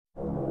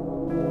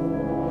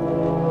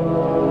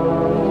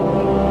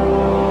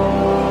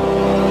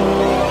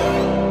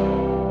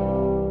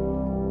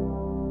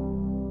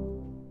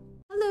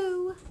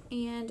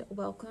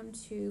welcome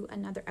to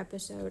another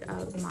episode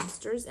of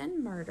Monsters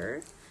and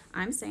Murder.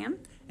 I'm Sam.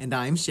 And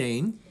I'm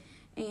Shane.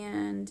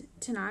 And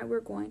tonight we're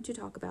going to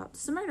talk about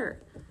some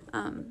murder.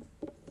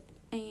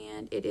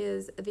 And it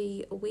is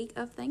the week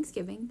of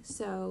Thanksgiving,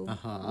 so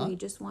we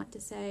just want to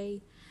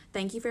say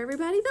thank you for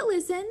everybody that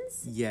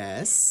listens.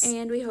 Yes.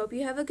 And we hope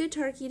you have a good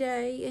turkey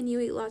day and you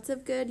eat lots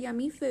of good,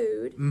 yummy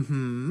food.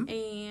 Mm-hmm.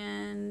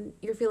 And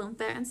you're feeling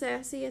fat and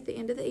sassy at the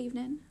end of the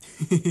evening.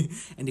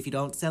 And if you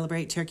don't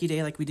celebrate Turkey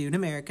Day like we do in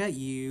America,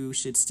 you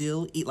should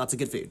still eat lots of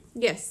good food.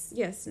 Yes.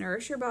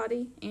 Nourish your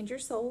body and your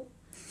soul.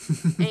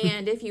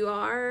 And if you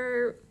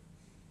are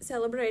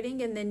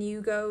celebrating and then you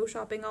go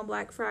shopping on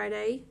Black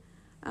Friday,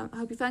 I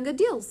hope you find good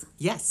deals.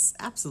 Yes,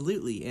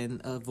 absolutely.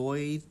 And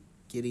avoid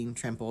getting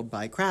trampled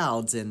by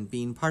crowds and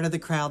being part of the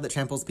crowd that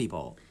tramples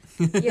people.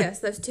 Yes,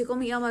 those tickle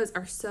me elmos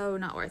are so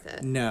not worth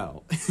it.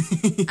 No.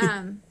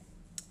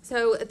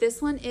 So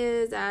this one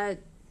is I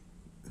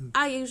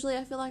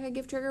feel like I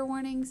give trigger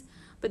warnings,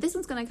 but this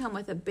one's going to come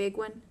with a big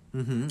one.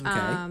 Mm-hmm,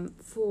 okay.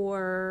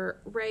 For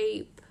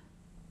rape,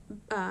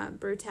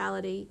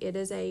 brutality. It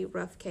is a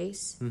rough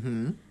case.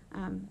 Mm-hmm.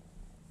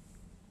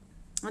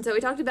 And so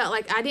we talked about,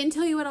 I didn't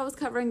tell you what I was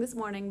covering this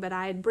morning, but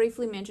I had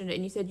briefly mentioned it,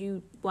 and you said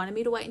you wanted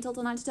me to wait until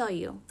tonight to tell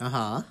you.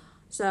 Uh-huh.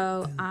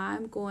 So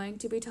I'm going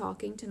to be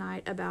talking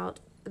tonight about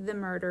the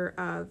murder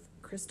of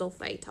Crystal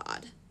Faye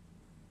Todd.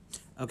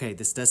 Okay,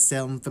 this does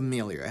sound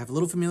familiar. I have a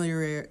little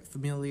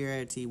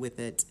familiarity with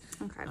it.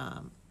 Okay.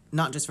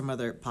 Not just from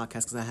other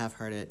podcasts, because I have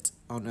heard it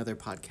on other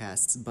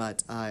podcasts,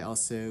 but I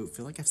also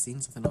feel like I've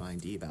seen something on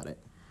ID about it.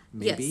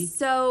 Maybe? Yes.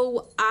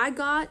 So I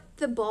got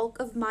the bulk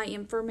of my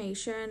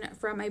information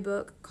from a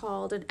book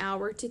called An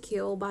Hour to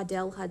Kill by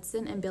Dell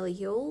Hudson and Billy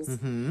Hills.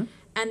 Mm-hmm.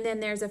 And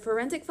then there's a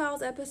Forensic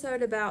Files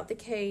episode about the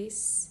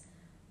case,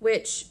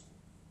 which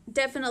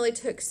definitely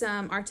took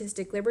some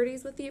artistic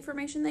liberties with the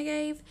information they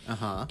gave.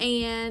 Uh-huh.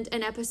 And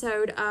an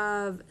episode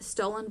of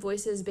Stolen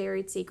Voices,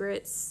 Buried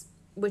Secrets,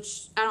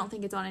 which I don't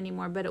think it's on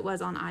anymore, but it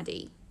was on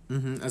ID.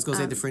 Mm-hmm. I was going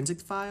to say the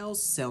Forensic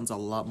Files sounds a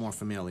lot more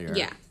familiar.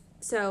 Yeah.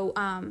 So,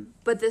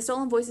 but the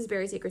Stolen Voices,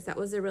 Buried Secrets, that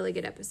was a really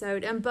good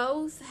episode. And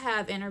both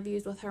have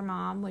interviews with her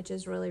mom, which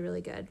is really, really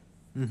good.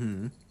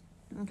 Mm-hmm.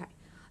 Okay.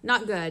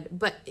 Not good,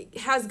 but it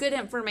has good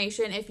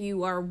information if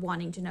you are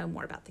wanting to know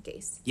more about the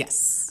case.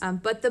 Yes.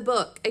 But the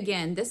book,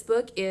 again, this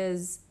book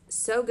is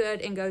so good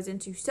and goes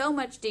into so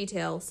much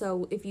detail.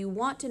 So if you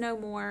want to know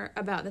more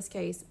about this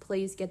case,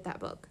 please get that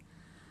book.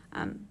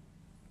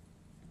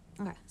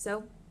 Okay,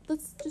 so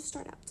let's just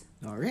start out.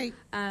 All right.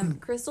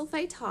 Crystal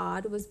Faye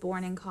Todd was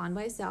born in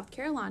Conway, South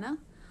Carolina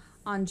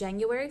on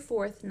January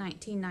 4th,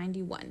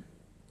 1991.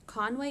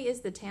 Conway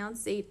is the town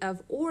seat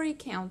of Horry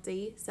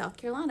County, South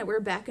Carolina. We're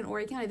back in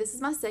Horry County. This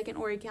is my second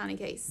Horry County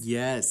case.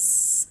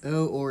 Yes.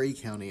 Oh, Horry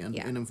County. And,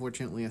 Yeah. and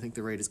unfortunately, I think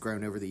the rate has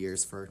grown over the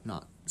years for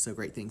not so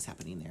great things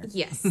happening there.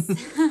 Yes.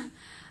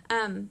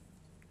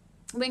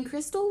 When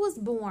Crystal was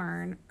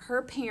born,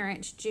 her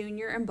parents,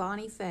 Junior and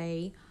Bonnie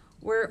Faye,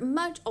 were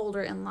much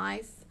older in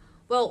life.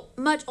 Well,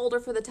 much older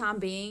for the time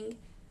being.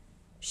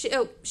 She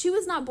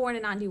was not born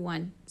in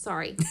 91.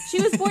 Sorry. She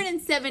was born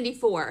in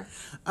 74.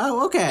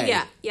 Oh, okay.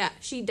 Yeah.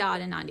 She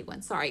died in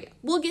 91. Sorry.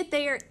 We'll get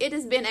there. It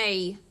has been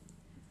a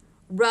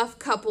rough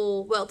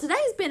couple. Well,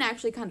 today's been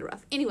actually kind of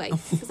rough. Anyway,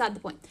 beside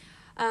the point.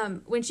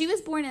 When she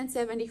was born in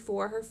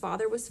 74, her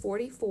father was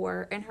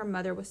 44 and her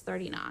mother was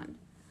 39.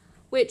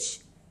 Which,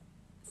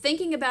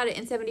 thinking about it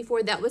in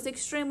 74, that was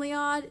extremely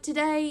odd.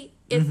 Today,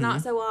 it's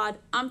not so odd.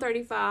 I'm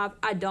 35.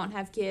 I don't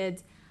have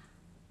kids.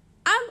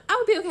 I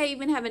would be okay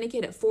even having a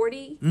kid at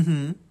 40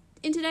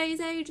 in today's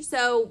age.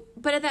 So,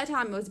 but at that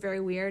time, it was very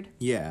weird.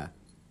 Yeah.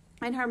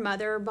 And her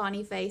mother,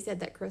 Bonnie Faye, said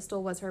that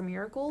Crystal was her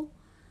miracle.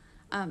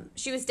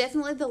 She was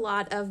definitely the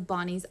light of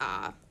Bonnie's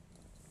eye.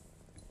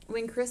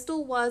 When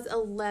Crystal was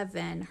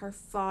 11, her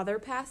father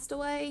passed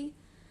away.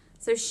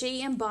 So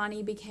she and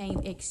Bonnie became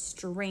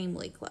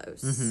extremely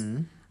close.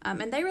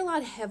 And they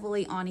relied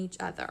heavily on each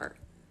other.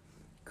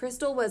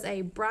 Crystal was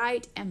a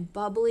bright and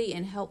bubbly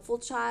and helpful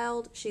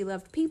child. She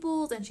loved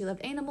people and she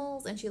loved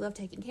animals and she loved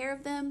taking care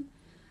of them.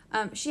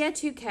 She had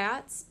 2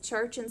 cats,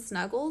 Church and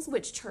Snuggles,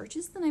 which Church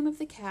is the name of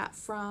the cat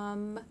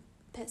from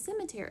Pet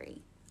Sematary.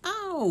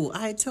 Oh,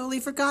 I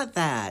totally forgot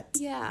that.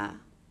 Yeah.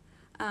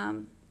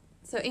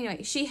 So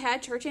anyway, she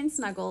had Church and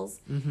Snuggles,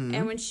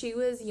 and when she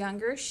was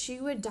younger, she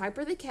would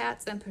diaper the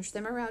cats and push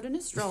them around in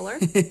a stroller.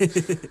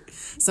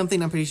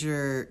 Something I'm pretty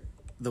sure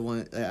the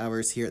one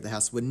ours here at the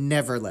house would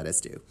never let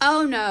us do.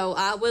 Oh no,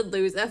 I would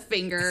lose a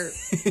finger.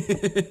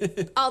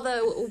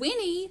 Although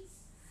Winnie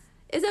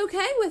is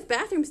okay with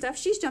bathroom stuff.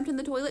 She's jumped in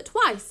the toilet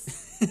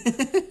twice.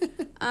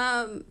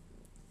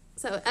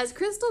 So as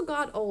Crystal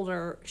got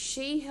older,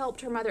 she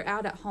helped her mother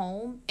out at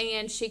home,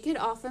 and she could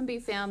often be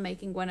found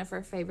making one of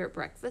her favorite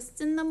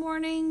breakfasts in the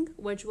morning,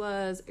 which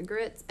was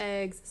grits,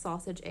 eggs,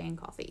 sausage, and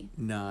coffee.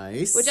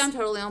 Nice. Which I'm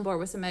totally on board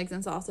with some eggs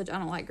and sausage. I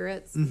don't like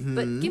grits,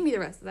 but give me the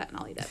rest of that and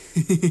I'll eat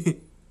it.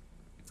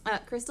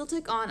 Crystal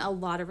took on a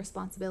lot of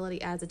responsibility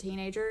as a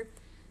teenager.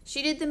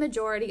 She did the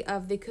majority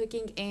of the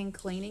cooking and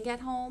cleaning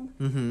at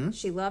home.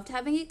 She loved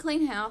having a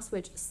clean house,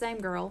 which, same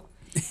girl.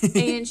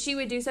 And she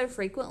would do so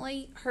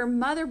frequently. Her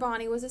mother,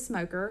 Bonnie, was a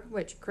smoker,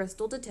 which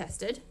Crystal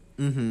detested.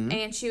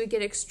 And she would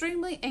get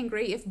extremely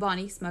angry if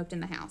Bonnie smoked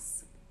in the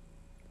house.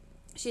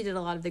 She did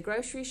a lot of the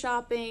grocery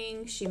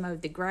shopping. She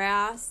mowed the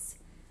grass.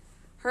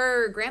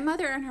 Her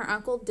grandmother and her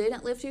uncle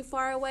didn't live too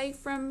far away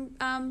from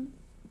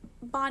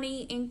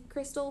Bonnie and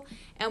Crystal.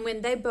 And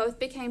when they both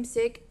became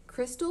sick,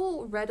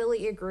 Crystal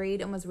readily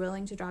agreed and was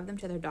willing to drive them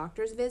to their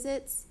doctor's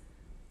visits.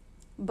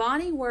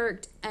 Bonnie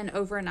worked an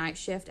overnight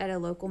shift at a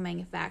local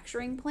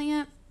manufacturing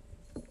plant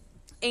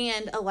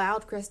and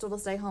allowed Crystal to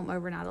stay home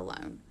overnight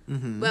alone.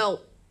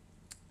 Well,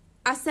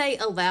 I say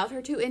allowed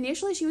her to.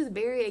 Initially, she was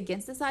very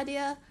against this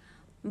idea,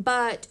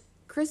 but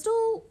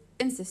Crystal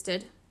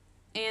insisted,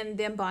 and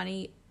then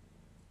Bonnie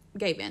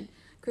gave in.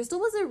 Crystal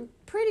was a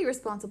pretty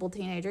responsible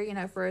teenager,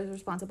 for as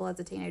responsible as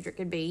a teenager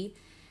could be.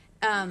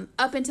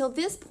 Up until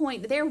this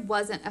point, there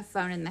wasn't a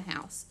phone in the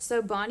house.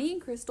 So Bonnie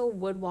and Crystal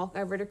would walk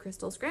over to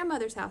Crystal's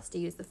grandmother's house to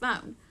use the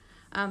phone.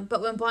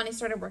 But when Bonnie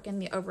started working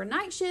the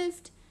overnight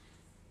shift,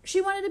 she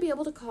wanted to be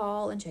able to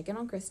call and check in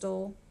on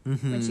Crystal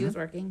when she was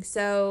working.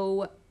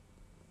 So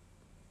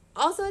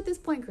also at this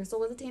point,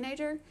 Crystal was a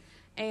teenager,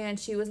 and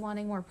she was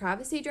wanting more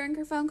privacy during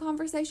her phone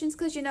conversations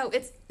because,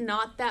 it's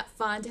not that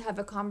fun to have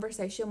a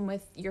conversation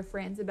with your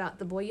friends about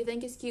the boy you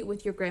think is cute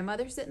with your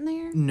grandmother sitting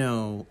there.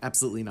 No,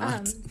 absolutely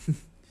not.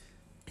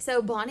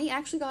 So Bonnie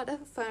actually got a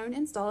phone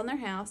installed in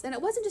their house, and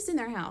it wasn't just in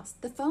their house.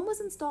 The phone was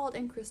installed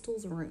in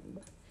Crystal's room.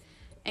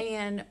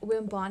 And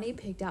when Bonnie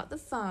picked out the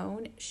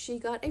phone, she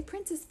got a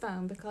princess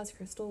phone because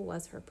Crystal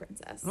was her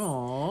princess.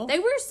 Aww. They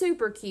were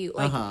super cute.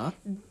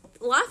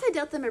 Life had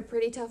dealt them a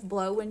pretty tough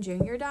blow when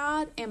Junior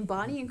died, and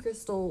Bonnie and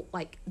Crystal,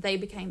 they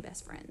became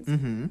best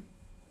friends.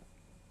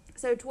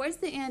 So towards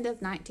the end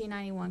of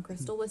 1991,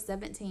 Crystal was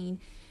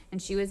 17,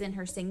 and she was in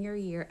her senior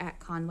year at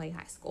Conway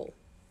High School.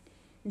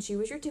 And she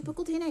was your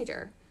typical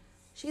teenager.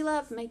 She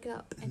loved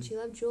makeup, and she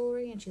loved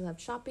jewelry, and she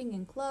loved shopping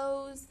and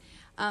clothes.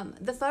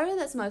 The photo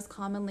that's most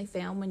commonly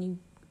found when you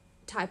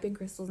type in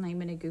Crystal's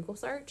name in a Google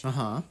search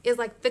is,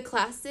 the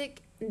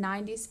classic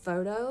 90s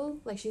photo.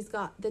 She's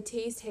got the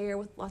teased hair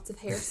with lots of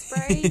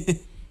hairspray.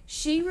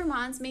 She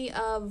reminds me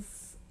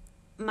of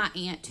my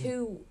aunt,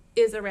 who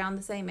is around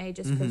the same age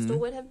as Crystal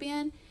would have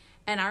been.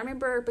 And I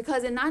remember,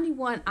 because in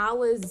 91, I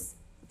was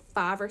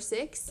 5 or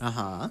 6.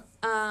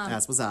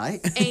 As was I.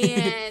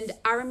 And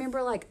I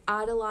remember,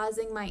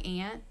 idolizing my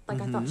aunt. I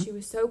thought she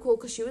was so cool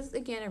because she was,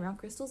 again, around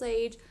Crystal's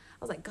age. I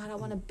was like, God, I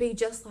want to be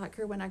just like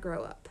her when I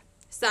grow up.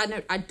 Side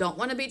note, I don't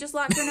want to be just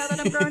like her now that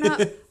I'm grown up.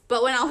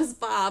 But when I was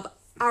 5,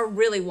 I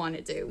really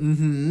wanted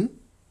to.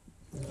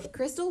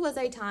 Crystal was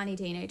a tiny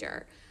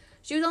teenager.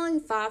 She was only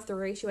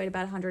 5'3". She weighed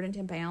about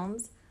 110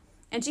 pounds.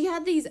 And she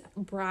had these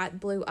bright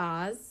blue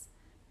eyes.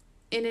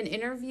 In an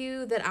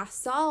interview that I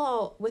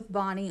saw with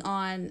Bonnie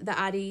on the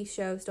ID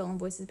show Stolen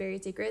Voices,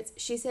 Buried Secrets,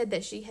 she said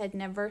that she had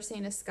never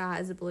seen a sky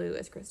as blue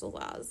as Crystal's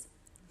eyes.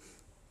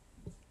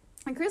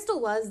 And Crystal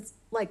was,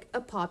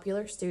 a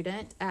popular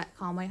student at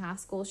Conway High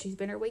School. She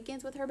spent her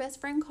weekends with her best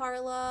friend,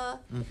 Carla.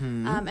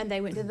 And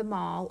they went to the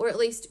mall, or at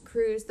least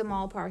cruised the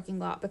mall parking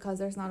lot because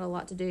there's not a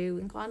lot to do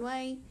in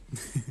Conway.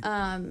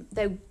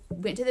 They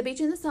went to the beach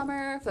in the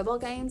summer, football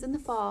games in the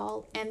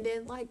fall. And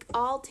then,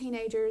 all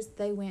teenagers,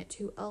 they went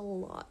to a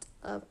lot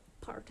of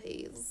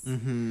parties.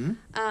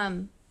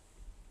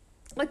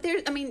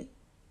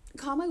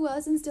 Conway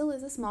was and still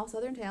is a small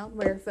southern town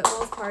where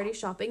footballs, parties,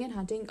 shopping, and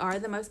hunting are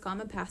the most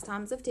common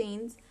pastimes of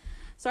teens.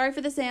 Sorry for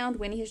the sound.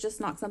 Winnie has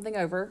just knocked something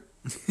over.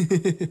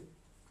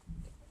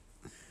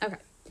 Okay.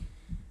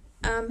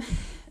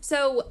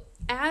 So,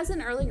 as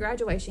an early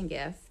graduation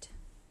gift,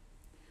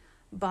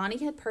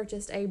 Bonnie had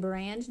purchased a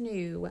brand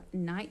new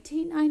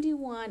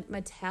 1991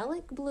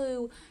 metallic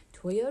blue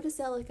Toyota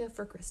Celica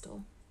for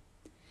Crystal.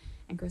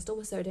 And Crystal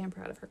was so damn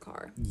proud of her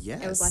car.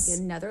 Yes. It was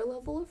another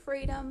level of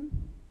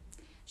freedom.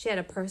 She had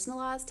a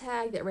personalized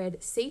tag that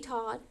read, "See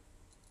Todd."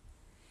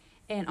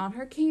 And on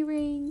her key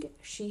ring,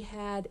 she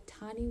had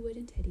tiny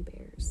wooden teddy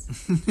bears.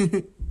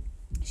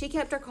 She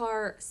kept her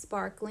car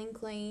sparkling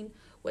clean,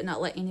 would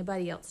not let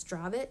anybody else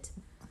drive it.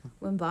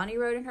 When Bonnie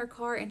rode in her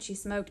car and she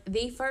smoked,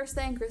 the first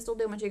thing Crystal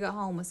did when she got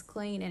home was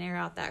clean and air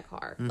out that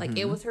car.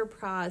 It was her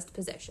prized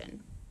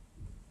possession.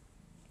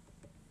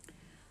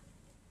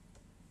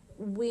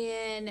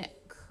 When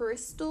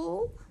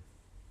Crystal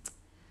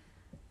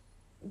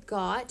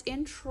got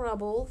in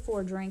trouble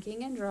for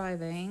drinking and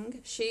driving,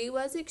 she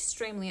was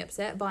extremely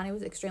upset. Bonnie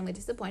was extremely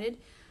disappointed.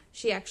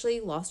 She actually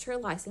lost her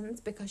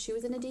license because she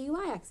was in a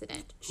DUI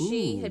accident. Ooh.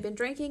 She had been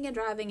drinking and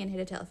driving and hit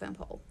a telephone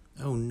pole.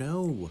 Oh,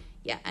 no.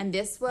 Yeah, and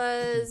this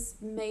was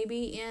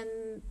maybe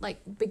in,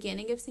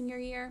 beginning of senior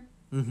year.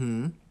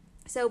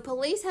 So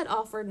police had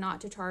offered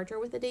not to charge her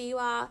with a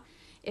DUI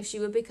if she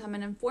would become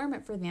an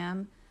informant for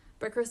them.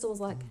 But Crystal was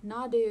like,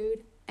 nah,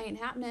 dude, ain't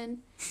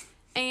happening.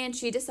 And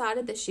she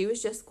decided that she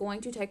was just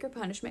going to take her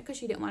punishment because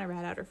she didn't want to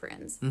rat out her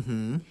friends.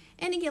 And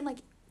again,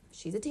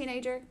 she's a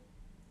teenager.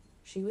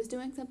 She was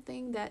doing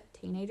something that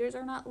teenagers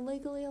are not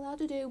legally allowed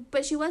to do.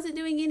 But she wasn't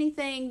doing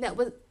anything that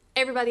was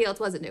everybody else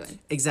wasn't doing.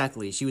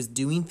 Exactly. She was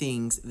doing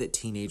things that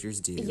teenagers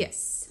do.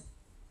 Yes.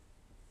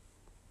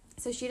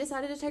 So she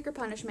decided to take her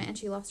punishment, and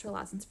she lost her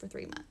license for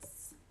 3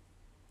 months.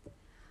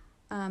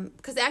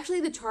 Because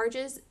actually the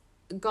charges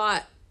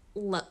got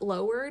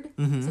lowered.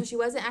 Mm-hmm. So she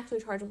wasn't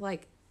actually charged with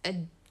like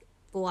a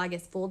full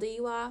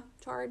DUI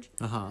charge.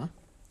 Uh-huh.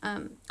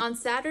 On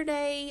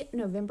Saturday,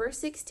 November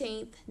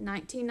 16th,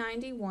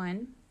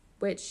 1991,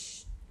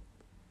 which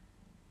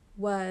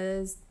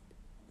was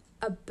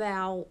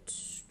about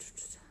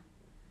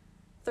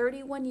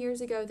 31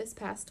 years ago this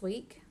past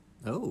week.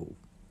 Oh.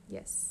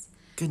 Yes.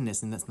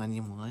 Goodness, and that's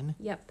 91?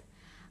 Yep.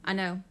 I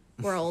know.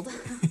 We're old.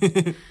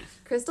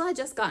 Crystal had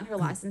just gotten her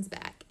license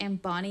back,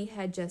 and Bonnie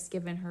had just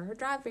given her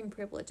driving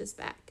privileges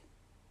back.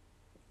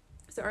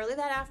 So early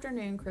that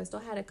afternoon,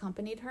 Crystal had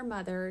accompanied her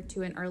mother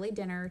to an early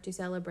dinner to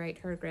celebrate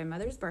her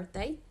grandmother's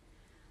birthday.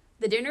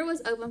 The dinner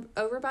was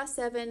over by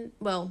 7.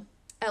 Well,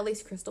 at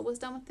least Crystal was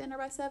done with dinner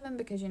by 7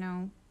 because, you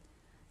know,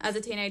 as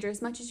a teenager,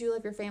 as much as you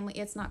love your family,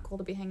 it's not cool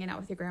to be hanging out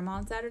with your grandma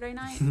on Saturday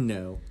night.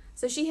 No.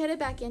 So she headed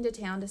back into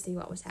town to see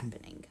what was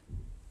happening.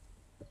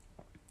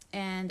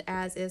 And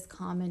as is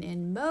common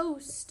in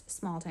most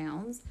small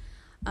towns,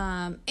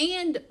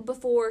 and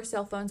before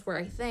cell phones were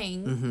a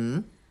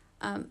thing,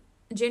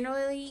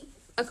 generally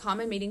a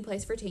common meeting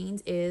place for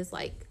teens is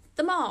like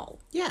the mall.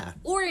 Yeah.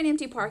 Or an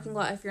empty parking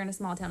lot if you're in a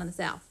small town in the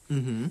South.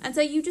 Mm-hmm. And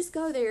so you just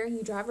go there and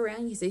you drive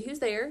around, you see who's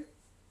there.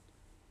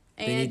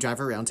 And then you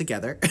drive around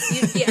together.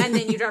 and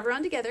then you drive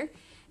around together.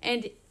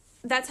 And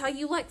that's how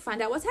you, like,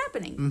 find out what's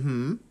happening.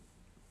 Mm-hmm.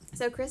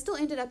 So Crystal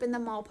ended up in the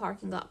mall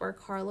parking lot where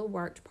Carla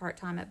worked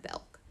part-time at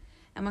Belk.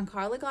 And when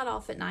Carla got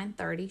off at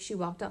 9:30, she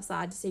walked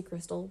outside to see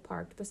Crystal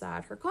parked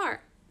beside her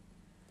car.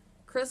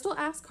 Crystal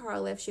asked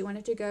Carla if she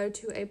wanted to go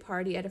to a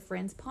party at a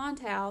friend's pond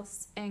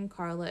house, and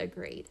Carla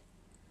agreed.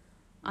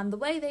 On the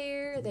way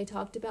there, they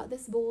talked about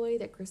this boy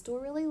that Crystal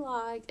really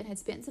liked and had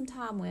spent some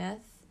time with.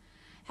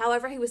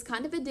 However, he was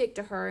kind of a dick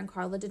to her, and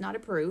Carla did not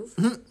approve.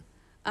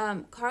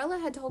 Carla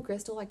had told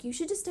Crystal, like, you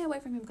should just stay away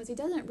from him because he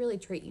doesn't really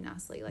treat you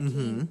nicely. Like,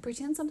 he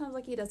pretends sometimes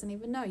like he doesn't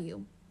even know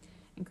you.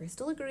 And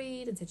Crystal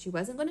agreed and said she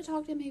wasn't going to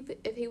talk to him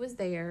if he was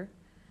there.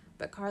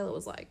 But Carla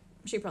was like,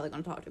 she's probably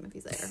going to talk to him if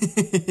he's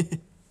there.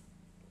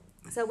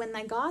 So when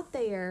they got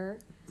there,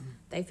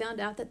 they found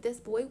out that this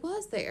boy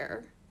was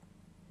there.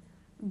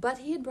 But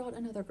he had brought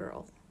another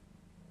girl.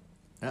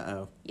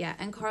 Uh-oh. Yeah,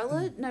 and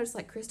Carla noticed,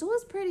 like, Crystal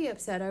was pretty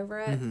upset over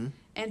it.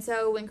 And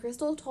so when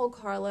Crystal told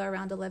Carla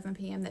around 11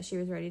 p.m. that she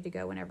was ready to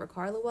go whenever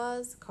Carla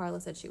was,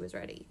 Carla said she was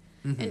ready.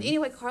 And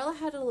anyway, Carla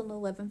had an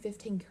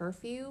 11:15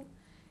 curfew,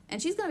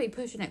 and she's going to be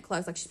pushing it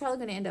close. Like, she's probably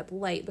going to end up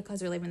late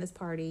because they're leaving this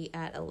party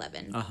at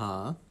 11.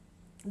 Uh-huh.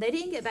 They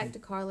didn't get back to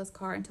Carla's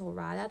car until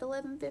right at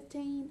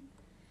 11:15.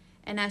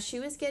 And as she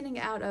was getting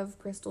out of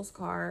Crystal's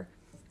car,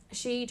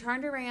 she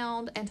turned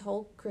around and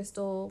told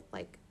Crystal,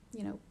 like,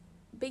 you know,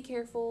 be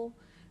careful.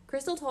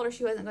 Crystal told her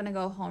she wasn't going to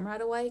go home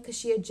right away because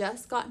she had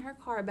just gotten her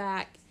car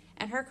back,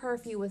 and her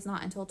curfew was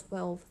not until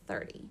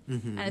 12:30.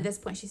 And at this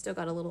point, she still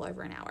got a little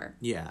over an hour.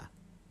 Yeah.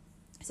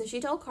 So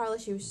she told Carla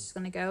she was just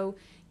going to go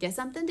get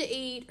something to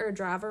eat or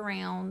drive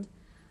around.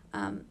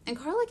 And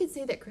Carla could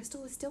see that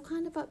Crystal was still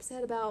kind of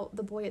upset about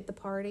the boy at the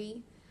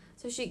party.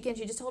 So she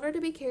just told her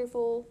to be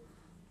careful.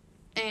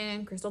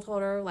 And Crystal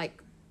told her,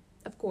 like,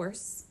 of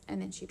course.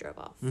 And then she drove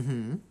off.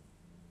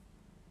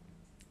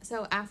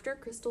 So after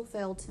Crystal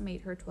failed to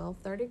meet her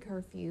 12:30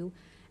 curfew,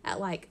 at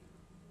like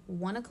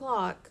 1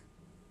 o'clock,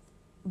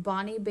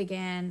 Bonnie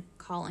began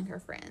calling her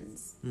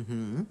friends.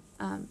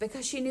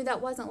 Because she knew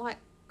that wasn't like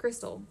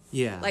Crystal.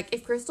 Yeah. Like,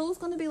 if Crystal was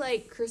going to be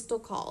late, Crystal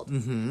called.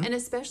 And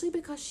especially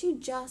because she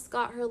just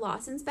got her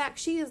license back,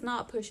 she is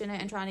not pushing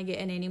it and trying to get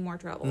in any more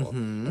trouble.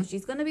 If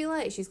she's going to be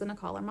late, she's going to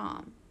call her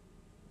mom.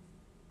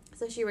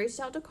 So she reached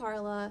out to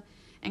Carla,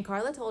 and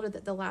Carla told her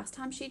that the last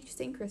time she'd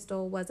seen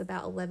Crystal was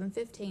about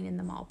 11:15 in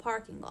the mall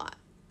parking lot.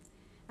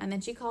 And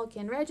then she called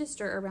Ken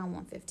Register around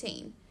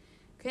 1:15.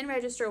 Ken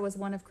Register was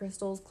one of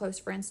Crystal's close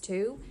friends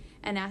too,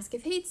 and asked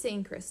if he'd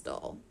seen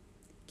Crystal.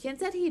 Ken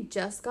said he'd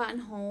just gotten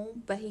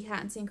home, but he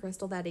hadn't seen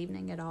Crystal that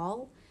evening at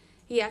all.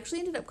 He actually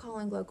ended up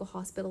calling local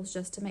hospitals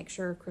just to make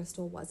sure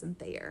Crystal wasn't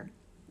there,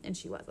 and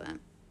she wasn't.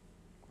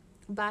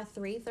 By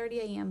 3:30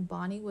 a.m.,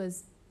 Bonnie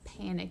was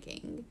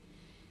panicking.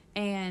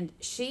 And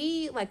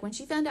she, like, when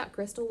she found out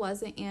Crystal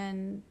wasn't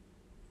in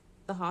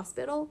the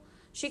hospital,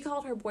 she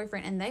called her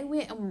boyfriend, and they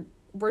went and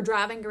were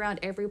driving around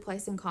every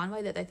place in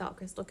Conway that they thought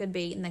Crystal could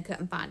be, and they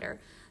couldn't find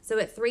her. So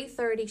at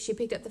 3:30, she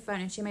picked up the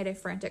phone, and she made a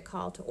frantic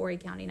call to Horry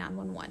County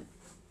 911.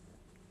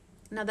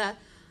 Now,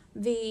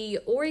 the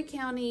Horry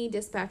County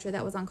dispatcher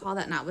that was on call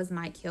that night was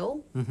Mike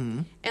Hill.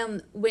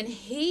 And when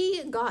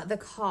he got the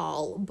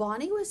call,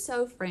 Bonnie was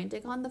so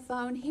frantic on the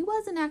phone, he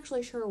wasn't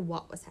actually sure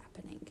what was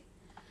happening.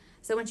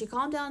 So when she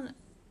calmed down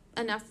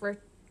enough for,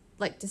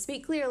 like, to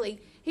speak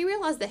clearly, he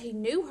realized that he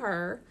knew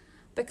her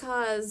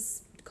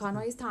because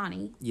Conway's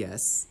tiny.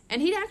 Yes.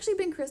 And he'd actually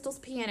been Crystal's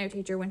piano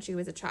teacher when she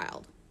was a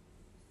child.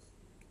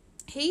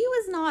 He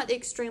was not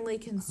extremely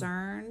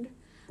concerned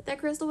that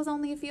Crystal was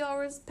only a few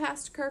hours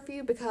past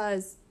curfew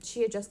because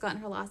she had just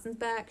gotten her license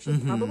back. She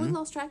probably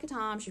lost track of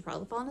time. She'd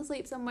probably fallen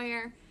asleep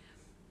somewhere.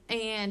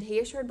 And he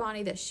assured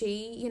Bonnie that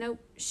she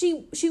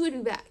would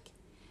be back.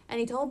 And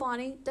he told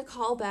Bonnie to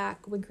call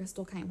back when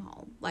Crystal came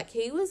home. Like,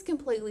 he was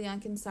completely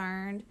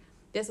unconcerned.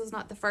 This was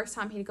not the first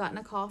time he'd gotten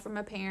a call from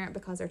a parent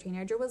because their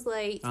teenager was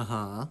late.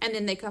 And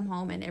then they come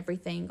home and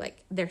everything,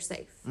 like, they're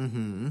safe.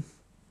 Bonnie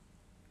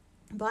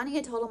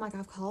had told him, like,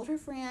 I've called her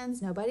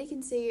friends. Nobody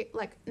can see,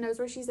 like, knows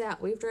where she's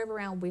at. We've drove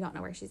around. We don't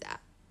know where she's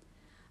at.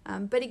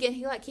 But again,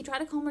 he tried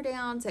to calm her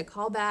down, said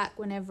call back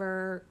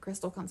whenever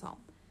Crystal comes home.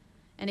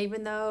 And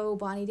even though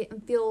Bonnie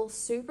didn't feel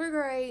super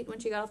great when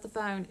she got off the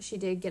phone, she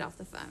did get off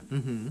the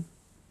phone.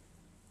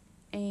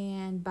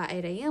 And by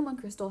 8 a.m., when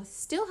Crystal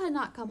still had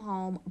not come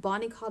home,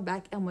 Bonnie called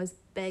back and was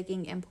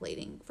begging and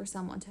pleading for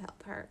someone to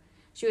help her.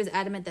 She was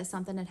adamant that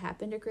something had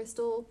happened to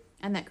Crystal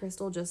and that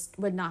Crystal just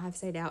would not have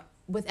stayed out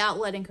without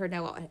letting her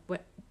know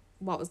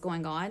what was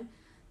going on.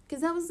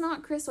 Because that was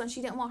not Crystal, and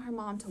she didn't want her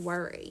mom to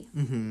worry.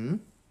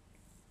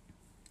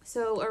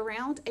 So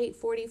around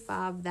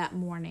 8:45 that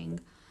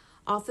morning,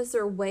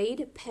 Officer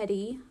Wade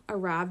Petty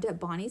arrived at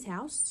Bonnie's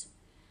house.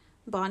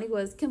 Bonnie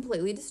was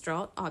completely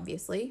distraught,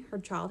 obviously. Her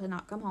child had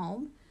not come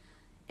home.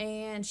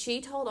 And she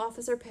told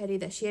Officer Petty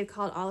that she had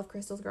called all of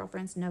Crystal's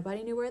girlfriends.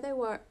 Nobody knew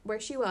where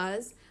she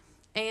was.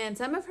 And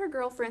some of her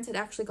girlfriends had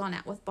actually gone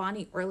out with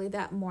Bonnie early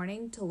that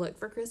morning to look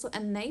for Crystal.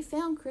 And they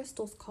found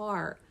Crystal's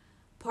car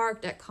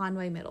parked at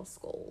Conway Middle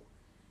School.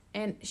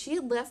 And she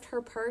had left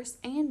her purse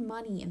and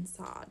money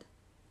inside.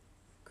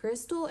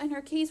 Crystal and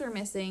her keys were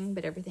missing,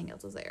 but everything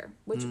else was there,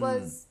 which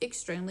was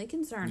extremely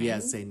concerning.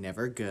 Yes, they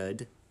never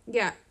good.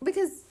 Yeah,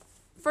 because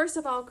first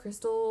of all,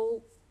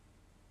 Crystal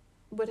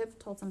would have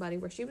told somebody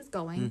where she was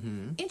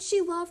going, and she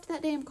loved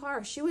that damn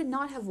car. She would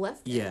not have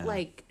left it.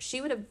 Like,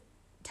 she would have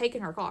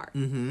taken her car.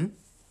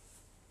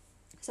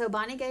 So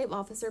Bonnie gave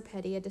Officer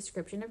Petty a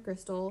description of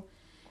Crystal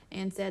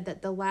and said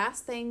that the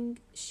last thing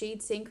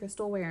she'd seen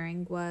Crystal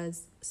wearing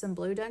was some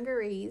blue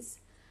dungarees,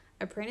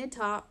 a printed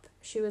top.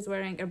 She was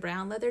wearing a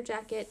brown leather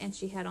jacket, and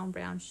she had on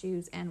brown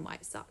shoes and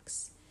white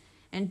socks.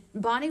 And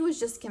Bonnie was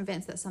just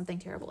convinced that something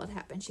terrible had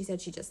happened. She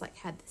said she just, like,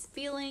 had this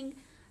feeling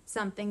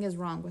something is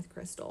wrong with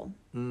Crystal.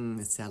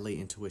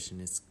 Sadly, intuition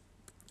is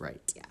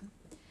right. Yeah.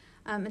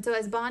 And so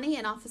as Bonnie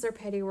and Officer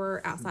Petty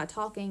were outside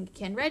talking,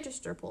 Ken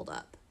Register pulled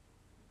up.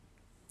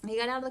 He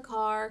got out of the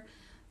car.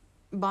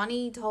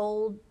 Bonnie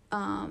told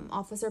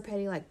Officer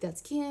Petty, like,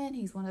 that's Ken.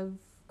 He's one of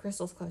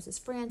Crystal's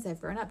closest friends. They've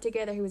grown up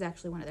together. He was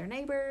actually one of their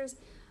neighbors.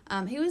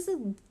 He was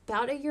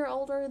about a year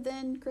older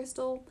than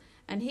Crystal,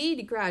 and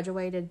he'd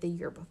graduated the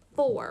year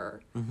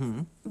before.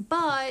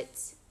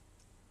 But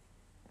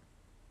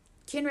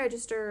Ken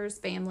Register's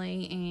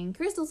family and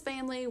Crystal's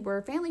family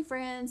were family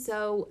friends,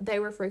 so they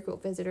were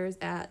frequent visitors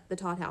at the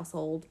Todd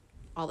household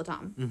all the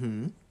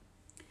time.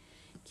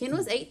 Ken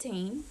was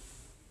 18,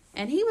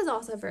 and he was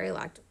also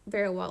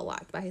very well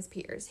liked by his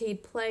peers. He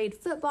played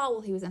football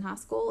while he was in high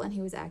school, and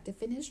he was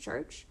active in his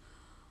church,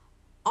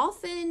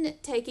 often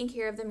taking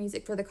care of the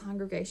music for the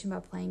congregation by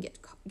playing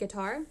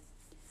guitar.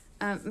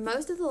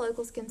 Most of the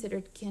locals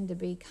considered Ken to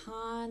be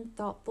kind,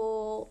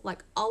 thoughtful,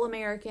 like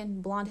all-American,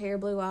 blonde hair,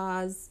 blue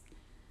eyes,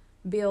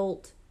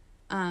 built.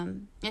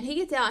 And he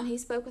gets out and he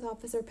spoke with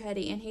Officer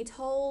Petty, and he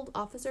told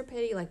Officer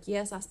Petty, like,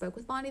 yes, I spoke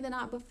with Bonnie the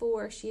night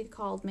before. She had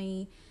called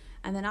me,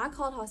 and then I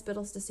called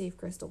hospitals to see if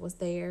Crystal was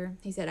there.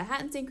 He said, I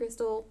hadn't seen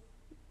Crystal,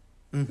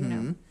 you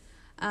know.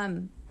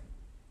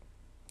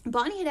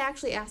 Bonnie had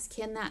actually asked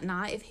Ken that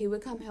night if he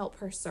would come help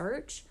her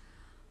search,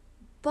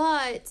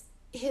 but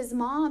his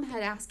mom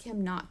had asked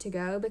him not to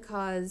go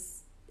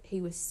because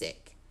he was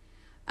sick.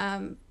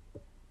 And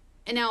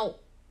now,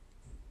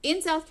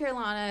 in South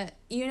Carolina,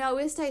 you know,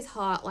 it stays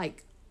hot,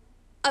 like,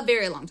 a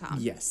very long time.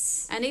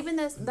 Yes. And even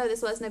though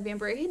this was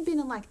November, it had been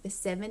in, like, the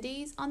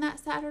 70s on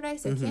that Saturday,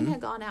 so Ken had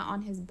gone out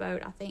on his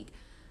boat, I think.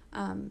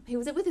 He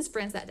was with his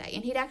friends that day,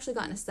 and he'd actually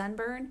gotten a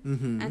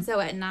sunburn. And so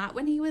at night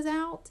when he was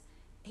out,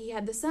 he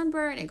had the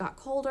sunburn. It got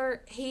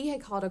colder. He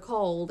had caught a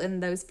cold in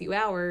those few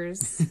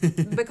hours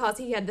because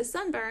he had the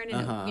sunburn,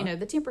 and you know,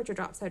 the temperature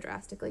dropped so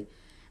drastically.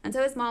 And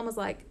so his mom was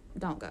like,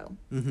 don't go.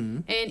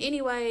 And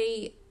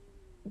anyway,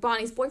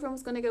 Bonnie's boyfriend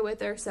was going to go with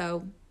her,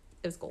 so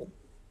it was cool.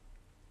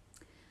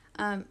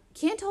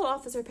 Ken told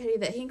Officer Petty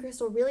that he and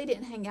Crystal really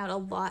didn't hang out a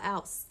lot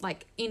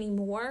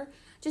anymore,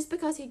 just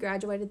because he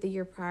graduated the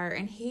year prior,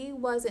 and he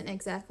wasn't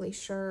exactly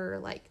sure,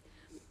 like,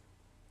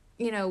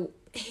 you know,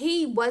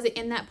 he wasn't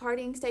in that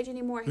partying stage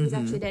anymore. He was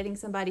actually dating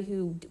somebody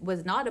who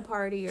was not a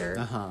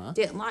partier,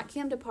 didn't like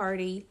him to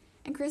party,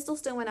 and Crystal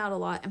still went out a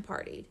lot and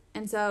partied.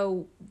 And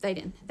so they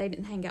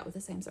didn't hang out with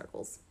the same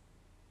circles.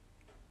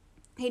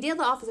 He did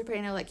let Officer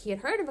Petty know, like, he had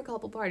heard of a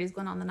couple parties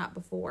going on the night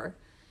before,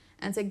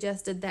 and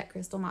suggested that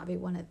Crystal might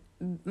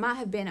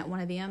have been at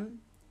one of them.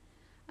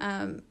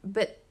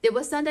 But it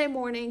was Sunday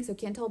morning, so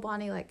Ken told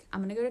Bonnie, like, I'm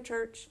going to go to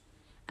church,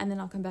 and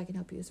then I'll come back and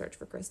help you search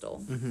for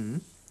Crystal.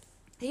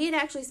 He had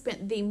actually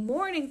spent the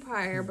morning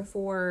prior,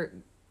 before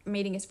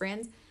meeting his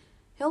friends,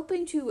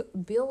 helping to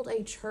build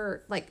a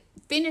church, like,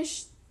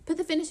 put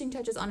the finishing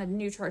touches on a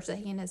new church that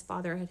he and his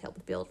father had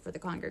helped build for the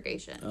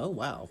congregation. Oh,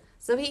 wow.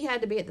 So he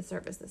had to be at the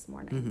service this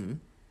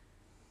morning.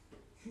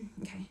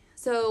 Okay.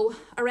 So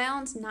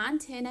around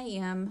 9:10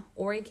 a.m.,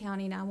 Horry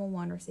County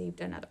 911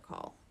 received another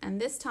call. and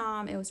this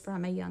time it was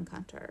from a young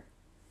hunter.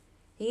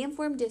 He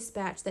informed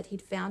dispatch that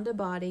he'd found a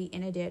body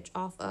in a ditch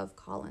off of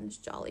Collins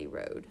Jolly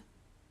Road.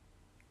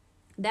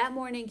 That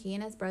morning, he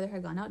and his brother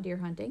had gone out deer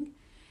hunting,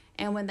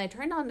 and when they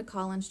turned onto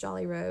Collins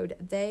Jolly Road,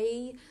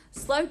 they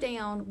slowed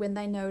down when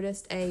they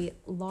noticed a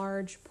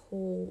large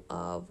pool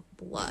of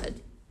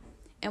blood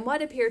and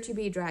what appeared to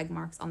be drag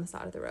marks on the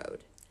side of the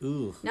road.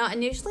 Ooh. Now,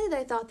 initially,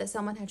 they thought that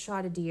someone had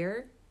shot a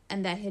deer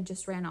and that had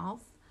just ran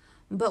off.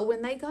 But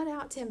when they got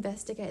out to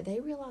investigate,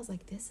 they realized,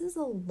 like, this is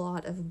a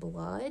lot of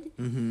blood.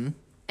 Mm-hmm.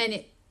 And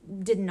it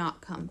did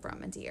not come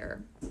from a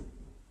deer.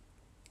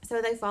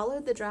 So they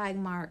followed the drag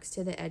marks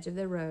to the edge of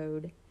the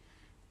road,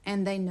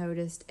 and they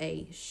noticed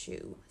a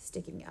shoe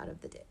sticking out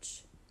of the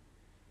ditch.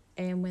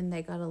 And when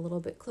they got a little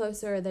bit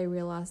closer, they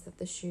realized that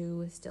the shoe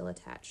was still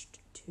attached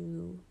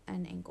to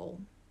an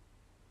ankle.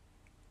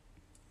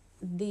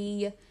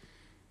 The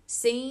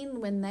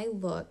scene when they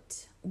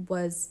looked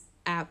was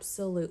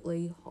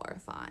absolutely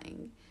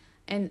horrifying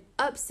and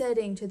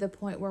upsetting to the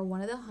point where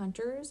one of the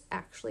hunters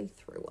actually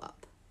threw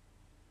up.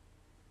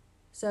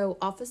 So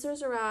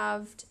officers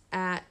arrived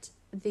at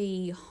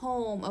the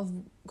home of,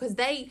 because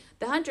the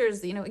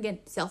hunters, again,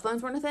 cell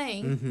phones weren't a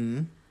thing.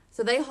 Mm-hmm.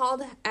 So they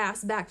hauled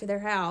ass back to their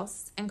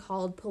house and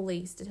called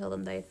police to tell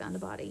them they had found a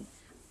body.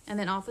 And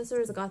then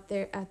officers got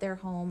there at their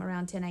home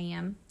around 10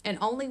 a.m. and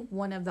only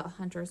one of the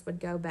hunters would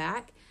go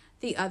back.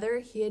 The other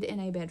hid in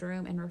a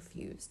bedroom and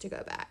refused to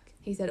go back.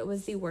 He said it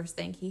was the worst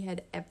thing he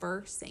had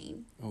ever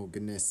seen. Oh,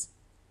 goodness.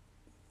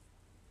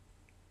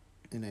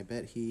 And I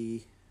bet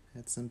he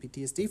had some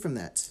PTSD from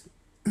that.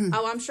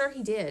 Oh, I'm sure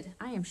he did.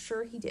 I am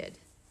sure he did.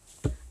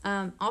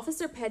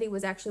 Officer Petty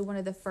was actually one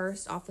of the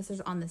first officers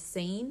on the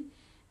scene,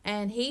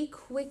 and he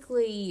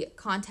quickly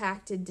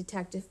contacted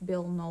Detective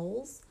Bill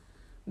Knowles.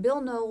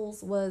 Bill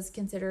Knowles was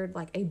considered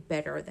like a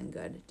better than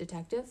good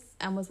detective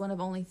and was one of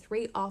only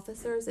 3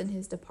 officers in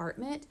his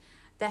department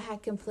that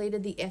had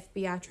completed the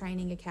FBI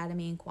training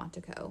academy in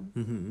Quantico.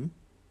 Mm-hmm.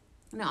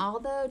 Now,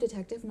 although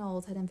Detective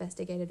Knowles had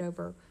investigated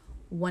over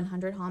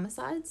 100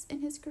 homicides in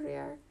his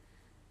career,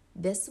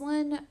 this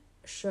one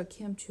shook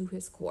him to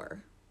his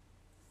core.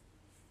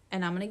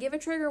 And I'm going to give a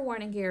trigger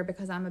warning here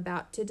because I'm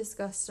about to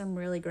discuss some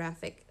really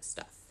graphic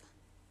stuff.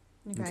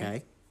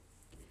 Okay.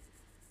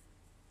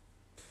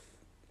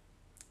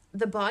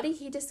 The body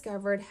he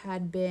discovered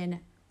had been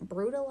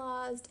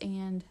brutalized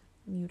and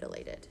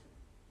mutilated.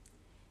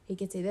 He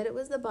could see that it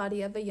was the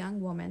body of a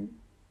young woman,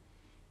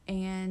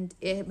 and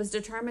it was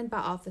determined by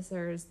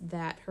officers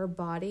that her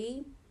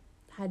body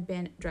had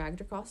been dragged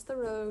across the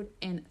road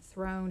and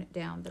thrown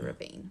down the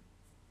ravine.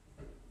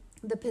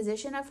 The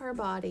position of her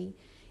body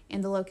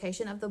and the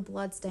location of the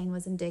blood stain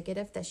was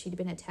indicative that she'd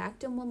been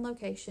attacked in one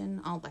location,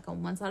 on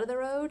one side of the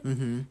road,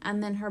 Mm-hmm.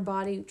 and then her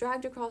body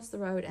dragged across the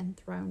road and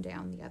thrown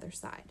down the other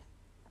side.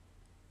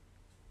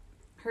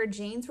 Her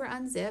jeans were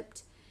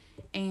unzipped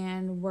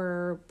and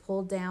were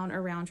pulled down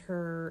around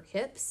her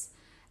hips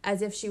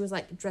as if she was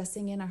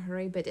dressing in a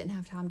hurry but didn't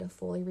have time to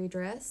fully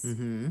redress.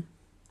 Mm-hmm.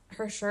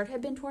 Her shirt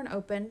had been torn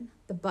open,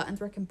 the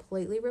buttons were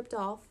completely ripped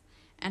off,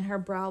 and her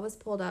bra was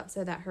pulled up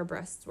so that her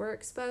breasts were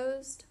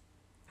exposed.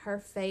 Her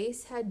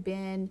face had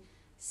been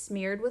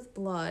smeared with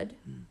blood,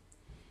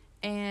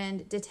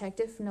 and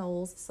Detective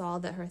Knowles saw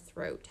that her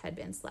throat had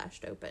been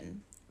slashed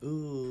open.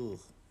 Ooh,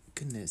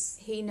 goodness.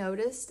 He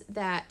noticed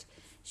that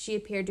she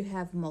appeared to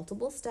have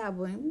multiple stab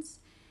wounds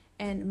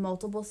and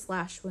multiple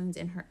slash wounds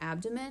in her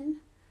abdomen.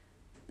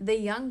 The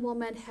young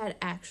woman had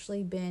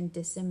actually been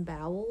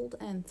disemboweled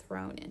and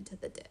thrown into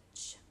the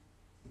ditch.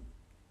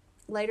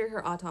 Later,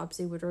 her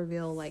autopsy would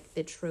reveal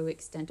the true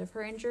extent of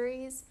her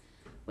injuries.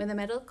 When the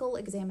medical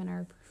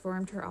examiner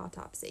performed her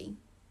autopsy,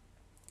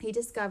 he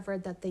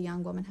discovered that the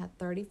young woman had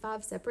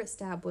 35 separate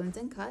stab wounds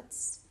and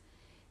cuts.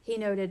 He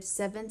noted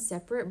 7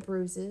 separate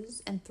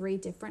bruises and 3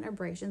 different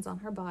abrasions on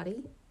her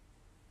body.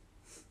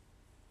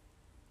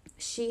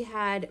 She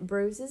had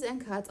bruises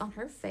and cuts on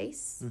her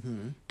face,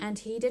 Mm-hmm. and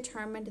he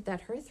determined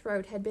that her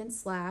throat had been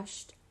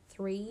slashed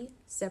 3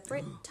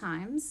 separate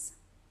times,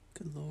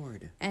 Good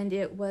Lord. and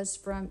it was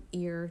from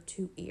ear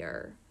to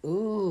ear.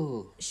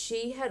 Ooh.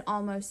 She had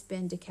almost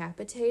been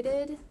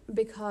decapitated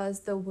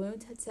because the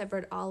wound had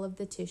severed all of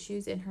the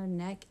tissues in her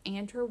neck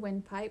and her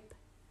windpipe.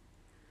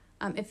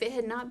 If it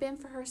had not been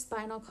for her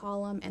spinal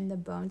column and the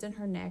bones in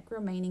her neck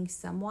remaining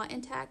somewhat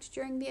intact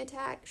during the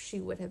attack, she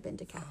would have been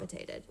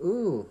decapitated.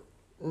 Ooh.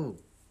 Ooh.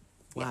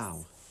 Wow.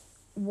 Yes.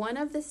 One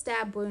of the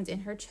stab wounds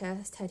in her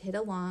chest had hit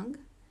a lung,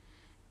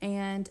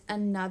 and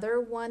another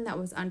one that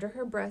was under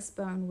her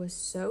breastbone was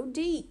so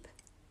deep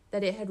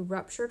that it had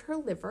ruptured her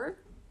liver.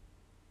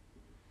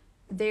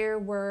 There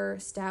were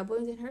stab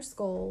wounds in her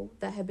skull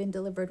that had been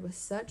delivered with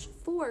such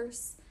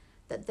force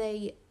that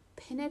they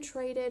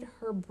penetrated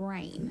her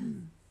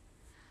brain.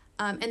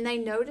 And they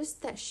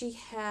noticed that she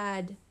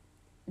had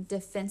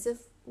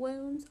defensive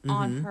wounds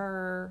on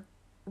her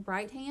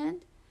right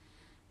hand.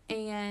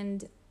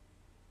 And,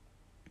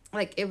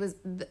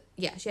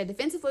 she had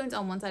defensive wounds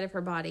on one side of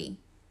her body,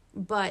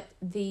 but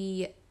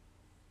the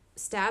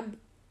stab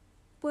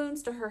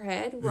wounds to her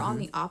head were on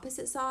the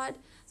opposite side.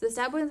 So the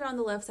stab wounds are on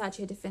the left side.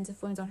 She had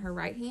defensive wounds on her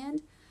right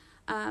hand.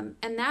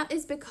 And that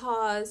is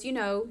because, you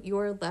know,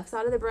 your left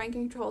side of the brain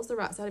controls the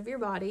right side of your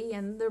body,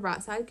 and the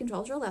right side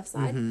controls your left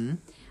side. And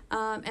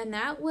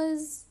that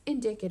was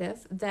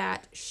indicative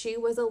that she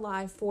was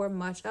alive for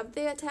much of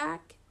the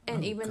attack.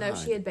 And even though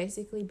she had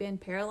basically been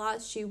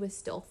paralyzed, she was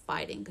still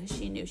fighting because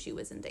she knew she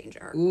was in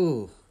danger.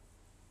 Ooh.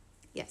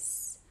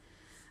 Yes.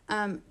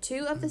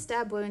 2 of the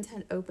stab wounds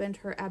had opened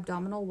her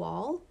abdominal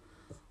wall,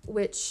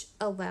 which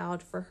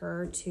allowed for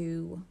her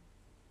to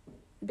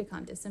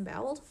become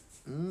disemboweled.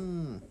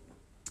 And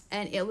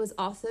it was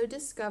also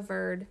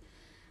discovered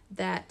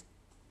that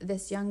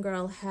this young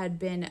girl had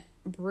been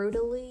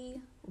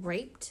brutally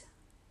raped.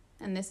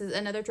 And this is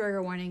another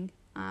trigger warning,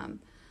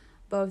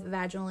 both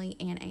vaginally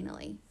and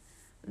anally.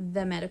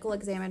 The medical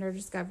examiner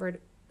discovered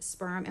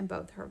sperm in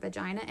both her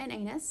vagina and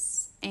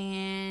anus,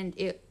 and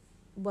it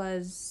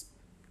was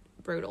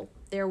brutal.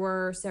 There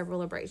were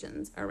several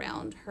abrasions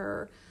around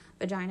her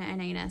vagina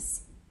and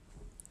anus.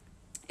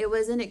 It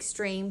was an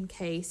extreme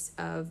case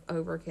of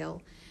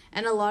overkill.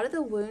 And a lot of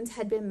the wounds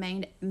had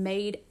been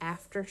made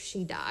after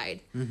she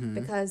died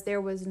because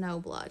there was no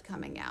blood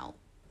coming out.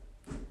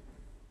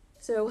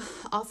 So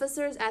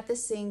officers at the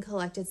scene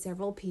collected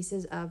several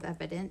pieces of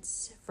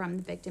evidence from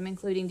the victim,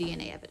 including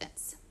DNA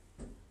evidence.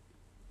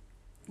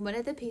 One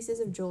of the pieces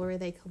of jewelry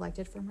they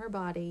collected from her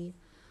body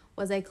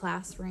was a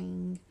class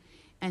ring,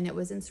 and it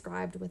was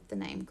inscribed with the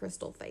name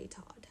Crystal Faye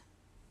Todd.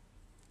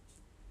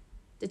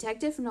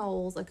 Detective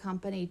Knowles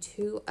accompanied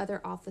 2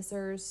 other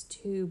officers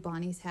to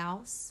Bonnie's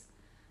house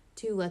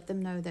to let them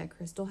know that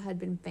Crystal had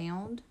been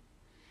found.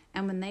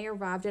 And when they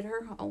arrived at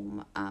her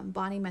home,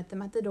 Bonnie met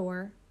them at the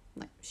door.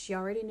 Like, she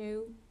already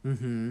knew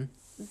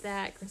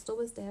that Crystal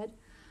was dead.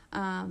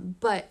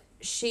 But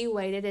she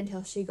waited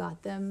until she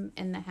got them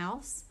in the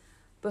house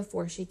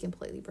before she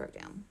completely broke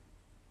down.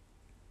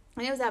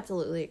 And it was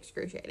absolutely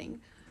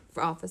excruciating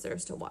for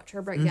officers to watch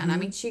her break down. I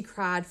mean, she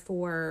cried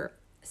for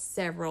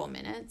several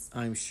minutes.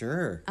 I'm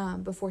sure.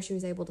 Before she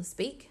was able to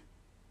speak.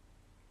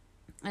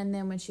 And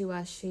then when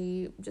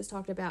she just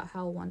talked about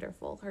how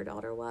wonderful her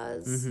daughter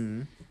was.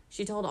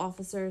 She told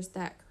officers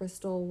that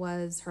Crystal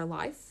was her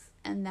life,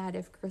 and that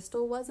if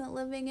Crystal wasn't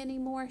living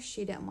anymore,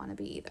 she didn't want to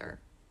be either.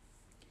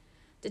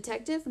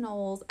 Detective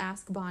Knowles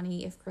asked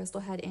Bonnie if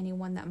Crystal had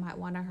anyone that might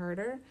want to hurt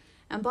her,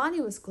 and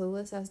Bonnie was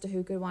clueless as to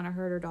who could want to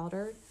hurt her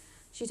daughter.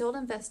 She told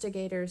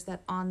investigators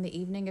that on the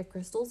evening of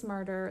Crystal's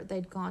murder,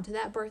 they'd gone to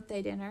that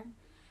birthday dinner,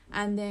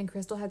 and then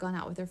Crystal had gone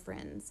out with her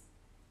friends.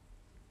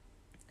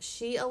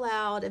 She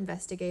allowed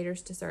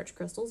investigators to search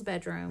Crystal's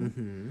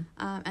bedroom,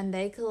 and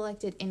they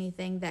collected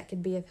anything that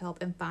could be of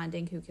help in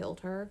finding who killed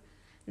her.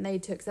 And they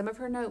took some of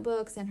her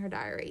notebooks and her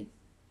diary.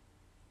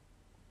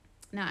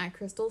 Now, at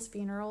Crystal's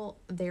funeral,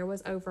 there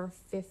was over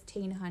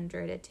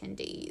 1,500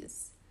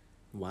 attendees.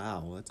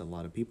 Wow, that's a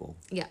lot of people.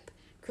 Yep.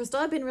 Crystal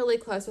had been really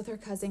close with her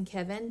cousin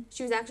Kevin.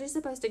 She was actually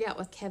supposed to go out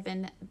with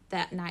Kevin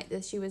that night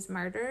that she was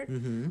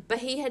murdered. But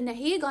he had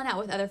gone out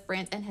with other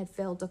friends and had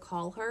failed to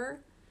call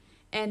her.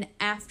 And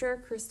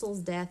after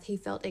Crystal's death, he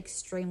felt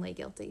extremely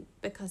guilty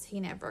because he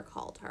never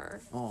called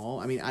her. Oh,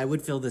 I mean, I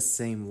would feel the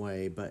same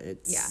way, but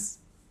it's...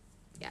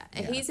 Yeah.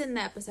 And he's in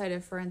the episode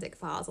of Forensic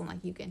Files, and,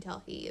 like, you can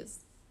tell he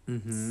is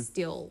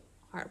still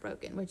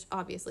heartbroken, which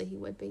obviously he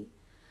would be.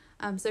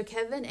 So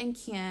Kevin and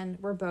Ken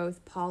were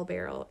both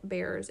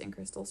pallbearers in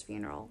Crystal's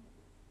funeral.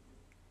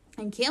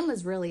 And Ken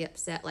was really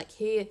upset. Like,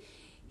 he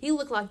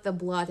looked like the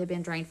blood had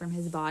been drained from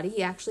his body.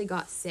 He actually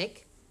got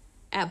sick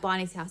at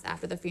Bonnie's house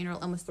after the funeral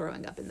and was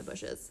throwing up in the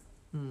bushes.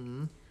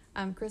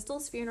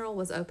 Crystal's funeral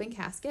was open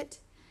casket,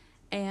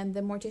 and the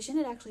mortician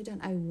had actually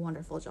done a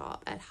wonderful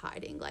job at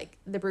hiding, like,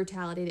 the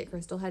brutality that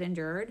Crystal had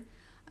endured.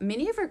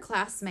 Many of her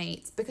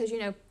classmates, because, you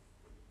know,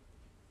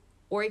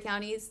 Horry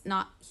County is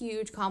not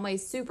huge, Conway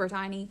is super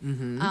tiny.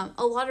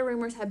 A lot of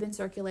rumors had been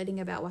circulating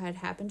about what had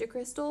happened to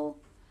Crystal,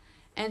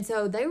 and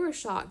so they were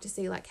shocked to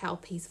see, like, how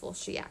peaceful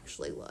she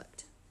actually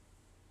looked.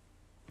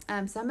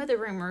 Some of the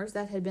rumors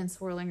that had been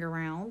swirling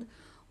around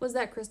was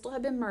that Crystal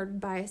had been murdered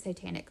by a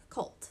satanic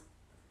cult.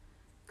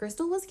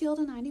 Crystal was killed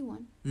in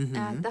 91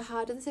 at the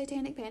height of the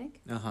satanic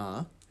panic.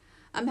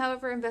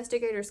 However,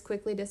 investigators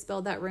quickly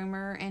dispelled that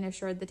rumor and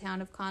assured the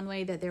town of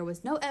Conway that there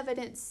was no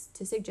evidence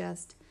to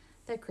suggest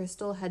that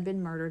Crystal had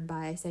been murdered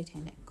by a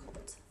satanic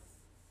cult.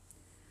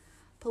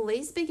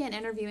 Police began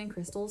interviewing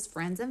Crystal's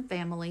friends and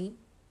family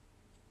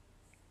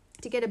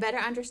to get a better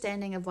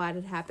understanding of what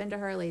had happened to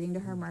her, leading to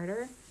her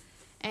murder.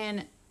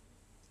 And,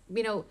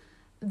 you know,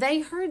 they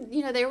heard,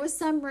 you know, there was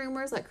some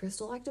rumors like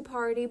Crystal liked to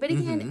party, but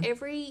again,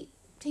 every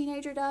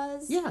teenager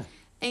does. Yeah.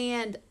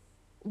 And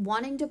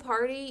wanting to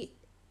party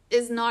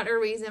is not a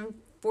reason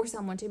for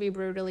someone to be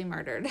brutally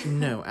murdered.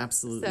 No,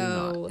 absolutely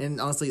not. And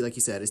honestly, like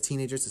you said, as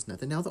teenagers, it's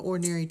nothing out of the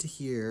ordinary to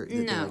hear that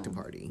they like to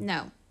party.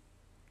 No.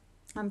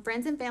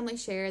 Friends and family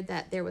shared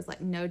that there was,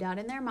 like, no doubt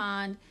in their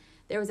mind.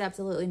 There was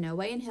absolutely no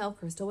way in hell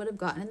Crystal would have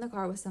gotten in the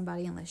car with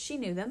somebody unless she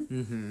knew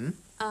them.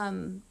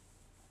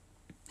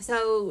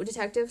 So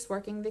detectives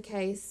working the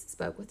case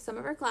spoke with some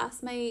of her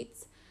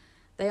classmates.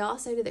 They all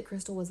stated that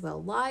Crystal was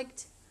well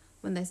liked.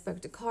 When they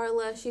spoke to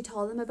Carla, she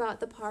told them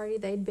about the party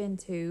they'd been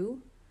to.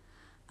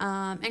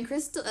 And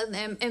Crystal,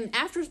 and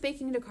after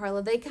speaking to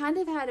Carla, they kind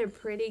of had a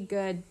pretty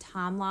good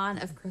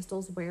timeline of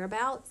Crystal's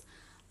whereabouts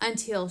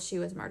until she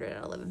was murdered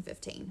at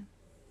 11:15.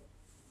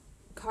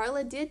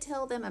 Carla did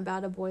tell them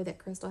about a boy that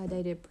Crystal had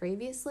dated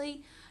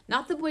previously,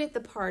 not the boy at the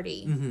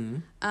party,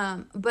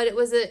 but it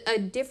was a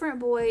different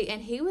boy,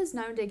 and he was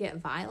known to get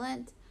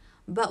violent.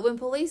 But when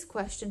police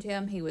questioned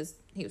him, he was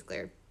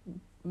cleared.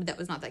 That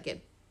was not that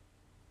kid.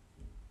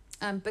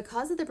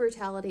 Because of the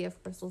brutality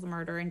of Crystal's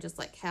murder and just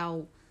like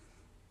how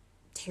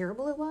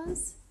terrible it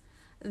was,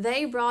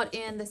 they brought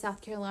in the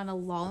South Carolina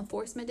Law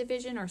Enforcement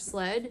Division, or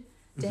SLED,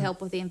 to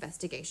help with the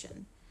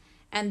investigation.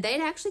 And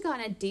they'd actually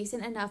gotten a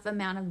decent enough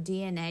amount of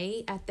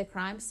DNA at the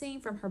crime scene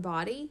from her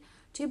body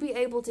to be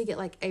able to get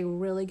like a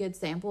really good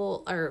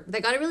sample, or they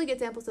got a really good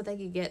sample so they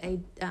could get a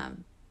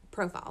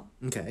profile.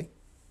 Okay.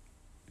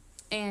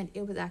 And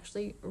it was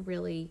actually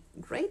really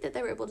great that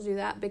they were able to do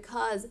that,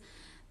 because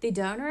the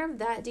donor of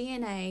that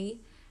DNA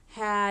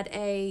had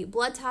a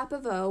blood type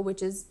of O,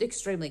 which is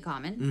extremely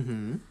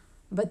common.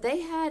 But they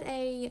had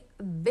a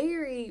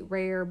very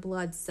rare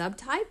blood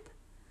subtype,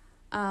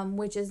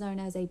 which is known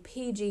as a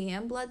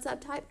PGM blood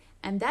subtype.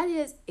 And that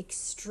is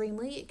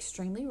extremely,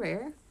 extremely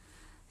rare.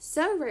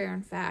 So rare,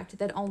 in fact,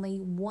 that only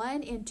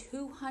 1 in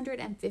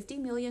 250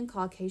 million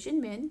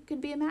Caucasian men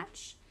could be a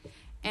match,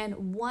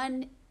 and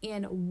 1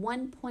 in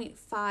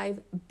 1.5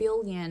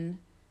 billion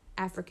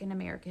African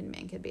American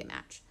men could be a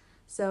match.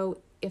 So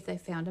if they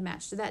found a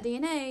match to that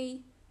DNA,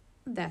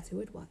 that's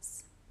who it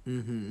was. I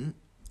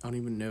don't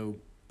even know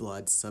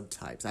blood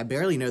subtypes. I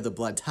barely know the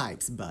blood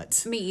types,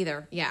 but... Me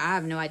either. Yeah, I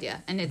have no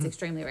idea. And it's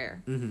extremely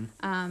rare.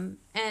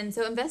 And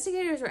so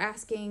investigators were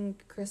asking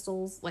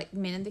Crystal's, like,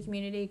 men in the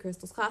community,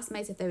 Crystal's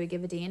classmates, if they would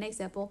give a DNA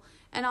sample,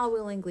 and all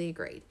willingly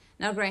agreed.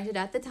 Now, granted,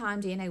 at the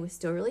time, DNA was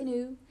still really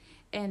new,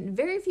 and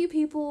very few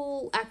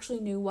people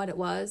actually knew what it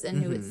was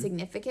and knew its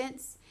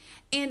significance.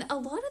 And a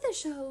lot of the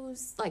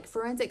shows, like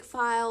Forensic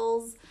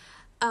Files,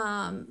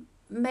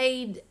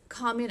 made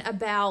comment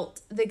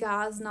about the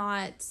guys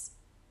not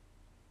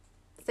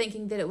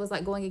thinking that it was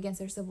like going against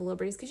their civil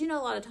liberties, because a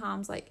lot of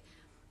times, like,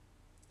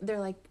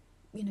 they're like,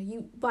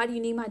 why do you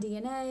need my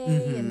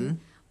DNA? And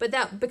but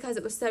that, because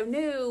it was so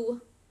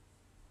new,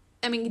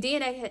 I mean,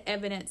 DNA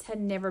evidence had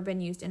never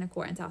been used in a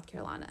court in South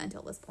Carolina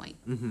until this point.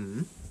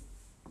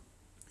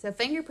 So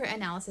fingerprint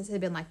analysis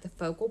had been like the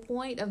focal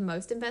point of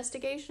most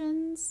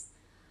investigations.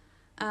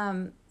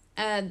 And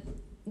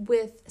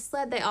with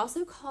SLED, they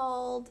also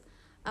called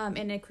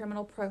in a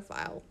criminal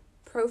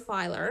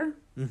profiler,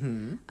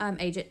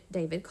 Agent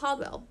David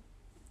Caldwell.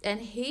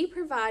 And he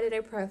provided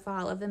a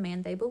profile of the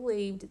man they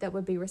believed that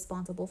would be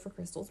responsible for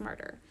Crystal's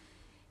murder.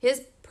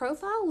 His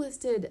profile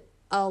listed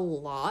a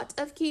lot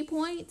of key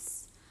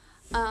points,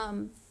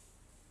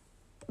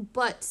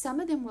 but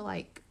some of them were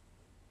like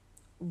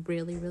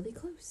really, really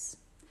close.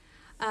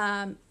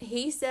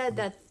 He said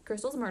that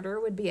Crystal's murderer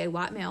would be a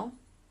white male,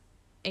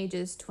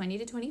 ages 20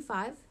 to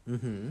 25.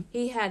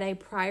 He had a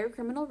prior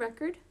criminal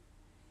record.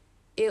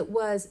 It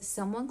was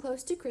someone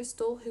close to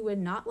Crystal who would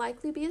not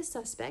likely be a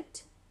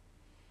suspect.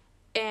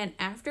 And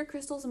after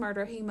Crystal's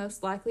murder, he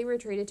most likely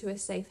retreated to a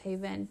safe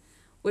haven,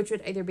 which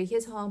would either be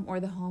his home or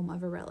the home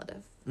of a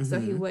relative. So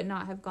he would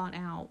not have gone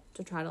out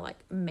to try to, like,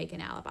 make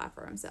an alibi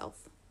for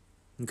himself.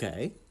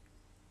 Okay.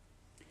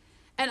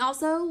 And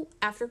also,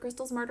 after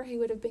Crystal's murder, he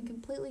would have been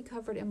completely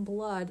covered in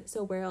blood,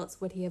 so where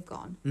else would he have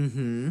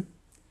gone?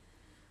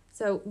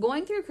 So,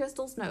 going through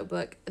Crystal's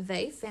notebook,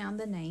 they found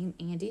the name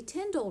Andy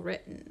Tyndall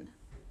written.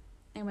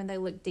 And when they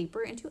looked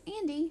deeper into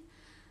Andy,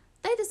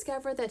 they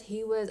discovered that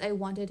he was a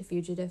wanted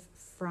fugitive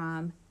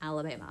from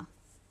Alabama.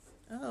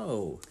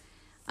 Oh.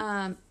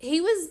 He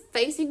was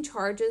facing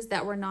charges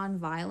that were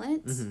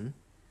nonviolent,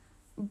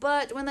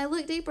 but when they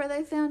looked deeper,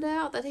 they found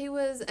out that he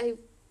was a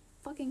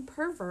fucking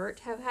pervert,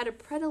 have had a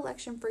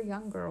predilection for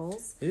young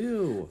girls.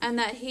 Ew. And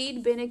that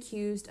he'd been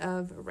accused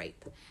of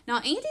rape. Now,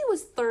 Andy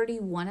was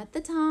 31 at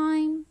the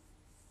time.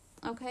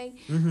 Okay?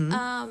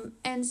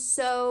 And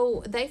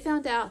so they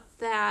found out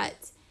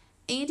that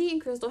Andy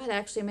and Crystal had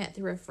actually met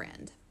through a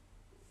friend.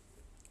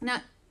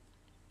 Now,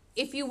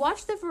 if you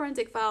watch the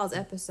Forensic Files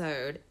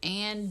episode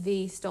and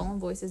the Stolen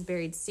Voices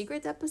Buried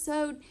Secrets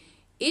episode,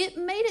 it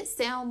made it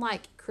sound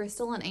like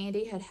Crystal and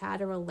Andy had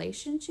had a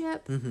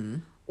relationship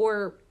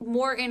or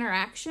more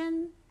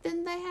interaction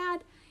than they had.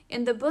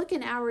 In the book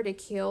An Hour to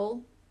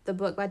Kill, the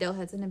book by Dale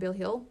Hudson and Bill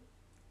Hill,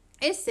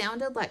 it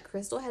sounded like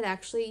Crystal had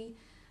actually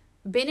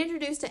been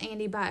introduced to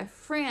Andy by a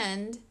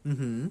friend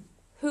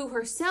who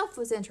herself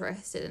was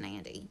interested in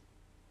Andy.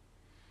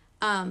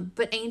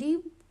 But Andy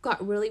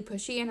got really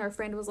pushy, and her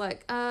friend was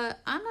like, I'm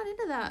not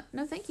into that.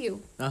 No, thank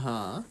you.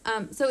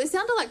 So it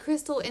sounded like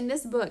Crystal in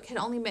this book had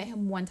only met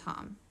him one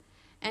time.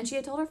 And she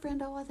had told her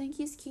friend, I think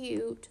he's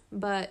cute.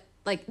 But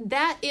like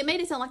that, it made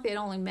it sound like they had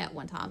only met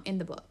one time in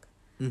the book.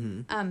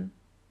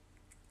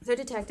 So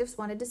detectives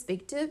wanted to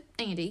speak to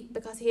Andy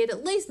because he had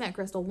at least met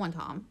Crystal one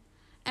time.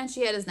 And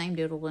she had his name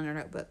doodled in her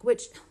notebook,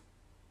 which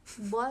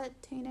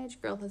what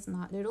teenage girl has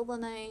not doodled the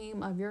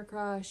name of your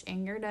crush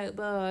in your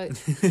notebook?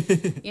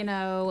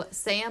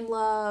 Sam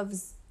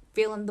loves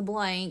fill in the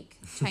blank,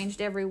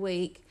 changed every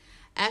week.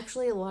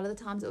 Actually, a lot of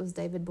the times it was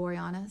David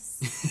Boreanaz.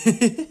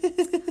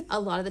 A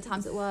lot of the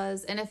times it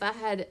was. And if I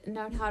had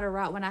known how to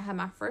write when I had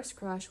my first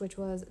crush, which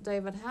was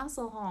David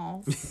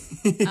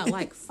Hasselhoff at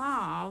like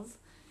 5,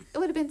 it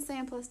would have been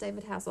Sam plus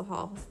David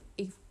Hasselhoff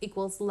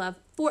equals love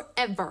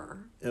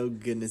forever. Oh,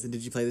 goodness. And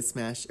did you play the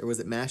Smash, or was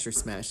it Mash or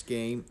Smash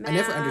game? I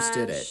never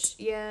understood it.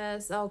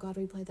 Yes. Oh, God,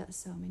 we played that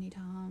so many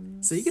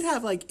times. So you could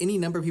have, like, any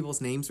number of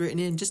people's names written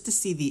in just to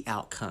see the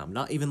outcome,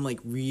 not even, like,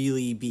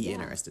 really be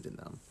interested in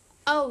them.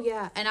 Oh,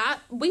 yeah. And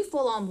we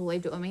full on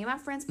believed it. When me and my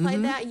friends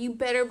played that, you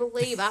better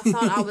believe I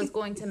thought I was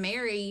going to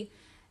marry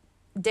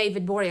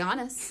David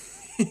Boreanaz.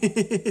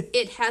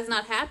 It has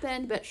not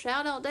happened, but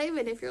shout out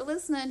David if you're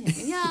listening.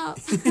 Hit me up.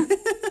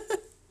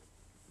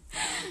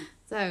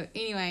 So,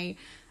 anyway,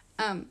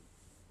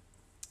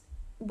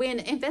 when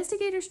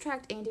investigators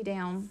tracked Andy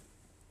down,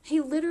 he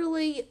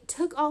literally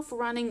took off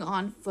running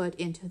on foot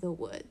into the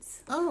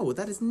woods. Oh,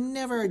 that is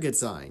never a good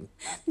sign.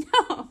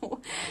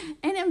 No.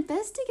 And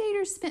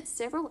investigators spent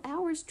several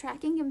hours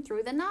tracking him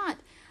through the night.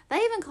 They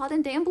even called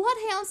in damn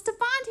bloodhounds to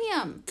find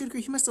him. Good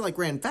grief, he must have, like,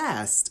 ran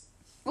fast.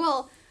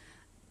 Well,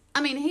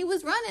 I mean, he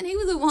was running. He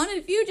was a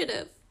wanted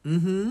fugitive.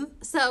 Mm-hmm.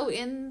 So,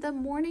 in the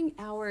morning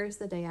hours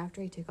the day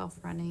after he took off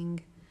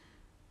running,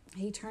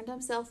 he turned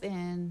himself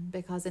in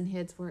because, in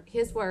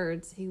his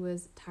words, he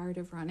was tired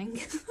of running.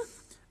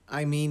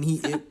 I mean,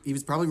 he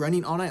was probably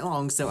running all night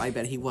long, so I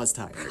bet he was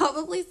tired.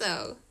 Probably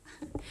so.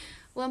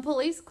 When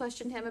police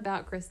questioned him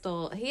about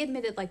Crystal, he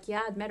admitted, like,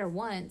 yeah, I'd met her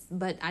once,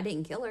 but I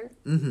didn't kill her.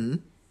 Mm-hmm.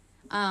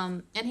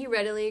 And he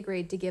readily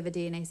agreed to give a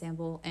DNA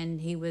sample, and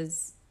he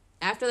was,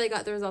 after they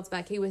got the results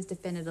back, he was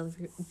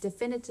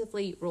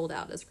definitively ruled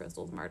out as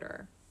Crystal's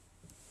murderer.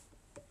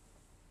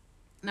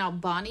 Now,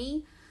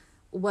 Bonnie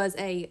was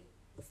a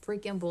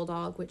freaking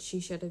bulldog, which she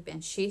should have been.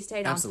 She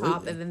stayed on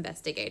top of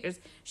investigators.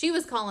 She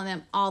was calling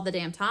them all the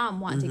damn time,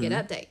 wanting to get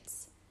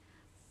updates.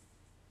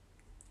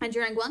 And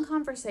during one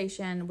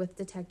conversation with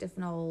Detective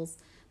Knowles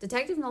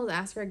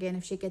asked her again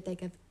if she could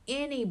think of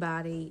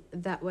anybody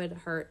that would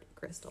hurt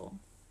Crystal.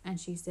 And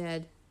she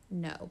said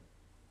no.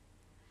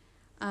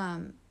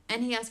 And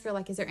he asked her,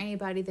 like, is there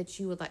anybody that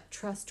you would, like,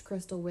 trust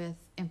Crystal with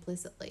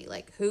implicitly?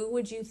 Like, who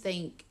would you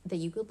think that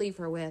you could leave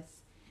her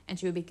with and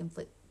she would be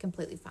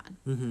completely fine?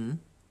 Mm-hmm.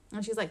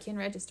 And she's like, Ken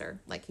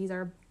Register. Like, he's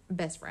our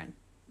best friend.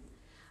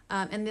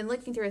 And then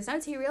looking through his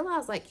notes, he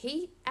realized, like,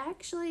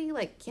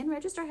 Ken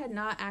Register had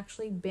not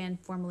actually been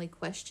formally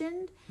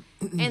questioned,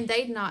 and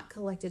they'd not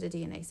collected a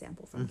DNA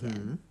sample from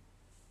Ken.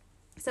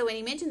 So when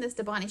he mentioned this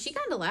to Bonnie, she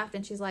kind of laughed,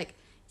 and she's like,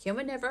 Ken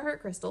would never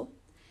hurt Crystal,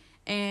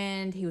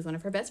 and he was one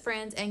of her best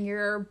friends, and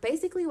you're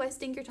basically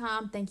wasting your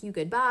time. Thank you,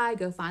 goodbye.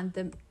 Go find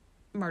the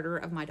murderer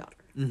of my daughter.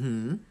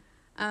 Mm-hmm.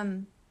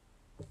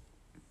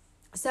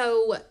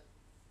 So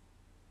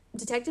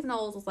Detective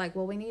Knowles was like,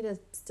 well, we need to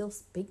still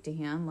speak to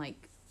him.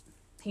 Like,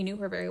 he knew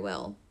her very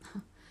well.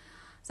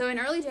 So in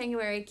early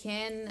January,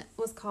 Ken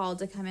was called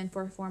to come in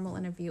for a formal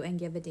interview and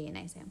give a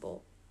DNA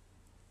sample.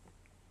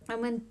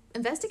 And when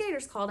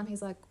investigators called him,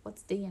 he's like,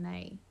 what's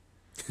DNA?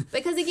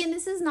 Because, again,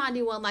 this is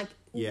 91. Like,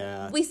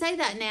 yeah, we say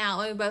that now,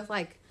 and we're both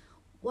like,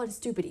 what a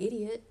stupid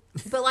idiot.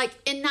 But, like,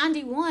 in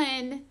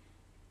 91,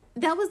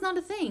 that was not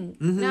a thing.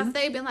 Now, if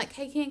they had been like,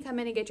 hey, Ken, come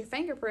in and get your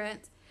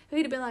fingerprints,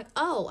 he'd have been like,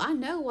 oh, I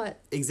know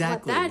what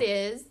that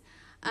is.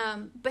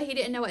 But he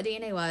didn't know what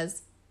DNA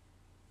was.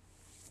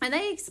 And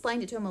they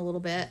explained it to him a little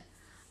bit.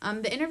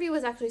 The interview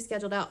was actually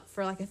scheduled out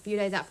for like a few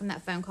days out from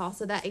that phone call.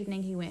 So that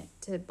evening he went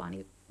to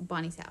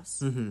Bonnie's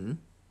house. Mm-hmm.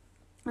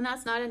 And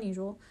that's not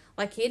unusual.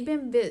 Like, he had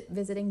been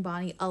visiting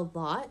Bonnie a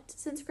lot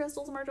since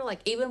Crystal's murder. Like,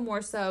 even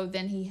more so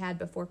than he had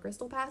before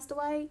Crystal passed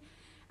away.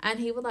 And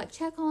he would, like,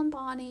 check on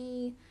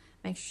Bonnie,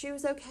 make sure she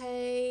was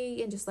okay,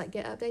 and just, like,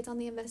 get updates on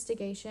the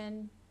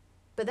investigation.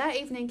 But that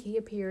evening, he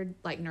appeared,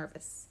 like,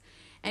 nervous.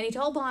 And he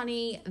told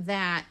Bonnie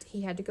that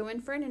he had to go in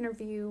for an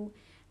interview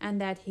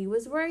and that he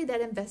was worried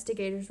that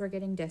investigators were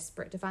getting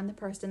desperate to find the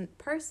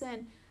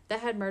person that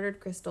had murdered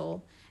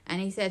Crystal.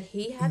 And he said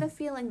he had a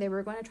feeling they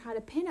were going to try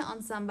to pin it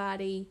on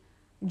somebody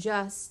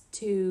just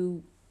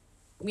to,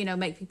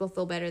 make people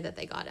feel better that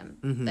they got him.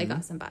 Mm-hmm. They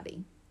got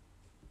somebody.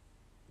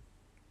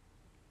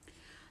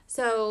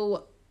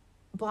 So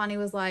Bonnie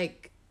was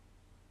like,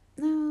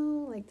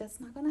 no, like, that's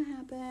not going to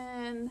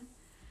happen.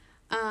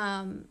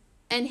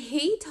 And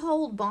he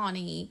told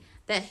Bonnie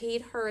that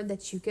he'd heard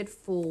that you could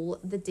fool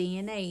the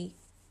DNA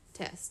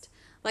test.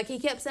 Like, he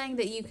kept saying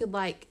that you could,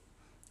 like,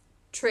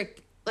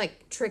 trick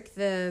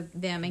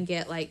them and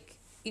get, like,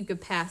 you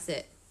could pass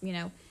it,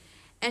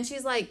 And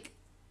she's like,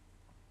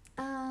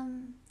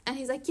 and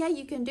he's like, yeah,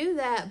 you can do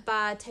that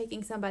by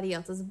taking somebody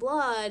else's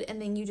blood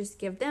and then you just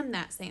give them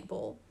that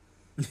sample.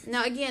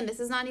 Now, again,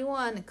 this is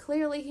 91.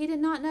 Clearly, he did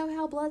not know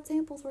how blood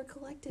samples were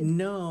collected.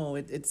 No,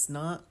 it's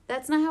not.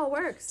 That's not how it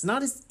works. It's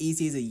not as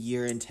easy as a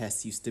urine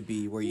test used to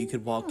be, where you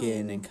could walk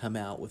in and come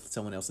out with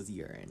someone else's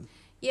urine.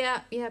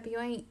 Yeah, but you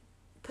ain't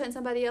putting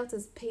somebody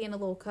else's pee in a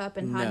little cup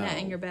and hiding that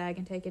in your bag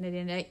and taking it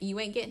in. You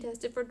ain't getting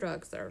tested for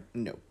drugs, sir.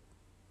 No.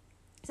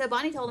 So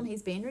Bonnie told him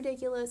he's being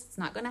ridiculous. It's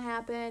not going to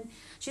happen.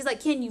 She's like,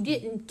 Ken, you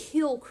didn't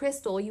kill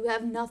Crystal. You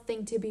have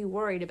nothing to be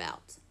worried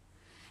about.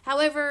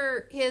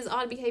 However, his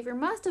odd behavior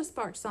must have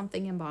sparked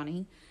something in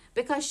Bonnie,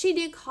 because she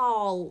did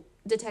call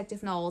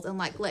Detective Knowles and,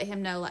 like, let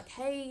him know, like,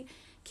 hey,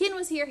 Ken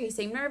was here. He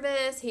seemed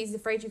nervous. He's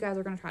afraid you guys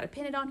are going to try to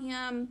pin it on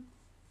him.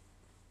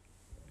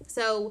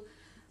 So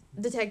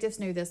detectives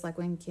knew this, like,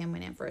 when Ken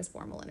went in for his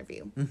formal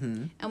interview.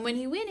 Mm-hmm. And when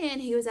he went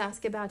in, he was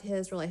asked about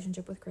his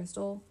relationship with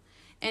Crystal.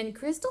 And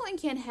Crystal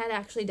and Ken had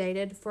actually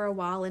dated for a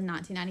while in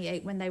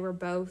 1998 when they were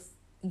both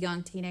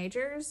young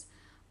teenagers,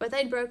 but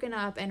they'd broken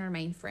up and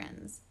remained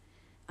friends.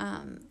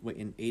 Wait,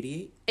 in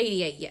 88?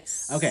 88,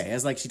 yes. Okay, I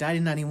was like, she died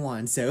in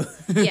 91, so...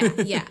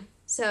 yeah.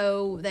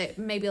 So, they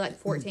maybe like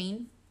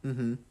 14.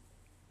 Mm-hmm.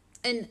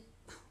 And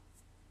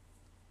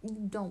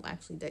you don't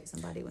actually date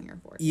somebody when you're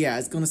 14. Yeah, I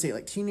was going to say,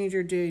 like,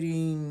 teenager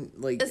dating,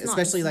 like, It's not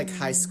especially, the like, same.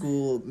 high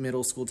school,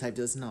 middle school type,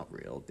 that's not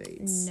real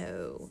dates.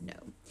 No.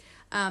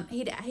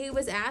 He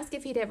was asked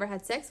if he'd ever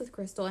had sex with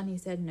Crystal, and he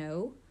said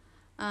no.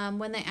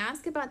 When they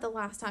asked about the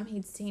last time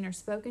he'd seen or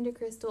spoken to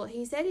Crystal,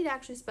 he said he'd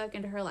actually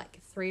spoken to her like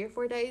 3 or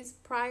 4 days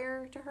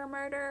prior to her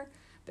murder,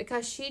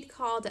 because she'd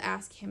called to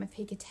ask him if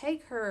he could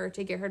take her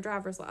to get her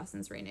driver's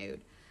license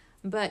renewed,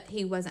 but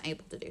he wasn't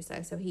able to do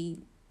so, so he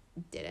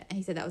did it, and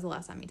he said that was the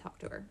last time he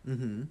talked to her.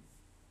 Mm-hmm.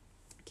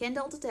 Ken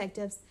told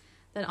detectives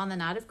that on the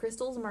night of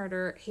Crystal's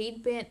murder,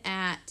 he'd been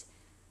at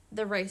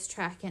the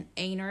racetrack in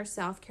Aner,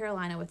 South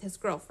Carolina with his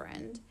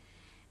girlfriend,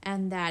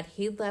 and that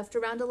he left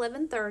around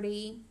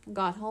 11:30,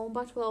 got home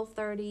by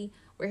 12:30,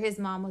 where his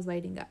mom was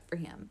waiting up for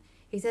him.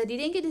 He said he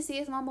didn't get to see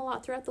his mom a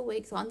lot throughout the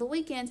week, so on the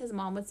weekends his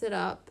mom would sit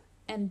up,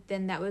 and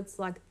then that was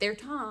like their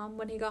time.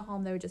 When he got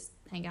home, they would just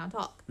hang out and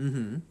talk.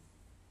 Mm-hmm.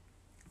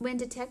 When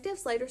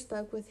detectives later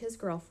spoke with his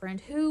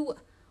girlfriend, who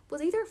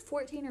was either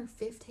 14 or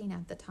 15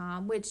 at the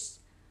time, which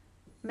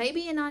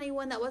maybe in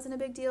 91 that wasn't a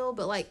big deal,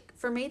 but like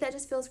for me that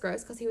just feels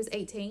gross, because he was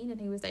 18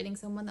 and he was dating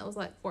someone that was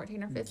like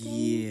 14 or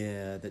 15.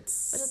 Yeah,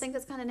 that's... Which I think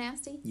that's kind of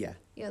nasty. Yeah.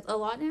 Yeah, a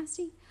lot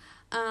nasty.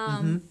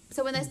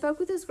 So when they spoke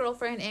with his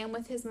girlfriend and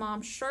with his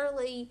mom,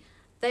 Shirley,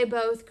 they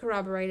both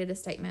corroborated his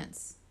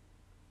statements.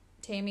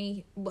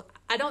 Tammy,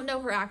 I don't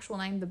know her actual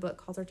name, the book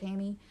calls her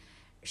Tammy.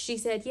 She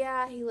said,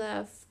 yeah, he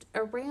left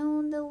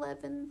around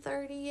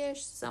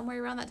 11:30-ish,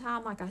 somewhere around that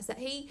time. Like I said,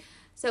 he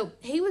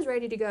was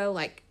ready to go,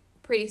 like,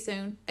 pretty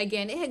soon.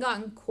 Again, it had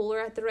gotten cooler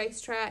at the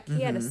racetrack.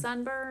 He had a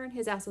sunburn.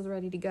 His ass was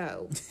ready to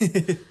go.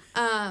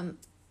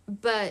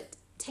 But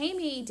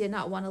Tammy did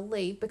not want to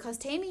leave because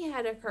Tammy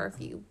had a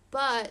curfew,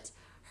 but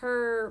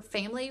her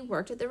family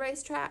worked at the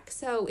racetrack,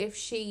 so if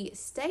she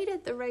stayed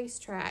at the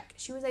racetrack,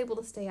 she was able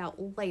to stay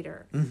out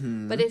later.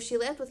 Mm-hmm. But if she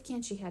left with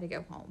Ken, she had to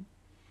go home.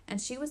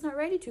 And she was not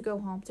ready to go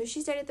home, so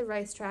she stayed at the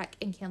racetrack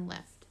and Ken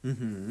left.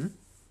 Mm-hmm.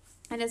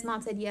 And his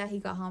mom said, yeah, he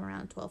got home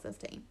around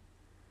 12:15.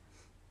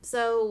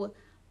 So,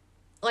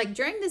 like,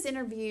 during this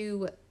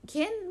interview,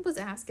 Ken was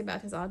asked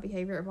about his odd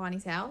behavior at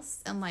Bonnie's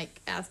house and,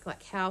 like, asked,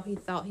 like, how he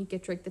thought he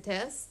could trick the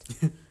test.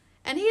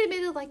 And he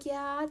admitted, like,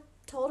 yeah, I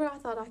told her I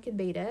thought I could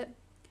beat it.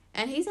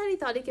 And he said he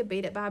thought he could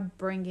beat it by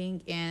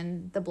bringing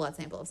in the blood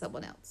sample of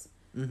someone else.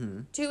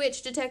 Mm-hmm. To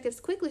which detectives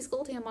quickly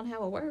schooled him on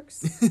how it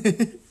works.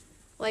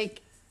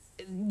 Like,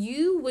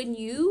 when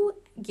you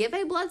give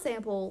a blood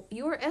sample,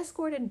 you are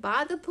escorted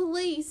by the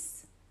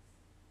police,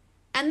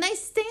 and they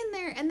stand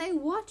there and they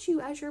watch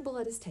you as your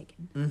blood is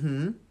taken.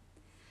 Mm-hmm.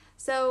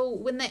 So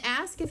when they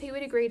asked if he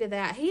would agree to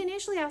that, he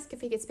initially asked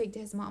if he could speak to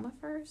his mama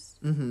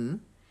first. Mm-hmm.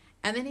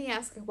 And then he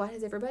asked, what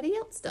has everybody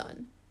else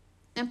done?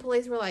 And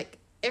police were like,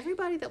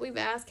 everybody that we've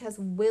asked has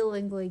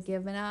willingly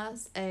given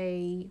us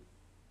a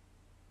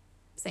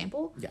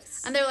sample.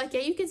 Yes. And they're like,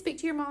 yeah, you can speak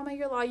to your mama,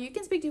 your lawyer, you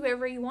can speak to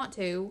whoever you want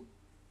to.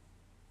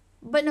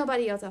 But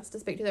nobody else has to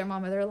speak to their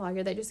mom or their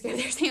lawyer. They just gave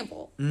their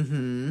sample.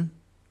 Mm-hmm.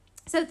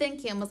 So then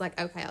Kim was like,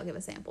 okay, I'll give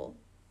a sample.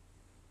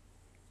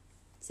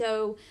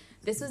 So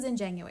this was in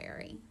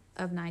January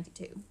of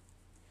 92.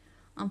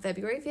 On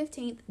February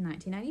 15th,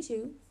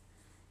 1992,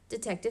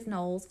 Detective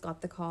Knowles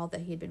got the call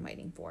that he had been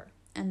waiting for.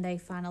 And they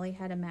finally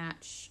had a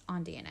match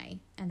on DNA,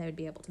 and they would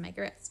be able to make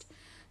arrest.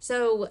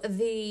 So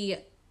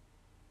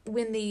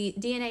when the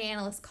DNA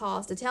analyst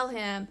calls to tell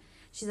him,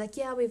 she's like,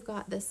 yeah, we've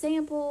got the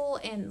sample,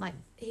 and, like,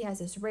 he has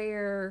this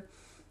rare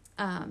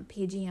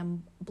PGM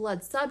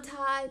blood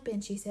subtype,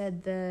 and she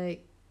said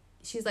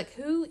she's like,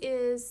 who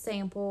is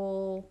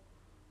sample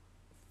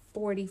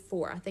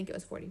 44? I think it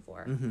was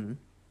 44. Mm-hmm.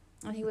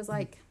 And he was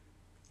like,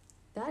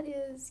 that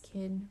is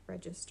Ken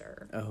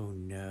Register. Oh,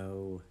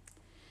 no.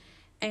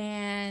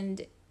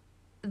 And,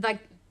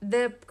 like,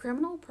 the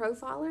criminal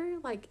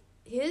profiler, like,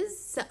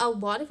 a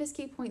lot of his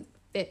key points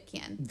fit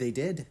Ken. They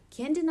did.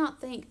 Ken did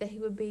not think that he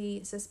would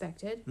be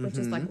suspected, which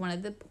is, like, one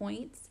of the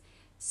points.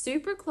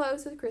 Super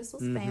close with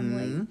Crystal's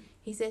family.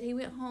 He said he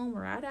went home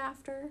right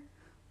after.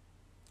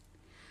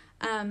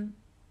 And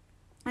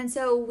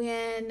so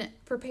when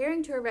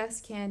preparing to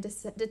arrest Ken,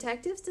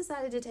 detectives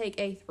decided to take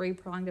a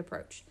 3-pronged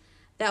approach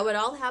that would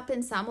all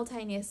happen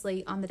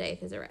simultaneously on the day of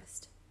his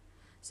arrest.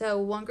 So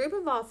one group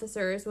of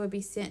officers would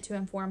be sent to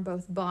inform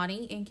both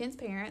Bonnie and Ken's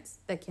parents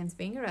that Ken's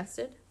being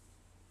arrested.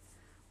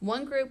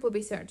 One group would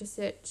be sent to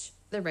search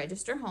the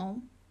Register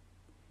home.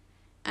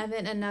 And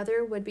then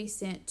another would be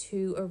sent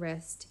to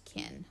arrest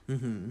Ken.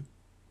 Mm-hmm.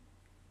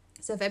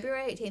 So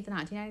February 18th,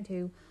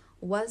 1992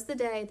 was the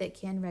day that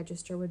Ken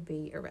Register would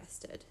be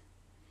arrested.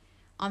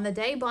 On the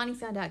day Bonnie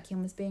found out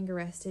Ken was being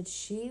arrested,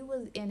 she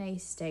was in a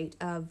state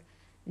of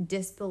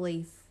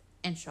disbelief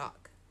and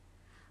shock.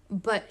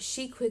 But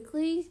she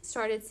quickly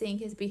started seeing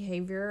his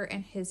behavior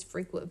and his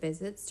frequent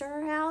visits to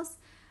her house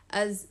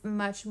as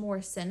much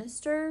more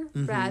sinister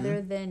rather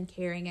than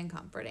caring and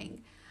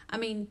comforting. I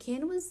mean,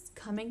 Ken was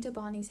coming to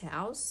Bonnie's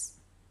house,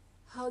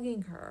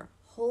 hugging her,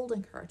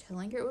 holding her,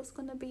 telling her it was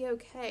going to be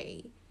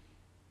okay.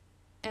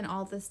 And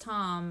all this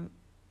time,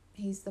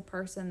 he's the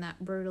person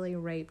that brutally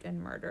raped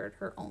and murdered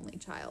her only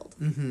child.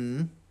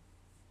 Mm-hmm.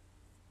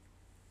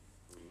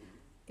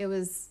 It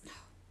was...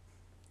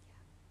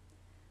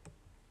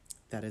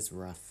 That is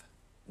rough.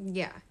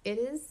 Yeah, it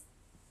is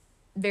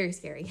very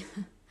scary.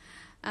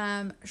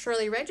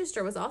 Shirley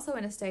Register was also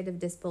in a state of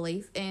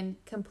disbelief and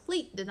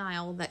complete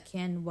denial that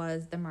Ken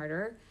was the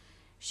murderer.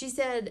 She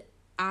said,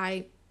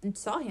 I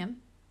saw him.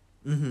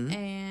 Mm-hmm.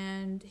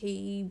 And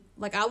he,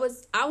 like, I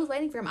was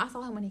waiting for him. I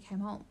saw him when he came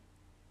home.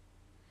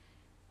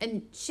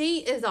 And she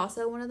is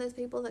also one of those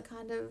people that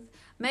kind of,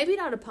 maybe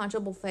not a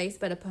punchable face,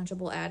 but a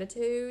punchable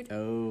attitude.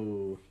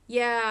 Oh.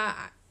 Yeah,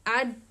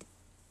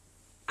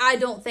 I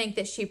don't think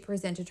that she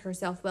presented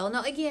herself well.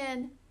 Now,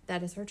 again,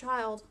 that is her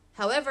child.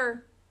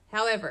 However,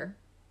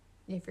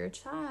 if your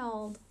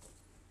child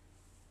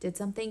did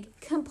something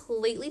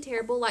completely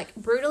terrible, like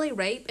brutally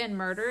rape and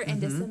murder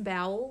and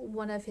disembowel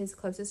one of his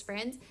closest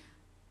friends,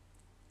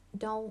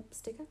 don't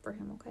stick up for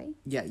him, okay?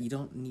 Yeah, you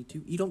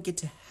don't get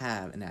to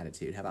have an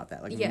attitude. How about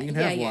that? Like, Yeah, you can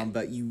have one,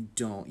 but you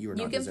are not You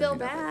can deserving feel of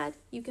bad.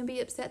 You can be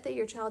upset that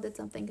your child did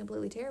something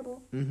completely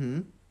terrible.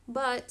 Mm-hmm.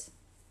 But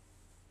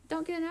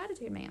don't get an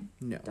attitude, ma'am.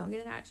 No. Don't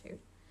get an attitude.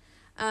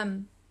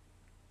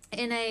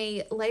 In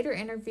a later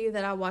interview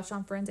that I watched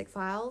on Forensic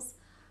Files,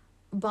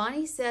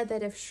 Bonnie said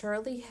that if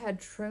Shirley had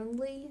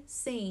truly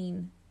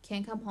seen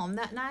Ken come home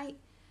that night,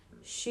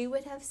 she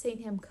would have seen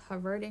him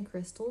covered in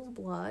Crystal's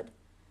blood.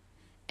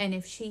 And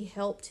if she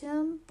helped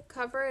him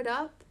cover it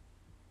up,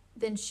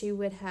 then she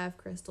would have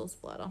Crystal's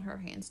blood on her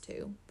hands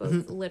too,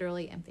 both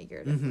literally and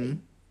figuratively.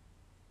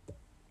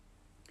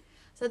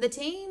 So the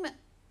team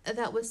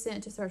that was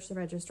sent to search the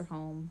Register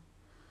home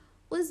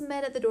was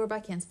met at the door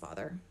by Ken's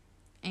father.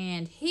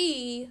 And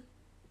he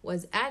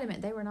was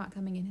adamant they were not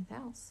coming in his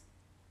house.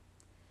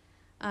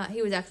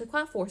 He was actually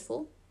quite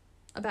forceful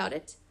about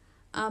it.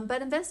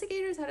 But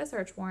investigators had a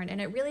search warrant,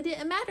 and it really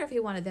didn't matter if he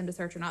wanted them to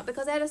search or not,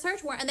 because they had a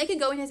search warrant, and they could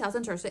go in his house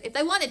and search it if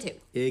they wanted to.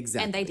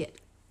 Exactly. And they did.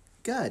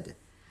 Good.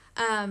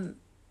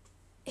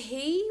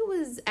 He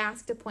was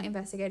asked to point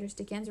investigators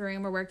to Ken's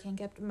room, or where Ken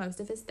kept most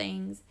of his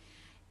things.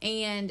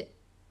 And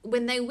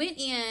when they went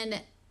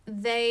in,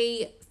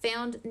 they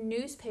found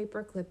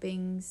newspaper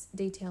clippings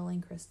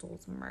detailing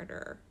Crystal's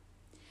murder.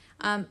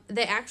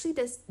 They actually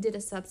did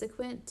a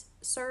subsequent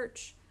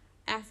search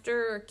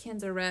after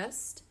Ken's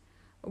arrest,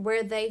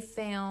 where they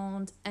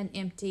found an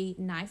empty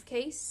knife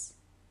case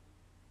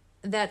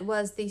that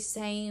was the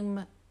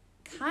same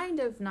kind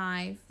of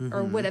knife,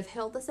 or would have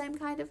held the same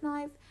kind of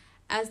knife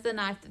as the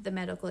knife that the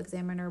medical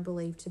examiner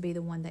believed to be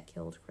the one that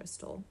killed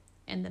Crystal,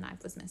 and the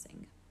knife was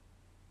missing.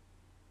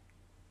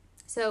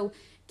 So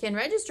Ken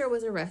Register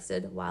was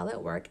arrested while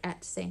at work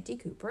at Santee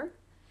Cooper.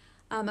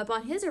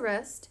 Upon his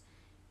arrest,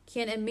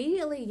 Ken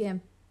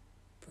immediately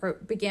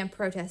began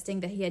protesting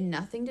that he had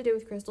nothing to do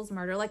with Crystal's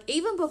murder. Like,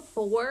 even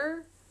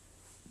before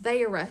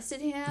they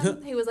arrested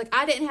him, he was like,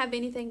 I didn't have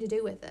anything to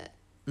do with it.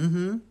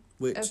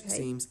 Which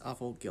seems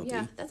awful guilty.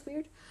 Yeah, that's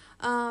weird.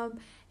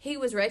 He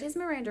was read his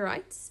Miranda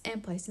rights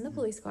and placed in the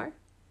police car.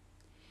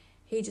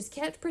 He just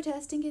kept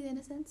protesting his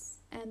innocence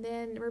and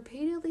then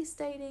repeatedly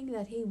stating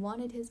that he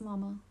wanted his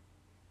mama.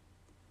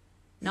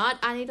 Not,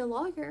 I need a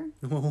lawyer.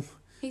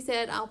 He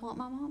said, I want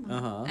my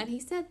mama. And he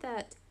said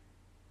that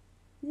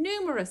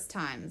numerous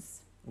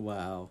times.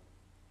 Wow.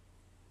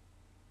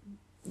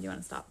 You want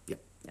to stop?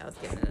 Yep. Yeah, I was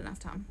giving it enough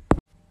time.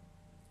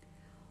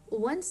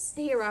 Once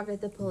he arrived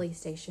at the police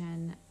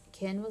station,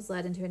 Ken was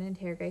led into an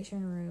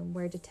interrogation room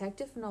where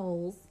Detective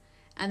Knowles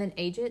and then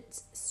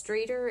Agent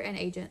Streeter and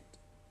Agent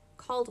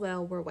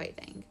Caldwell were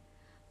waiting.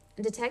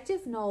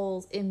 Detective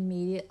Knowles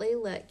immediately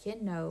let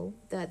Ken know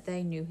that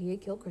they knew he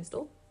had killed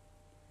Crystal.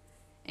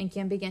 And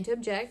Ken began to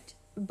object,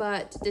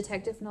 but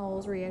Detective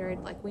Knowles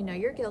reiterated, like, we know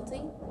you're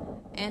guilty,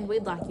 and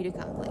we'd like you to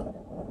come clean.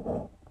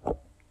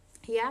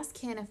 He asked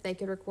Ken if they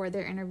could record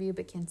their interview,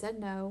 but Ken said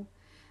no.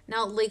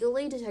 Now,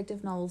 legally,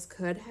 Detective Knowles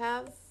could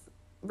have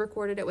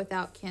recorded it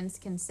without Ken's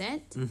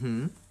consent,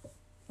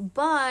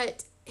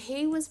 but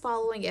he was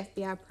following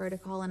FBI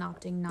protocol and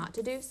opting not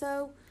to do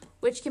so,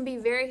 which can be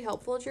very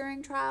helpful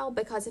during trial,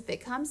 because if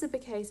it comes to the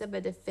case of a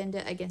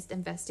defendant against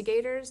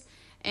investigators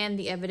and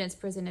the evidence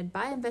presented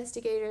by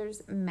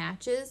investigators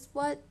matches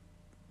what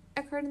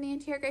occurred in the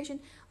interrogation,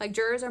 like,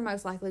 jurors are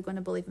most likely going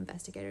to believe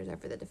investigators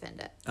over the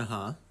defendant.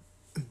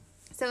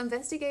 So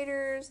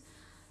investigators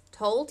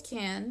told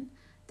Ken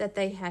that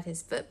they had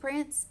his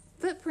footprints.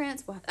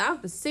 Well, I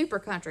was super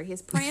country.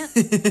 His prints,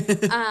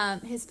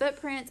 his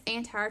footprints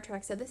and tire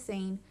tracks at the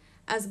scene,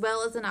 as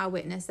well as an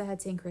eyewitness that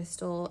had seen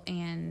Crystal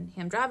and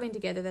him driving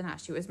together the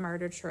night she was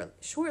murdered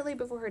shortly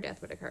before her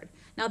death would have occurred.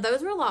 Now,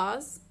 those were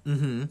laws.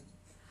 Mm-hmm.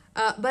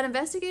 But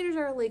investigators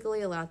are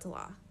legally allowed to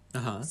lie.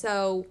 Uh-huh.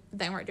 So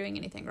they weren't doing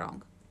anything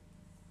wrong.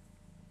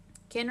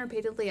 Ken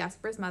repeatedly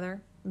asked for his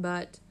mother,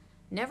 but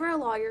never a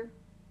lawyer.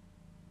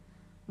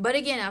 But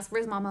again, asked for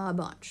his mama a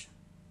bunch.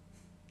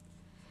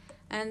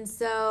 And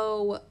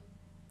so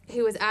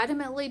he was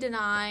adamantly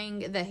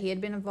denying that he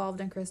had been involved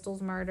in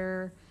Crystal's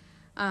murder.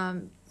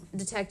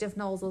 Detective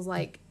Knowles was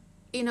like,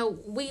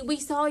 we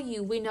saw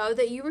you. We know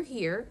that you were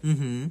here.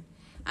 Mm-hmm.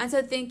 And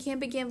so then Ken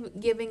began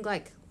giving,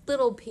 like,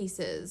 little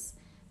pieces.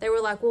 They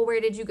were like, well, where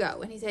did you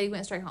go? And he said he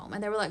went straight home.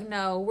 And they were like,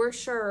 no, we're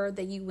sure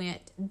that you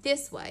went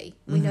this way.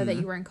 We know that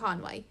you were in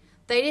Conway.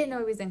 They didn't know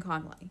he was in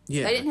Conway.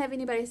 Yeah. They didn't have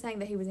anybody saying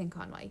that he was in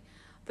Conway.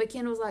 But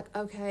Ken was like,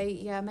 okay,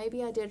 yeah,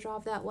 maybe I did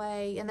drive that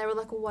way. And they were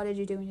like, well, what did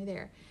you do when you're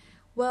there?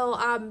 Well,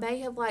 I may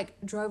have, like,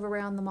 drove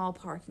around the mall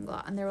parking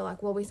lot. And they were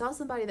like, well, we saw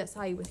somebody that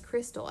saw you with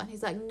Crystal. And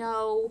he's like,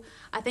 no,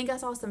 I think I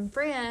saw some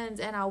friends.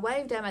 And I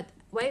waved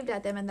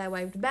at them and they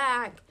waved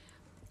back.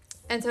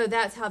 And so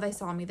that's how they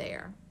saw me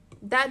there.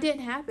 That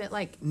didn't happen.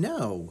 Like,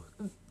 no.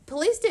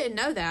 Police didn't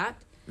know that.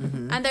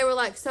 Mm-hmm. And they were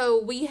like,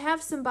 so we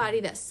have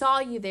somebody that saw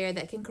you there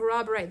that can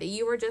corroborate that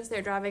you were just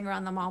there driving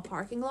around the mall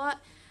parking lot.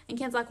 And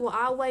Ken's like, well,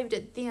 I waved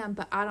at them,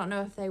 but I don't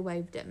know if they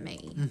waved at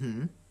me.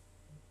 Mm-hmm.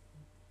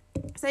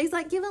 So he's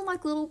like giving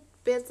like little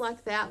bits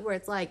like that where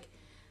it's like,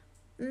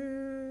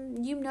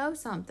 you know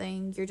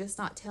something. You're just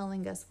not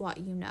telling us what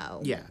you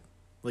know. Yeah.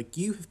 Like,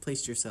 you have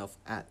placed yourself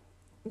at...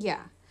 Yeah.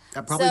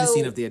 Probably the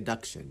scene of the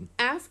abduction.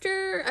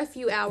 After a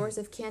few hours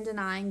of Ken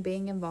denying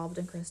being involved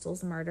in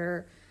Crystal's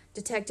murder,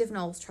 Detective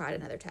Knowles tried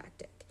another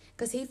tactic.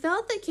 Because he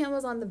felt that Ken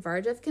was on the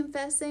verge of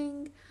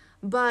confessing,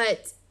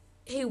 but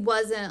he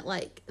wasn't,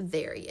 like,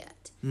 there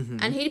yet. Mm-hmm.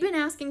 And he'd been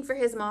asking for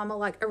his mama,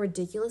 like, a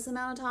ridiculous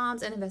amount of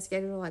times, and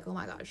investigators were like, oh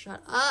my God,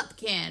 shut up,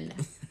 Ken.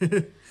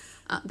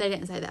 They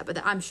didn't say that,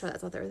 but I'm sure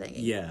that's what they were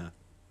thinking. Yeah.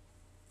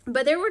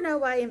 But there were no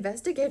way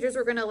investigators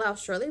were going to allow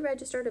Shirley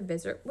Register to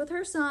visit with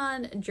her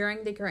son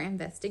during the current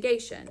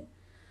investigation.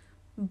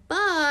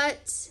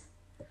 But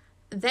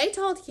they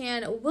told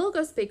Ken, we'll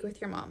go speak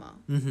with your mama.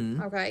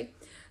 Mm-hmm. Okay?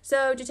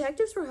 So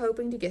detectives were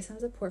hoping to get some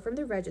support from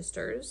the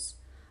Registers,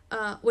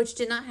 which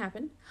did not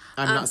happen.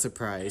 I'm not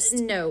surprised.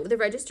 No. The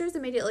Registers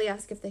immediately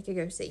asked if they could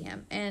go see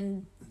him.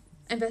 And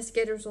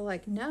investigators were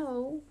like,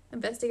 no.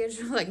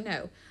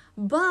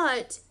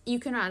 But you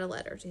can write a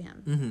letter to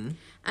him. Mm-hmm.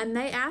 And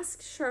they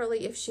asked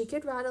Shirley if she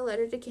could write a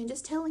letter to Ken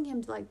just telling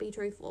him to, like, be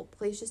truthful.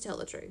 Please just tell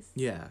the truth.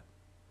 Yeah.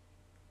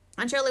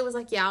 And Shirley was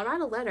like, yeah, I'll write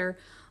a letter,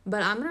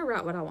 but I'm going to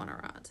write what I want to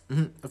write.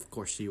 Mm-hmm. Of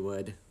course she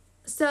would.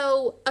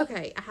 So,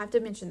 okay, I have to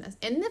mention this.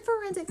 In the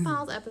Forensic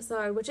Files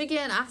episode, which,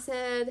 again, I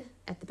said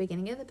at the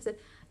beginning of the episode,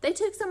 they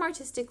took some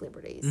artistic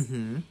liberties.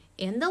 Mm-hmm.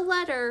 In the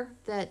letter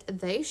that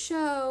they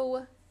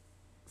show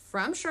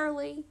from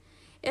Shirley,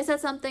 it said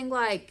something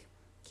like,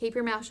 keep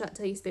your mouth shut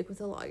till you speak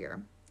with a lawyer.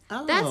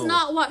 Oh. That's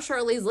not what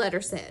Shirley's letter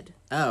said.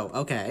 Oh,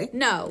 okay.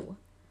 No,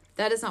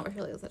 that is not what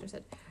Shirley's letter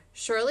said.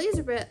 Shirley's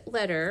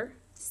letter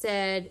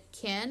said,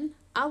 Ken,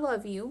 I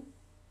love you.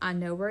 I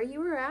know where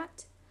you were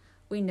at.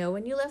 We know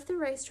when you left the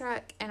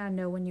racetrack, and I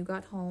know when you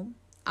got home.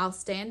 I'll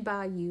stand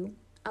by you.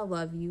 I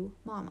love you,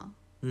 Mama.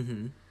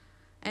 Mm-hmm.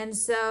 And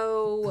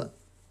so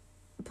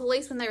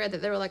police, when they read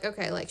that, they were like,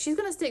 okay, like, she's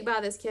going to stick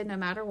by this kid no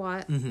matter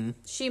what. Mm-hmm.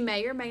 She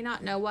may or may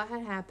not know what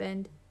had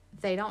happened.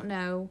 They don't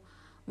know.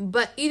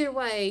 But either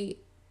way,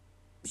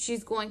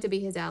 she's going to be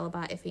his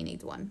alibi if he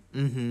needs one.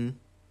 Mm-hmm.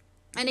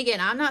 And again,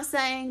 I'm not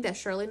saying that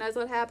Shirley knows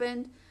what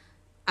happened.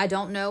 I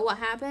don't know what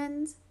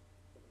happened.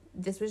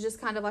 This was just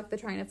kind of like the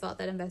train of thought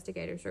that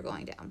investigators were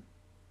going down.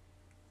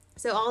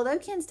 So although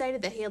Ken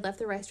stated that he had left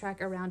the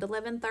racetrack around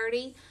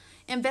 11:30,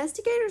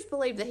 investigators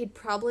believe that he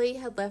probably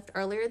had left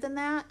earlier than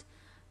that,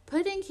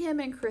 putting him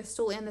and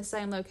Crystal in the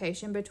same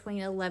location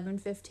between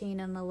 11:15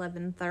 and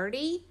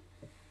 11:30.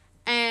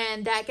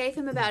 And that gave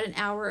him about an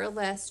hour or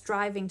less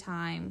driving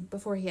time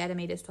before he had to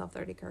meet his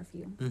 12:30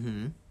 curfew.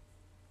 Mm-hmm.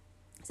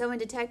 So when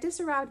detectives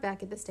arrived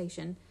back at the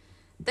station,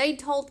 they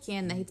told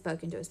Ken that he'd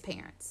spoken to his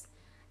parents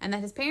and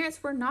that his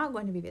parents were not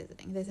going to be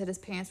visiting. They said his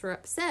parents were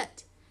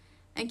upset.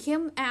 And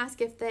Kim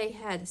asked if they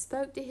had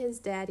spoke to his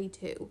daddy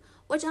too,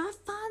 which I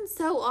find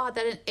so odd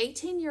that an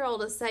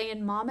 18-year-old is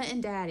saying mama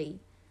and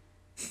daddy.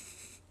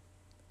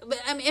 But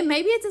I mean,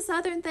 maybe it's a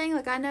Southern thing.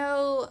 Like, I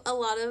know a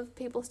lot of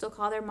people still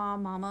call their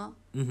mom mama.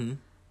 Mm-hmm.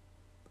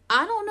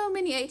 I don't know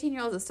many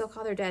 18-year-olds that still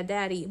call their dad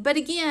daddy. But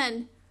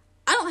again,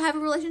 I don't have a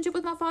relationship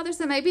with my father,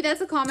 so maybe that's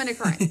a common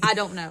occurrence. I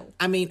don't know.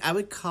 I mean, I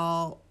would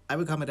call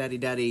my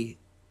daddy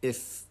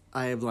if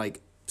I am,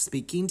 like,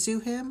 speaking to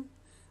him,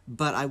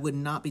 but I would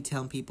not be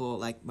telling people,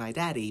 like, my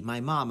daddy, my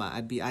mama.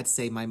 I'd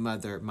say my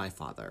mother, my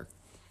father.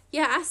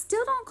 Yeah, I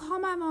still don't call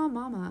my mom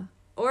mama.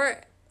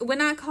 Or when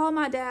I call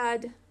my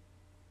dad,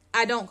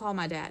 I don't call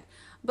my dad.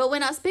 But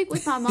when I speak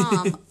with my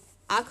mom,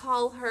 I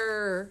call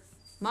her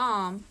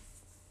Mom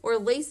or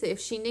Lisa if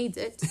she needs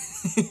it.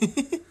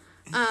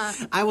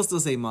 I will still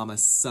say mama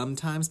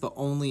sometimes, but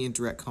only in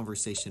direct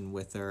conversation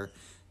with her.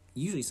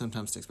 Usually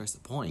sometimes to express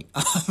the point.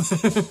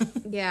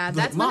 Yeah,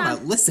 that's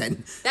Mama,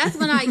 listen. That's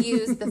when I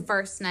use the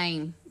first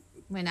name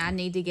when I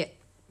need to get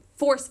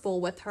forceful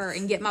with her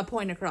and get my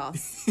point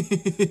across.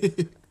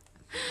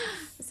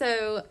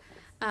 So,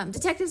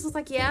 detectives was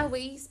like, yeah,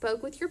 we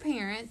spoke with your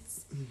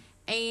parents,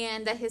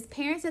 and that his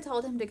parents had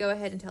told him to go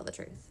ahead and tell the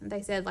truth. And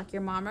they said, like,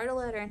 your mom wrote a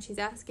letter and she's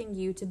asking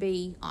you to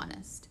be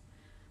honest.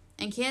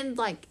 And Ken,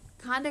 like,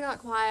 kind of got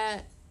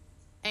quiet,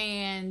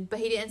 but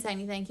he didn't say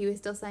anything. He was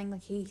still saying,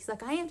 like, he's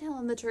like, I am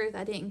telling the truth.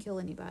 I didn't kill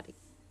anybody.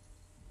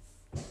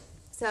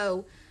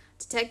 So,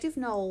 Detective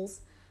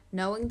Knowles,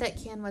 knowing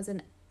that Ken was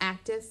an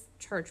active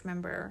church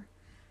member,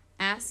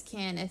 asked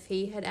Ken if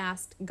he had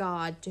asked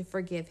God to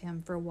forgive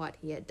him for what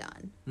he had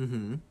done.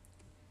 Mm-hmm.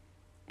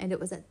 And it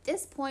was at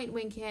this point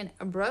when Ken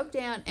broke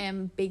down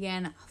and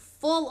began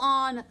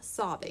full-on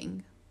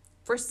sobbing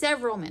for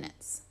several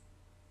minutes.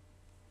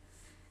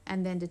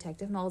 And then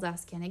Detective Knowles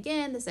asked Ken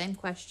again the same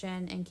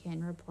question, and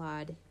Ken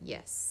replied,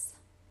 yes.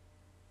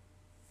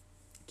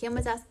 Ken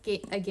was asked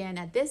again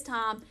at this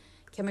time,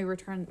 can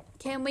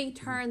we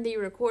turn the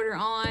recorder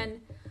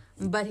on?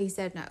 But he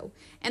said no.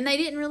 And they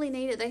didn't really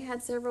need it. They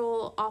had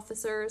several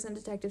officers and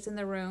detectives in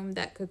the room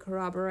that could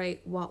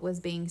corroborate what was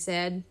being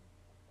said.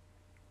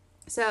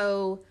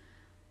 So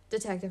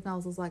Detective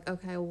Knowles was like,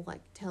 okay, well,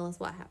 like, tell us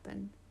what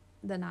happened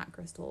the night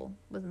Crystal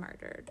was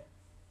murdered.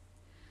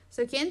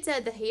 So Ken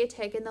said that he had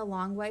taken the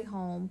long way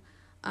home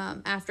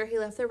after he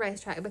left the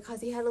racetrack because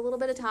he had a little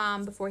bit of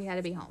time before he had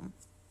to be home.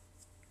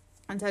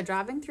 And so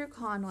driving through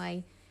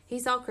Conway, he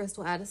saw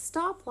Crystal at a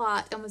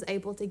stoplight and was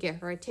able to get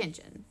her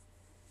attention.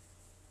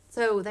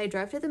 So they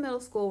drove to the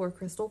middle school where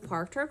Crystal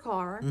parked her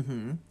car.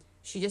 Mm-hmm.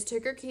 She just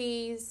took her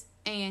keys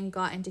and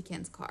got into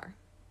Ken's car.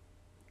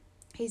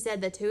 He said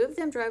the two of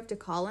them drove to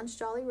Collins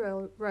Jolly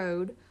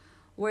Road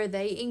where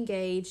they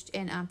engaged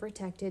in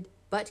unprotected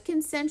but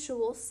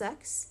consensual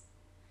sex.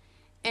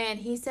 And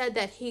he said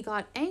that he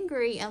got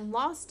angry and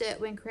lost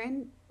it when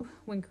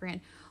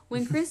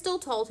Crystal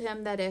told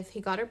him that if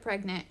he got her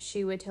pregnant,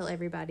 she would tell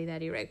everybody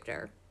that he raped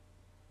her.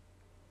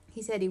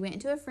 He said he went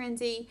into a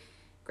frenzy,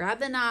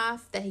 grabbed the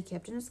knife that he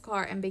kept in his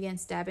car, and began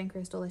stabbing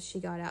Crystal as she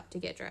got out to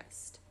get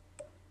dressed.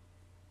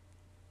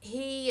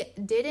 He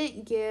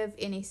didn't give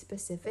any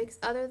specifics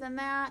other than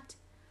that.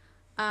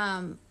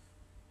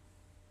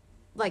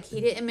 Like,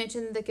 he didn't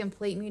mention the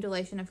complete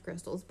mutilation of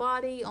Crystal's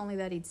body, only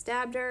that he'd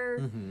stabbed her.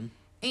 Mm-hmm.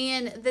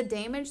 And the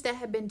damage that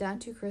had been done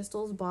to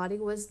Crystal's body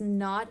was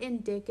not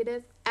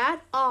indicative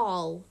at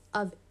all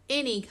of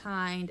any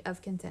kind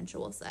of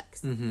consensual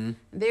sex. Mm-hmm.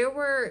 There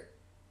were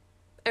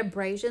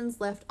abrasions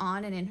left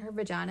on and in her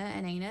vagina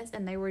and anus,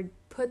 and they were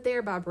put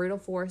there by brutal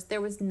force. There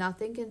was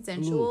nothing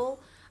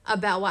consensual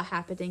about what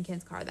happened in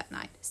Ken's car that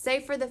night,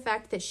 save for the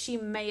fact that she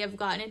may have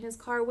gotten in his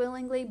car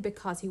willingly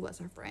because he was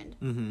her friend.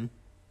 Mm-hmm.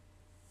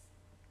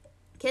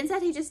 Ken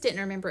said he just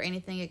didn't remember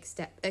anything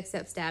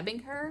except stabbing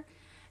her,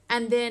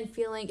 and then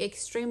feeling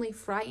extremely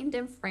frightened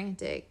and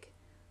frantic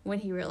when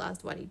he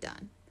realized what he'd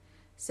done.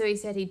 So he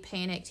said he'd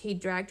panicked. He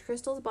dragged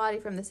Crystal's body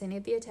from the scene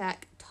of the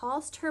attack,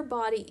 tossed her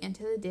body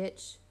into the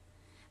ditch,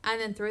 and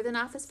then threw the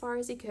knife as far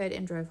as he could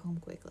and drove home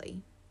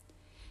quickly.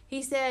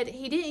 He said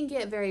he didn't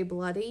get very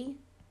bloody,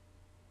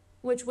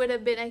 which would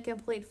have been a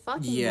complete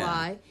fucking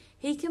lie.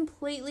 He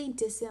completely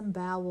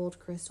disemboweled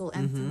Crystal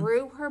and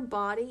threw her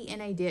body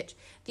in a ditch.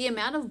 The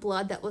amount of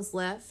blood that was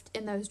left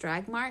in those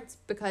drag marks,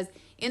 because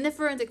in the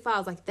forensic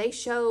files, like, they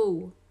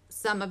show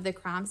some of the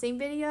crime scene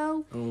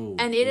video,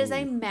 and it is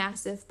a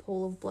massive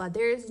pool of blood.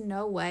 There is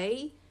no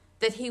way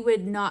that he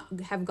would not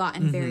have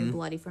gotten very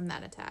bloody from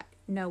that attack.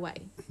 No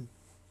way.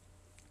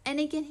 And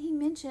again, he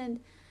mentioned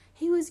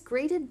he was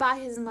greeted by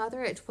his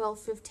mother at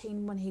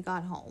 12:15 when he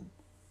got home.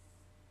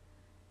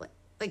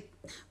 Like,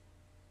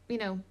 you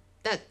know,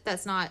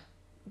 that's not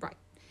right.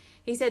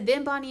 He said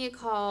then Bonnie had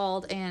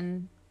called,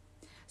 and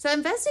so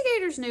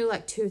investigators knew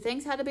like two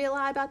things had to be a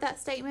lie about that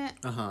statement.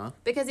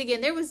 Because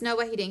again, there was no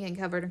way he didn't get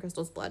covered in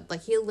Crystal's blood.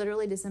 Like, he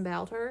literally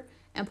disemboweled her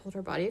and pulled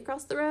her body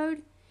across the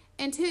road.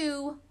 And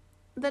two,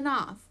 the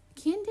knife.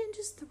 Ken didn't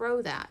just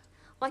throw that.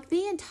 Like,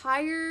 the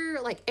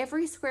entire, like,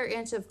 every square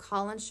inch of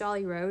Collins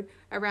Jolly Road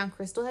around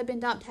Crystal had been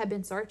dumped, had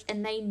been searched,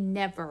 and they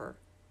never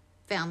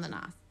found the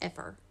knife,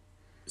 ever.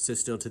 So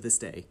still to this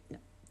day? No,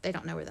 they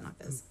don't know where the knife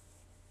is.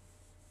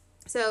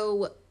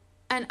 So,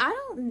 and I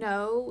don't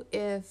know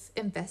if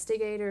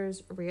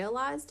investigators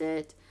realized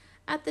it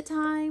at the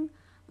time,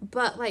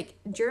 but, like,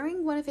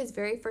 during one of his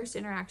very first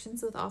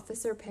interactions with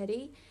Officer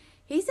Petty,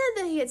 he said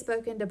that he had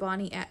spoken to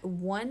Bonnie at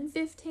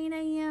 1:15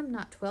 a.m.,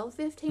 not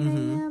 12:15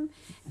 a.m.,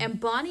 and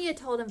Bonnie had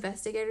told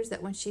investigators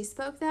that when she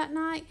spoke that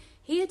night,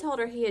 he had told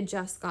her he had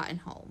just gotten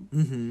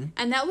home.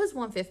 And that was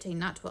 1:15,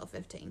 not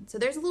 12:15. So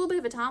there's a little bit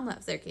of a time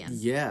lapse there, Ken.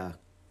 Yeah.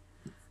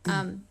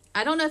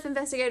 I don't know if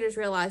investigators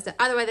realized it.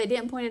 Either way, they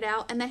didn't point it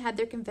out, and they had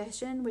their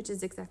confession, which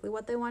is exactly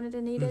what they wanted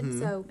and needed,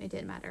 so it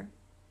didn't matter.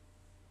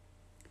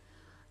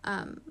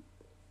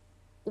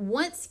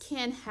 once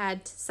Ken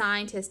had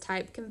signed his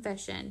typed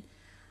confession,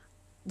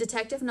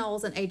 Detective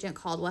Knowles and Agent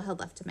Caldwell had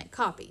left to make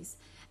copies,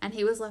 and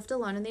he was left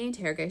alone in the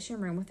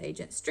interrogation room with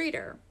Agent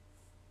Streeter.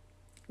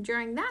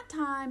 During that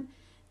time,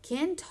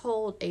 Ken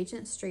told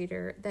Agent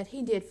Streeter that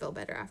he did feel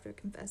better after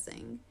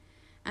confessing,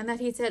 and that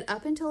he said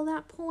up until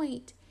that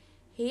point,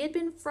 he had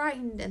been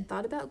frightened and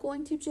thought about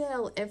going to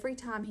jail every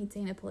time he'd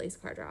seen a police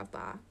car drive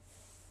by.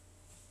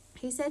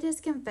 He said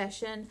his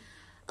confession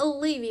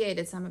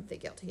alleviated some of the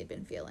guilt he had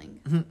been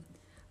feeling.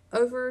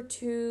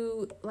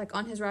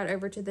 On his ride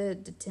over to the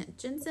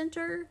detention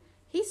center,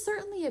 he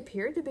certainly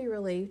appeared to be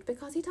relieved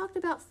because he talked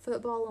about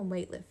football and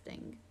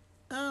weightlifting.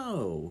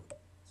 Oh.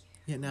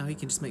 Yeah, now he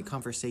can just make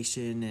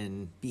conversation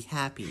and be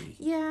happy.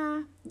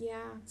 Yeah.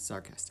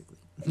 Sarcastically.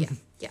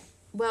 Yeah.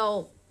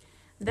 Well,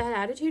 that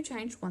attitude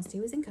changed once he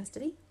was in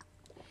custody.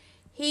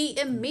 He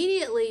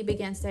immediately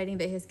began stating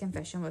that his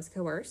confession was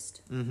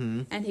coerced,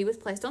 and he was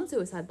placed on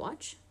suicide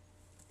watch.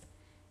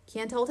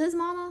 Ken told his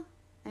mama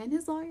and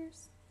his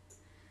lawyers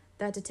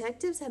that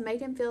detectives had made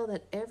him feel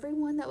that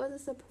everyone that was a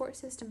support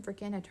system for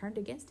Ken had turned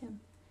against him.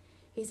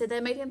 He said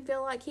they made him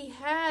feel like he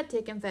had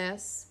to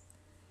confess,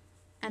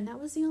 and that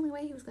was the only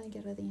way he was going to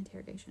get out of the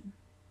interrogation.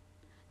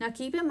 Now,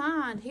 keep in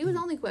mind, he was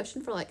only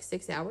questioned for like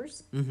 6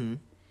 hours, and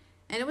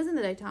it was in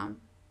the daytime.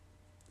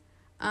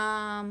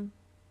 And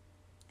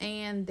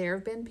there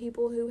have been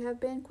people who have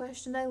been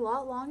questioned a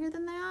lot longer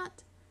than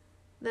that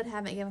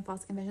haven't given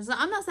false confessions. Now,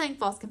 I'm not saying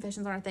false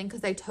confessions aren't a thing,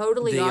 because they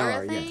totally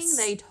are a thing. Yes.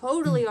 They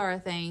totally are a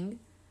thing.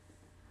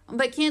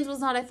 But Ken's was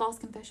not a false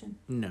confession.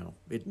 No.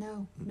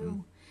 No.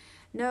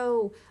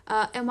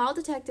 And while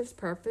detectives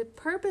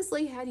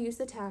purposely had used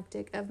the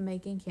tactic of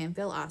making Ken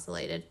feel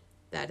isolated,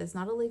 that is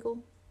not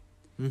illegal.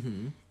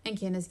 And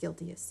Ken is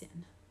guilty of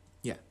sin.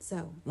 Yeah.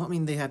 So. Well, I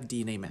mean, they have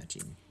DNA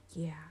matching.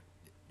 Yeah.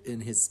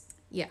 And his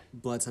Yeah.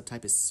 blood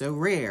subtype is so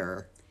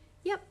rare.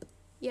 Yep.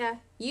 Yeah.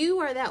 You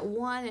are that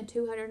 1 in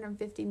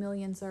 250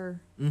 million, sir.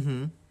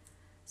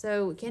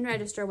 So Ken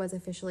Register was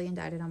officially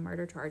indicted on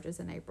murder charges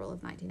in April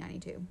of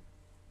 1992.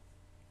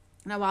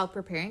 Now, while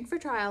preparing for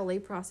trial,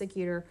 lead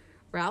prosecutor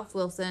Ralph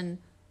Wilson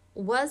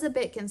was a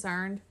bit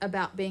concerned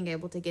about being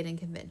able to get in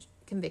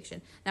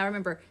conviction. Now,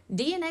 remember,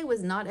 DNA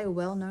was not a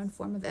well-known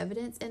form of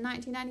evidence in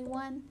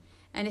 1991,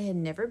 and it had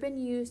never been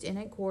used in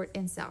a court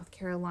in South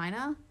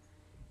Carolina.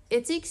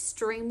 It's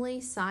extremely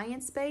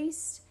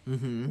science-based,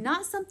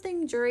 not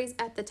something juries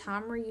at the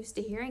time were used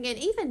to hearing, and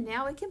even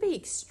now it can be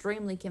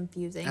extremely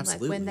confusing,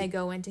 Absolutely. like when they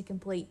go into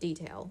complete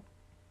detail.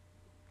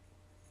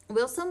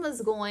 Wilson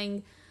was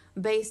going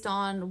based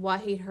on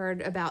what he'd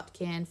heard about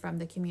Ken from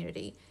the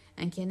community,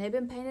 and Ken had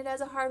been painted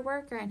as a hard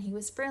worker, and he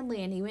was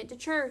friendly, and he went to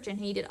church, and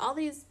he did all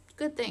these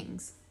good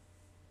things.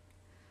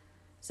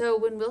 So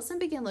when Wilson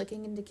began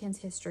looking into Ken's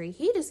history,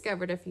 he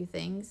discovered a few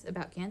things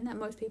about Ken that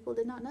most people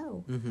did not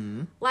know.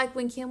 Like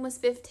when Ken was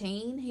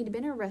 15, he'd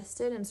been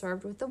arrested and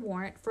served with a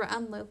warrant for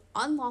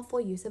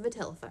unlawful use of a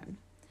telephone,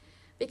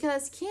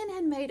 because Ken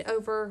had made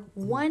over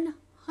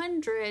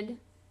 100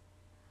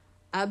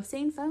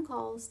 obscene phone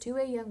calls to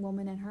a young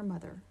woman and her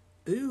mother.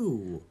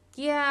 Ooh.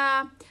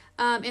 Yeah.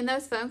 In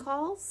those phone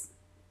calls,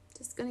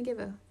 just going to give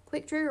a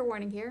quick trigger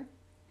warning here.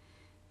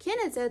 Ken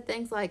had said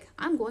things like,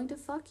 "I'm going to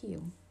fuck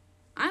you.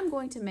 I'm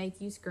going to make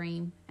you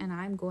scream, and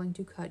I'm going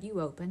to cut you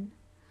open,"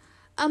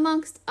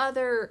 amongst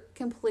other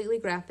completely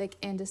graphic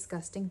and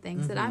disgusting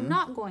things that I'm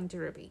not going to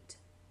repeat.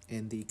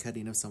 And the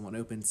cutting of someone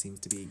open seems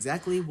to be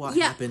exactly what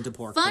happened to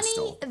poor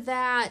Crystal. Funny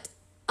that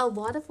a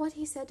lot of what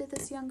he said to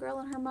this young girl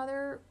and her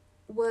mother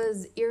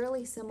was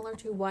eerily similar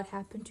to what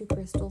happened to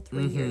Crystal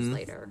 3 years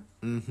later.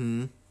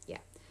 Yeah.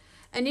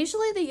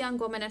 Initially, the young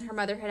woman and her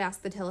mother had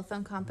asked the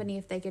telephone company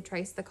if they could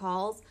trace the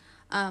calls,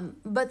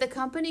 but the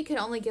company could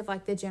only give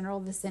like the general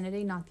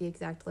vicinity, not the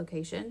exact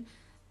location.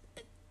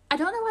 I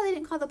don't know why they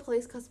didn't call the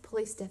police, because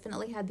police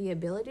definitely had the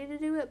ability to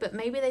do it, but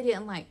maybe they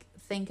didn't like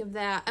think of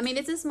that. I mean,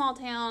 it's a small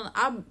town.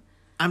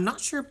 I'm not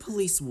sure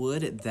police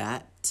would at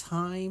that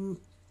time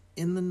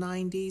in the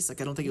 90s.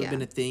 Like, I don't think it would have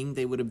been a thing.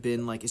 They would have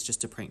been like, it's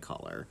just a prank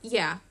caller.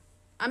 Yeah.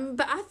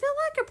 But I feel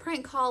like a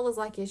prank call is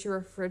like, is your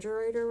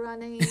refrigerator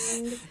running?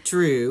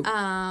 True.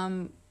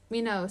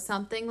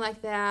 Something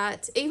like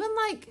that. Even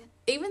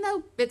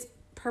though it's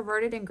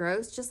perverted and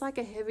gross, just like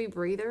a heavy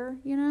breather,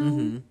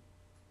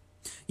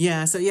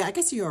 Yeah, so yeah, I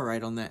guess you're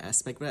right on that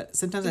aspect, but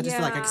sometimes I just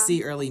feel like I can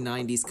see early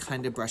 90s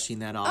kind of brushing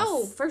that off.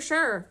 Oh, for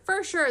sure.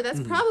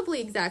 That's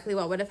probably exactly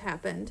what would have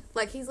happened.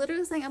 Like, he's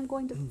literally saying, "I'm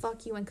going to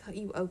fuck you and cut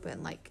you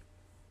open." Like,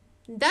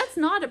 that's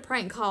not a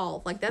prank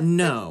call. Like, that's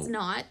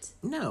not.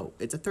 No,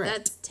 it's a threat.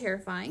 That's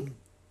terrifying.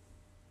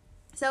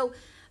 So,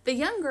 the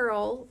young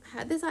girl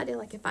had this idea,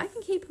 like, if I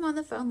can keep him on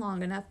the phone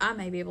long enough, I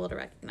may be able to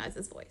recognize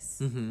his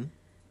voice.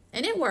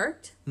 And it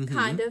worked,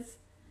 kind of.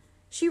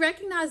 She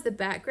recognized the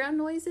background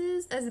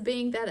noises as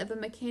being that of a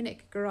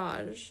mechanic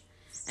garage.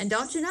 And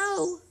don't you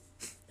know,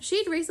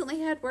 she'd recently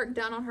had work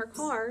done on her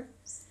car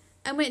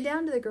and went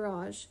down to the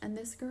garage. And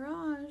this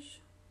garage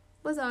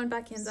was owned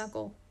by Ken's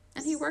uncle,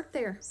 and he worked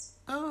there.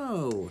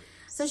 Oh.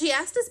 So she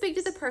asked to speak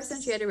to the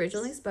person she had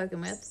originally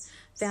spoken with,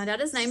 found out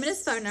his name and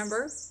his phone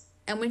number,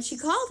 And when she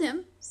called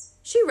him,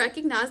 she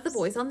recognized the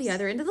voice on the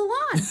other end of the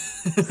line.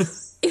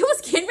 It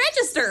was Ken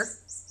Register.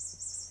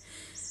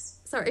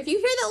 Sorry, if you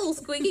hear that little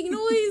squeaking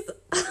noise,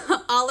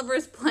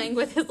 Oliver's playing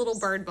with his little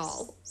bird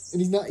ball. And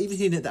he's not even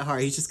hitting it that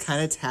hard. He's just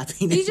kind of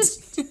tapping it. He's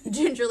just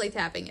gingerly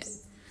tapping it.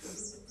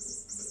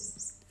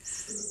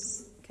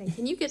 Okay,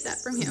 can you get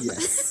that from him?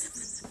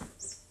 Yes.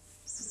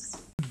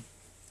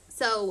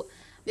 So,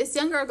 this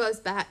young girl goes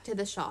back to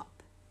the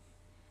shop.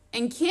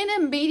 And Ken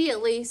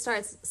immediately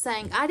starts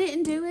saying, I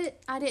didn't do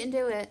it. I didn't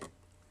do it.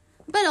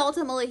 But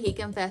ultimately, he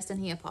confessed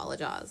and he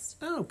apologized.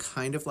 Oh,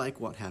 kind of like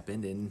what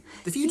happened in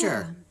the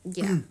future.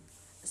 Yeah.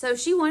 So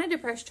she wanted to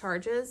press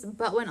charges,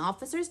 but when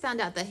officers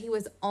found out that he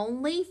was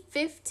only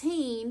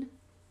 15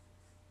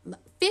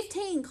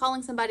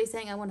 calling somebody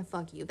saying, I want to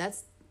fuck you,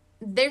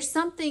 there's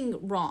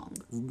something wrong.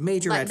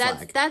 Major red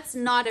flag. That's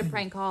not a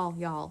prank call,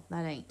 y'all.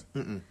 That ain't.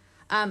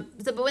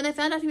 But when they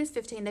found out he was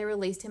 15, they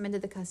released him into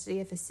the custody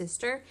of his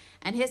sister,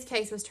 and his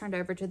case was turned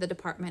over to the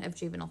Department of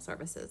Juvenile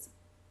Services.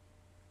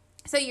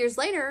 So years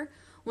later,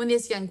 when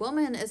this young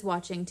woman is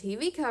watching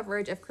TV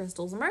coverage of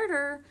Crystal's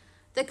murder,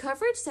 the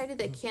coverage stated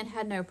that Ken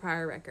had no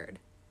prior record.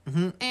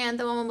 And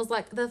the woman was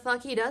like, the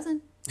fuck he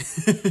doesn't.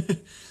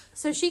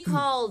 So she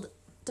called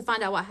to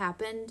find out what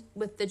happened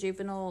with the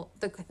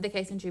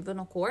case in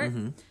juvenile court.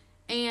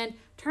 And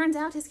turns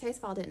out his case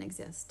file didn't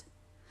exist.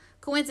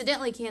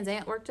 Coincidentally, Ken's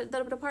aunt worked at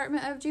the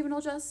Department of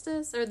Juvenile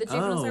Justice, or the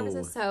Juvenile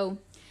Services. So,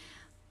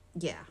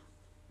 yeah.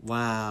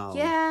 Wow.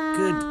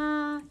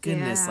 Yeah.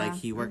 Goodness. Yeah. Like,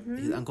 he worked,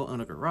 his uncle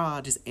owned a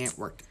garage, his aunt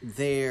worked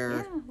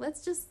there. Yeah,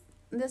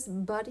 this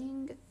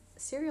budding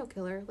serial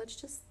killer, let's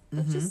just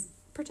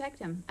protect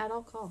him at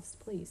all costs,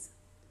 please.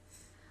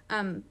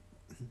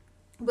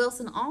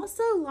 Wilson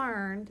also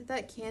learned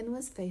that Ken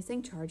was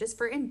facing charges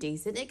for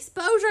indecent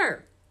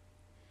exposure.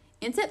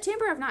 In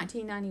September of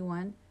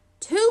 1991,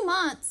 2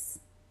 months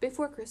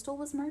before Crystal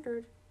was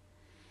murdered,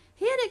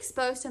 he had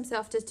exposed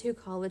himself to 2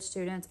 college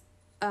students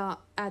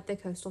at the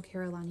Coastal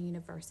Carolina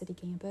University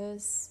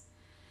campus.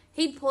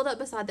 He'd pulled up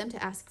beside them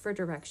to ask for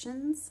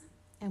directions,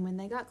 and when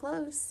they got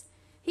close,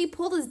 he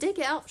pulled his dick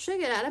out, shook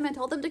it at him, and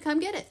told them to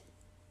come get it.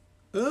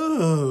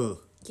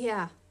 Oh.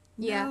 Yeah.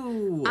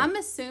 No. I'm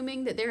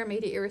assuming that their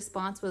immediate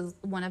response was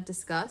one of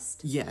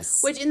disgust.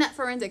 Yes. Which in that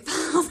Forensic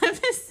Files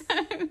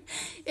episode,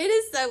 it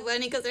is so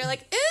funny because they're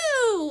like,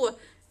 ew,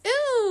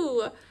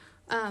 ew.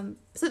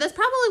 So that's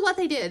probably what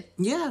they did.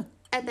 Yeah.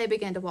 And they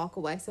began to walk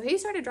away. So he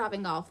started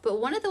driving off. But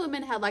one of the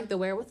women had like the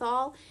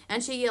wherewithal,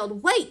 and she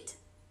yelled, wait.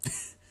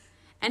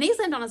 And he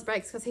slammed on his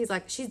brakes because he's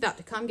like, she's about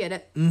to come get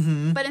it.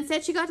 But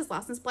instead, she got his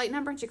license plate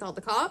number and she called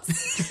the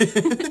cops.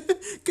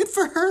 Good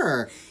for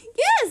her.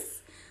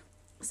 Yes.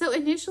 So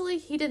initially,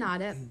 he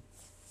denied it.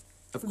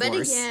 Of course. But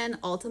again,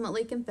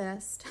 ultimately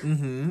confessed.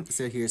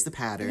 So here's the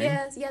pattern.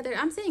 Yes, yeah,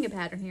 I'm seeing a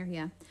pattern here,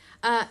 yeah.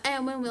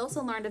 And when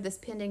Wilson learned of this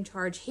pending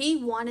charge, he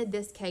wanted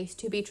this case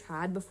to be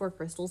tried before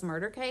Crystal's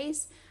murder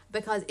case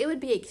because it would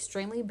be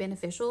extremely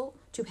beneficial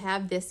to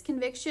have this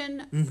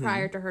conviction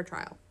prior to her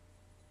trial.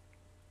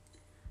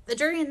 The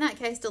jury in that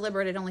case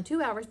deliberated only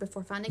 2 hours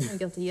before finding him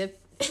guilty of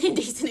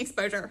indecent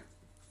exposure.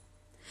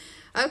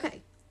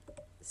 Okay,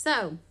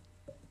 so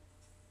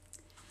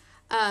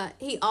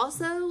he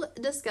also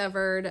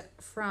discovered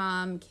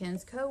from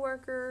Ken's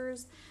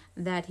co-workers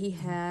that he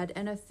had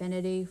an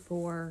affinity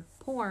for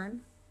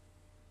porn.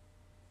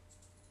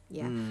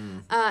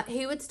 Yeah.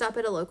 He would stop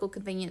at a local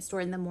convenience store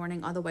in the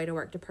morning on the way to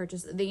work to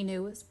purchase the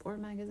newest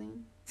porn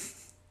magazine.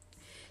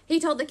 He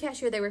told the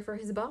cashier they were for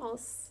his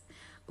boss.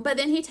 But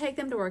then he'd take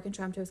them to work and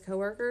show them to his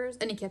coworkers,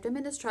 and he kept them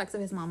in his truck so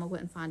his mama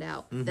wouldn't find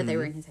out that they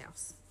were in his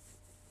house.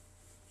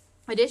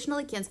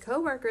 Additionally, Ken's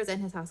coworkers and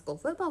his high school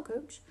football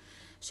coach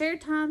shared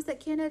times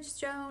that Ken had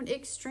shown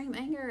extreme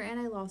anger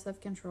and a loss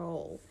of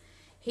control.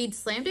 He'd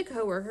slammed a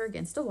coworker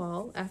against a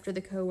wall after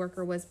the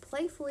coworker was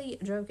playfully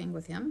joking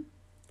with him.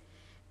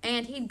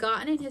 And he'd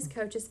gotten in his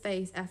coach's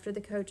face after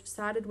the coach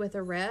sided with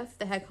a ref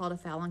that had called a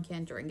foul on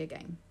Ken during a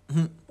game.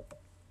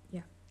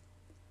 Yeah.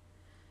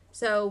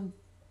 So,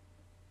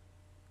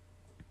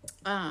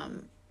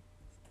 when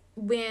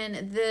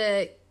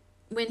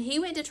he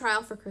went to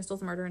trial for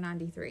Crystal's murder in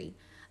 93,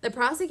 the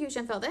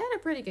prosecution felt they had a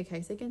pretty good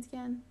case against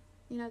Ken.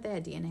 You know, they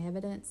had DNA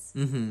evidence.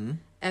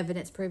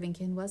 Evidence proving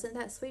Ken wasn't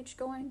that sweet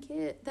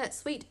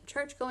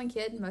church-going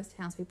kid most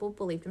townspeople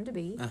believed him to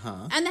be.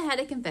 And they had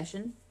a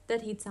confession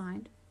that he'd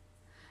signed.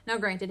 Now,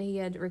 granted, he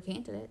had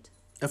recanted it.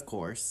 Of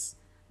course.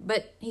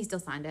 But he still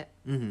signed it.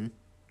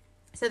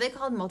 So they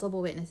called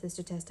multiple witnesses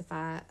to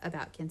testify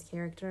about Ken's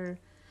character,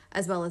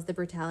 as well as the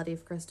brutality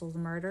of Crystal's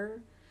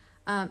murder.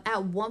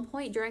 At one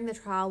point during the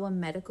trial, when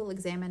medical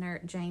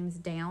examiner James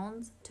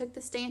Downs took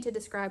the stand to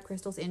describe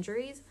Crystal's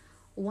injuries,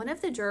 one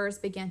of the jurors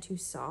began to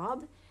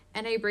sob,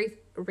 and a brief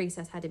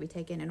recess had to be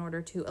taken in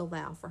order to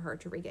allow for her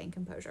to regain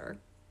composure.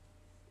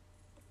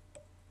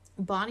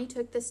 Bonnie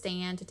took the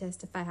stand to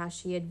testify how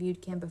she had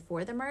viewed Ken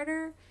before the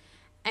murder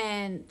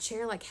and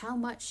share like how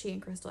much she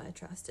and Crystal had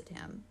trusted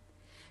him.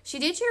 She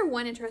did share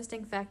one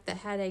interesting fact that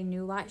had a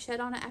new light shed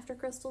on it after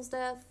Crystal's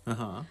death.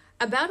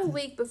 About a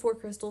week before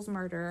Crystal's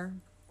murder,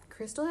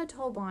 Crystal had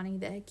told Bonnie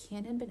that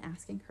Ken had been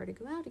asking her to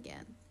go out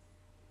again.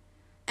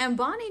 And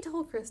Bonnie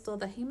told Crystal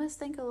that he must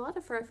think a lot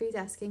of her if he's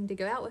asking to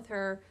go out with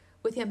her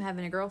with him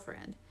having a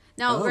girlfriend.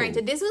 Now,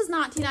 granted, this was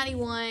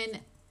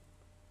 1991.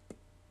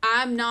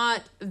 I'm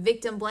not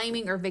victim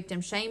blaming or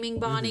victim shaming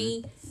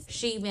Bonnie.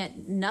 She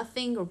meant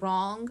nothing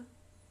wrong,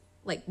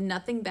 like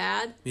nothing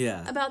bad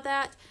about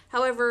that.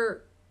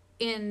 However,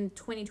 in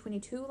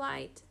 2022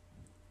 light,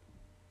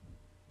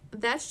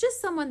 that's just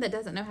someone that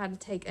doesn't know how to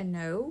take a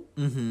no.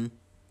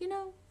 You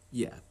know?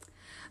 Yeah.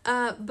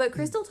 But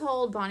Crystal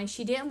told Bonnie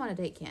she didn't want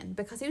to date Ken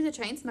because he was a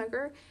chain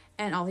smoker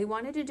and all he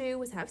wanted to do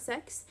was have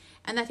sex,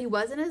 and that he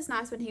wasn't as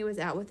nice when he was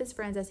out with his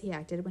friends as he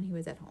acted when he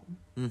was at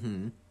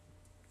home.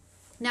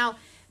 Now,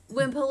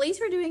 when police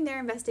were doing their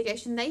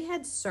investigation, they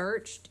had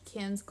searched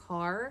Ken's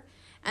car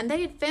and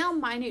they had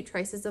found minute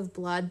traces of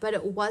blood, but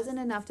it wasn't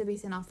enough to be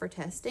sent off for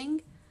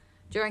testing.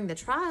 During the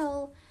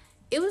trial,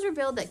 it was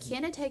revealed that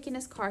Ken had taken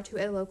his car to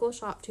a local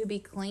shop to be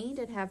cleaned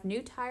and have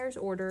new tires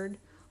ordered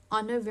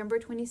on November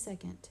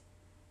 22nd.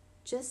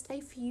 Just a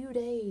few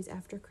days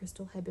after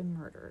Crystal had been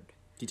murdered.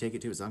 Did you take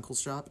it to his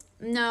uncle's shop?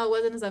 No, it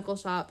wasn't his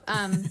uncle's shop.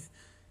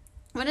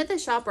 One of the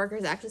shop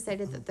workers actually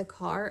stated that the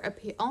car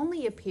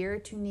only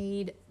appeared to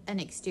need an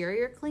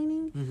exterior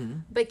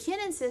cleaning, but Ken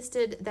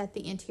insisted that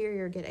the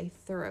interior get a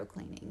thorough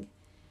cleaning.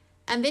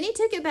 And then he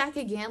took it back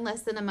again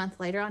less than a month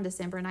later on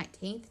December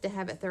 19th to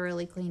have it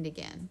thoroughly cleaned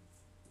again.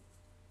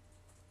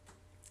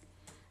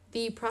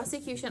 The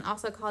prosecution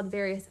also called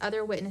various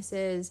other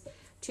witnesses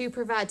to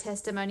provide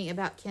testimony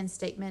about Ken's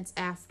statements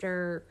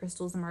after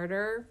Crystal's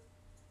murder.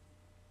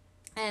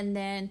 And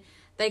then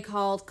they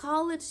called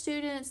college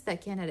students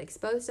that Ken had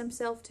exposed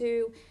himself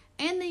to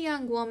and the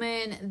young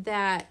woman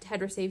that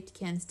had received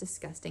Ken's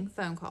disgusting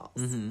phone calls.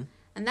 And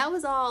that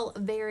was all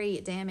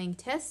very damning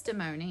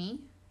testimony.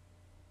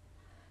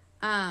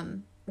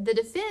 The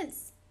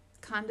defense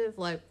kind of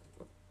like,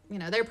 you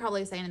know, they're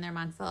probably saying in their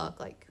mind, fuck,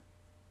 like,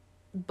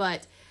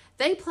 but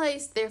they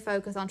placed their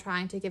focus on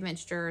trying to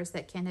convince jurors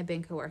that Ken had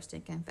been coerced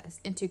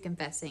into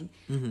confessing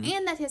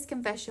and that his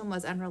confession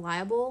was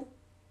unreliable.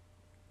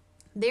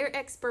 Their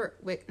expert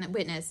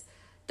witness,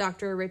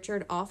 Dr.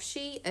 Richard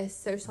Offshee, a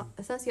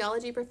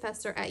sociology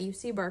professor at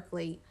UC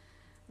Berkeley,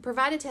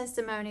 provided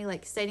testimony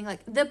stating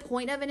the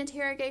point of an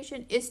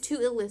interrogation is to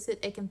elicit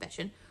a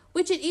confession,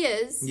 which it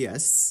is.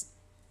 Yes.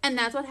 And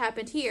that's what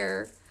happened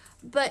here.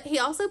 But he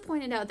also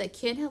pointed out that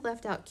Ken had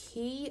left out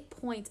key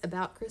points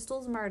about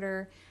Crystal's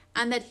murder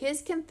and that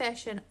his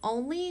confession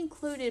only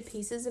included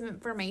pieces of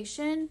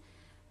information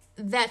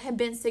that had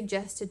been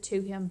suggested to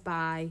him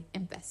by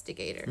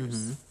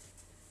investigators.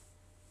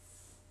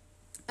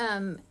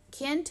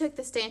 Ken took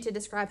the stand to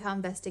describe how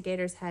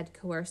investigators had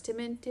coerced him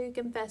into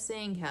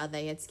confessing, how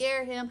they had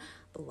scared him,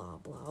 blah,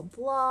 blah,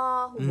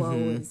 blah,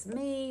 woe is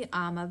me,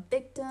 I'm a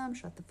victim,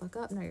 shut the fuck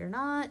up, no you're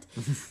not.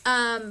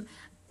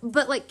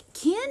 But,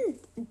 Ken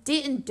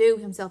didn't do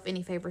himself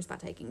any favors by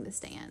taking the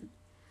stand.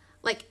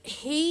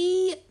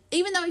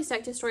 Even though he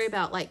stuck to his story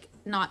about,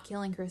 not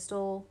killing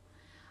Crystal,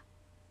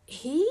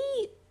 he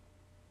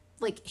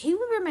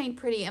would remain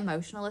pretty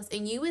emotionless,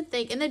 and you would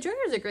think, and the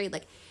jurors agreed,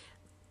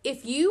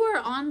 if you are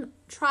on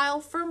trial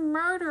for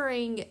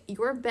murdering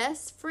your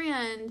best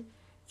friend,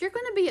 you're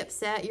going to be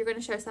upset. You're going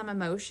to show some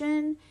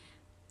emotion.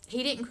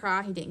 He didn't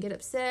cry. He didn't get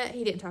upset.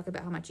 He didn't talk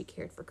about how much he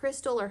cared for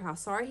Crystal or how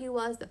sorry he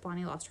was that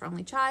Bonnie lost her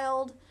only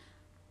child.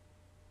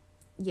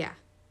 Yeah,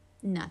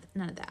 none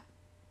of that.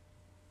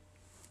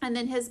 And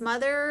then his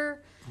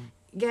mother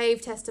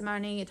gave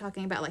testimony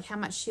talking about how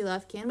much she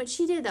loved Ken, which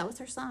she did. That was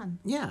her son.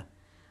 Yeah.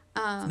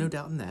 No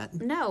doubt in that.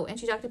 No, and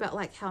she talked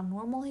about how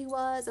normal he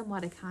was and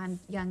what a kind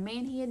young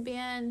man he had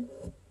been.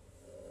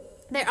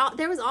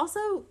 There was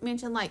also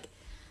mentioned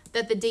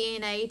that the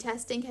DNA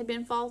testing had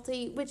been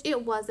faulty, which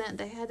it wasn't.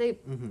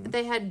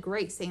 They had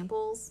great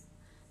samples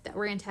that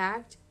were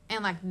intact,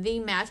 and the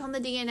match on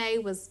the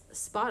DNA was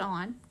spot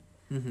on.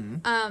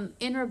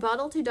 In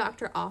rebuttal to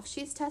Dr.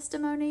 Offshee's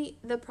testimony,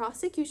 the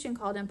prosecution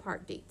called in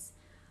Park Dietz.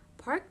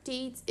 Park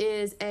Dietz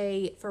is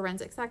a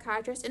forensic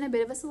psychiatrist and a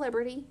bit of a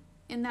celebrity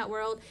in that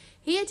world.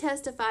 He had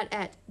testified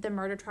at the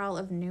murder trial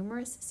of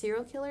numerous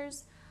serial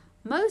killers,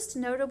 most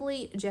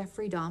notably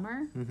Jeffrey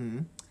Dahmer.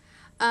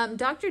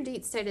 Dr.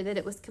 Dietz stated that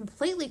it was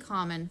completely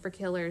common for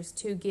killers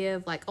to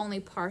give only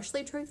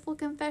partially truthful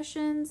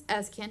confessions,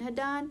 as Ken had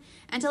done,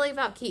 and to leave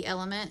out key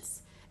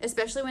elements,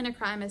 especially when a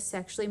crime is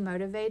sexually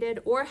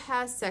motivated or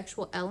has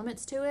sexual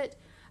elements to it,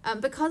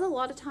 because a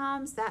lot of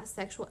times that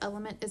sexual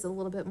element is a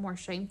little bit more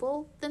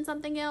shameful than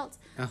something else.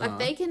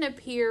 They can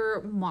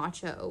appear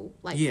macho,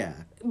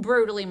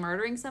 brutally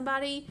murdering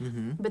somebody,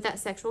 but that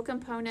sexual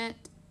component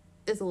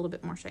is a little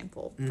bit more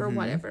shameful for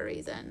whatever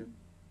reason.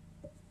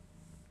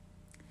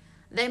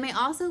 They may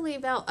also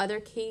leave out other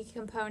key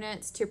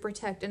components to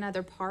protect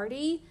another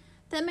party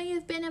that may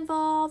have been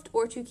involved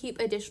or to keep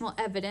additional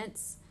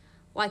evidence,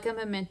 like a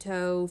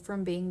memento,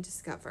 from being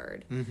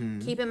discovered.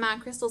 Keep in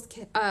mind, Crystal's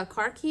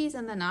car keys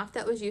and the knife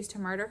that was used to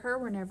murder her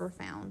were never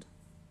found.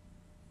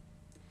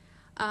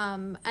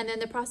 And then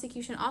the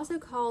prosecution also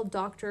called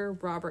Dr.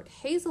 Robert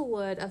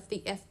Hazelwood of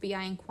the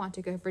FBI in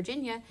Quantico,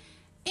 Virginia,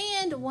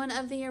 and one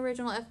of the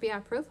original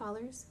FBI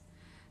profilers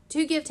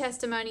to give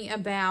testimony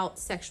about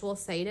sexual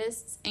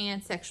sadists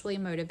and sexually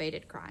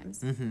motivated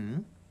crimes. Mm-hmm.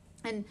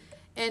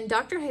 And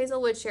Dr.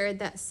 Hazelwood shared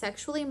that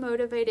sexually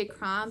motivated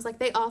crimes, like,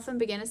 they often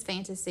begin as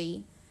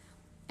fantasy,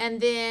 and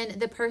then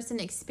the person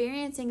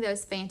experiencing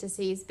those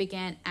fantasies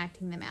began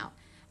acting them out.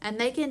 And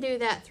they can do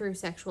that through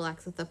sexual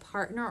acts with a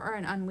partner or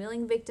an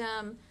unwilling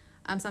victim,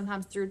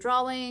 sometimes through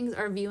drawings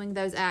or viewing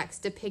those acts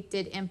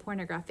depicted in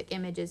pornographic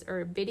images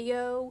or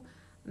video,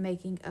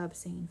 making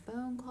obscene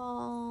phone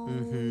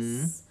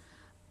calls,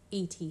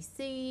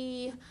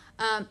 etc.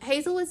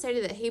 Hazelwood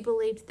stated that he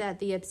believed that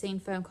the obscene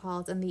phone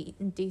calls and the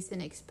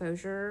indecent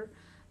exposure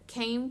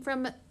came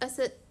from a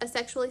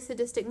sexually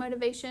sadistic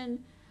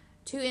motivation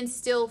to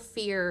instill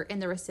fear in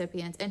the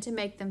recipients and to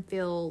make them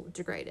feel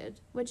degraded,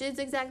 which is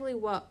exactly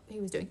what he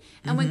was doing.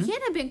 And when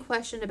Ken had been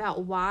questioned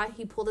about why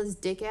he pulled his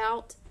dick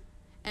out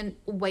and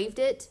waved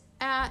it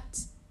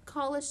at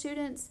college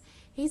students,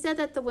 he said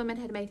that the women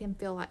had made him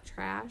feel like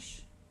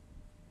trash.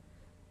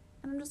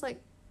 And I'm just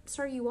like,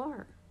 sir, you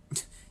are.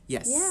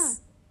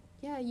 Yes.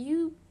 Yeah,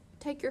 you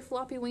take your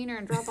floppy wiener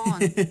and drop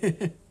on.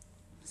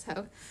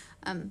 So,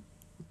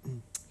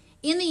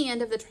 in the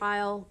end of the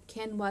trial,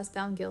 Ken was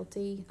found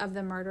guilty of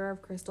the murder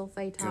of Crystal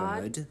Faye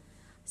Todd. Good.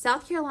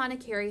 South Carolina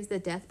carries the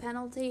death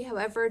penalty.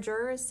 However,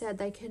 jurors said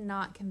they could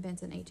not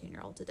convince an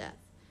 18-year-old to death.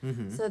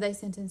 So they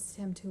sentenced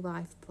him to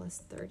life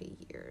plus 30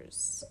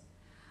 years.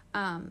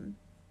 And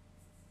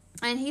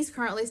he's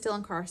currently still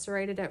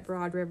incarcerated at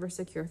Broad River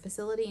Secure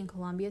Facility in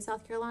Columbia,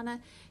 South Carolina.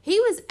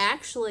 He was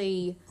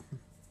actually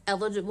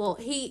eligible.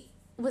 He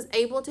was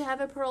able to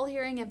have a parole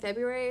hearing in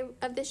February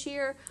of this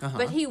year,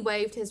 but he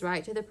waived his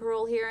right to the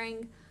parole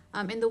hearing.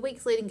 In the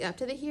weeks leading up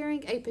to the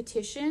hearing, a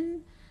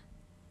petition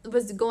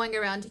was going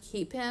around to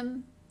keep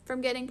him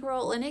from getting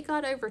parole, and it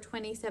got over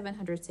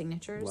 2,700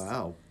 signatures.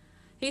 Wow.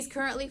 He's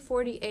currently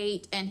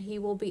 48, and he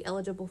will be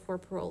eligible for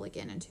parole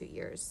again in 2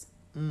 years.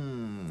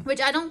 Which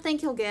I don't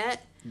think he'll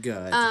get.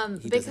 Good.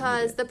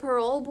 Because the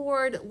parole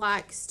board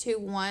likes to,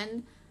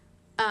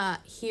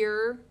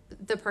 hear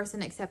the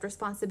person accept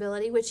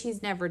responsibility, which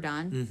he's never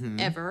done,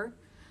 ever.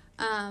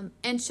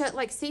 And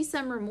see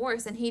some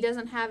remorse, and he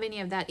doesn't have any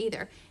of that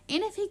either.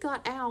 And if he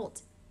got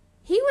out,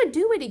 he would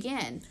do it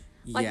again.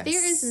 Like,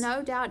 there is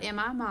no doubt in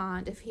my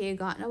mind, if he had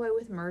gotten away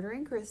with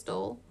murdering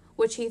Crystal,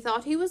 which he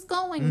thought he was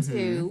going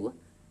to,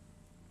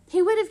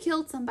 he would have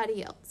killed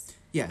somebody else.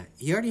 Yeah,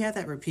 he already had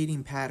that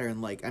repeating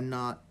pattern. Like, I'm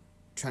not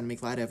trying to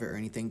make light of it or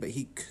anything, but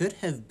he could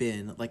have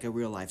been like a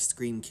real-life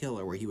scream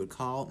killer where he would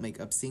call, make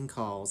obscene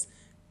calls,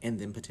 and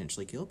then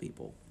potentially kill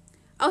people.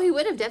 Oh, he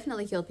would have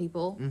definitely killed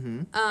people.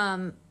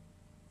 And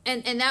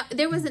that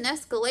there was an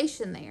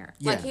escalation there.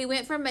 Yeah. Like, he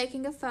went from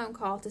making a phone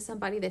call to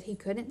somebody that he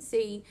couldn't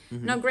see.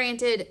 Now,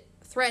 granted,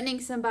 threatening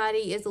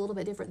somebody is a little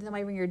bit different than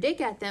waving your dick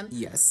at them.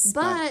 Yes,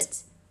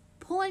 But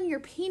pulling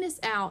your penis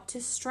out to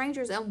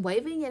strangers and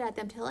waving it at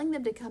them, telling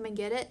them to come and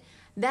get it,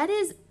 that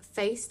is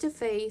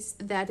face-to-face.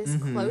 That is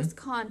close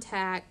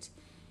contact.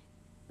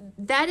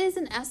 That is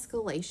an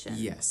escalation.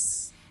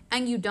 Yes.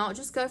 And you don't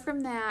just go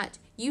from that.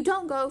 You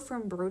don't go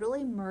from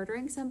brutally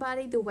murdering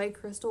somebody the way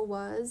Crystal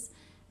was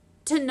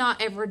to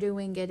not ever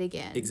doing it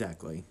again.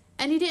 Exactly.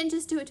 And he didn't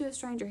just do it to a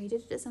stranger. He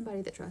did it to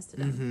somebody that trusted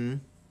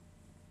him.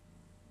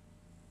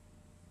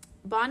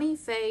 Bonnie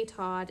Faye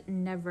Todd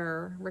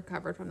never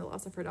recovered from the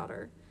loss of her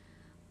daughter.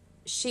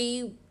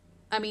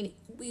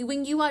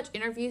 When you watch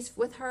interviews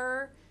with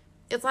her,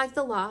 it's like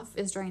the life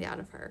is drained out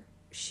of her.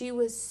 She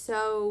was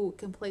so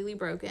completely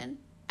broken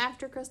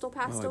after Crystal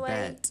passed away. I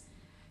bet.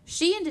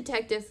 She and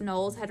Detective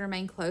Knowles had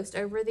remained close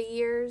over the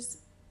years.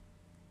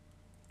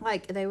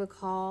 Like, they would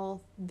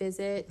call,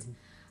 visit.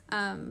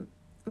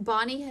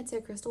 Bonnie had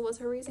said Crystal was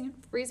her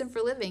reason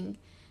for living.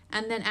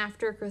 And then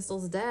after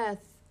Crystal's death,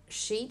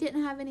 she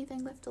didn't have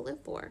anything left to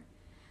live for.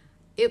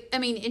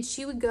 And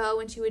she would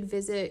go and she would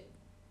visit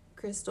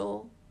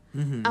Crystal. Oh,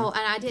 and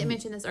I didn't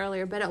mention this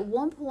earlier, but at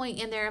one point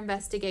in their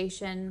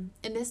investigation,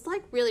 and this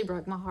really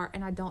broke my heart,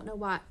 and I don't know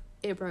why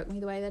it broke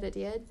me the way that it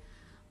did,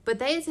 but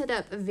they had set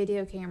up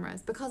video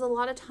cameras because a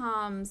lot of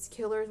times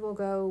killers will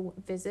go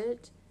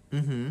visit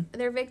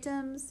their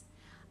victims.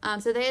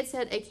 So they had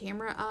set a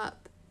camera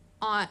up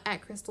at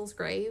Crystal's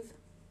grave,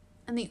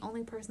 and the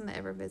only person that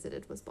ever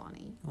visited was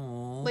Bonnie.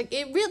 Aww.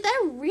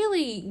 That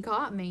really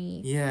got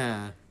me.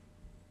 Yeah.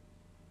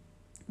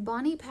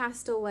 Bonnie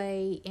passed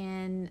away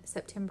in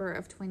September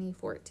of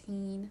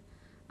 2014.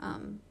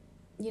 And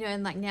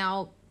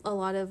now a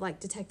lot of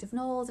Detective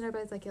Knowles and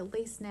everybody's at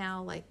least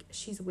now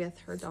she's with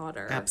her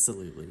daughter.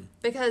 Absolutely.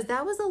 Because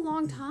that was a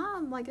long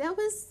time. That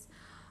was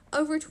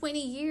over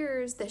 20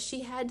 years that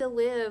she had to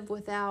live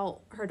without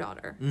her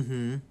daughter.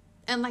 And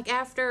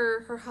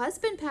after her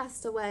husband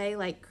passed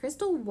away,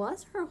 Crystal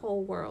was her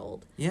whole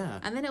world. Yeah.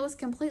 And then it was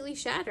completely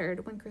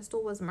shattered when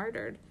Crystal was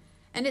murdered.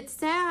 And it's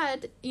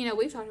sad,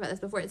 we've talked about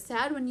this before, it's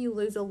sad when you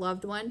lose a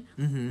loved one,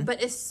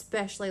 but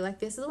especially,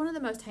 this is one of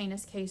the most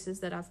heinous cases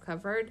that I've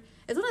covered.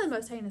 It's one of the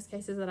most heinous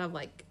cases that I've,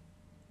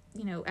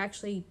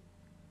 actually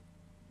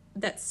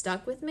that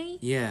stuck with me.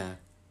 Yeah.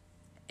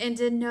 And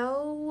to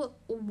know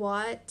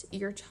what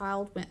your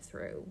child went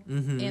through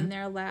Mm-hmm. in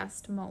their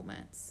last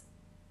moments.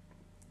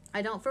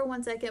 I don't for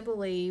one second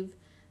believe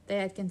they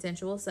had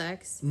consensual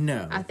sex.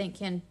 No. I think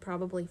Ken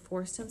probably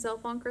forced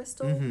himself on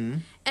Crystal. Mm-hmm.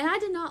 And I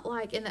did not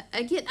like, and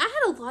again, I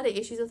had a lot of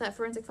issues with that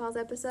Forensic Files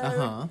episode.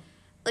 Uh-huh.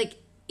 Like,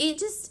 it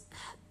just,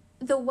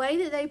 the way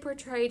that they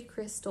portrayed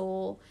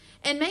Crystal,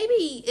 and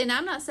maybe, and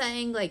I'm not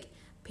saying, like,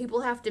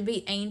 people have to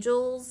be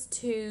angels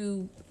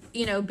to,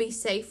 be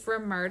safe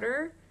from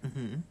murder.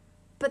 Mm-hmm.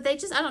 But they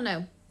just, I don't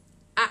know.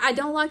 I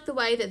don't like the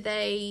way that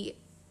they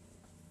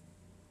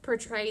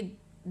portrayed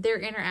their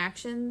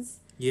interactions.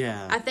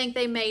 Yeah. I think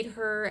they made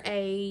her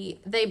they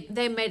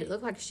made it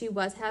look like she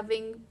was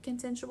having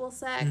consensual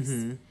sex.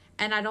 Mm-hmm.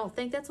 And I don't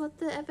think that's what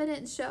the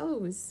evidence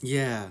shows.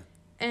 Yeah.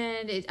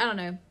 And I don't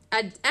know.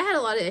 I had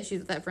a lot of issues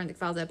with that Forensic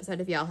Files episode,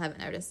 if y'all haven't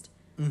noticed.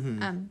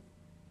 Mm-hmm.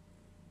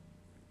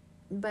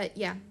 But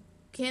yeah,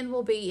 Ken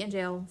will be in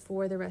jail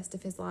for the rest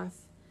of his life.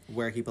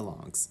 Where he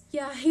belongs.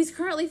 Yeah, he's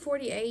currently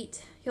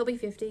 48. He'll be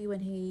 50 when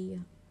he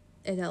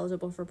is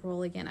eligible for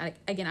parole again.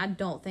 I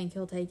don't think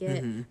he'll take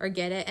it or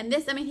get it. And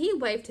he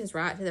waived his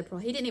right to the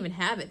parole. He didn't even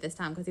have it this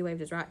time because he waived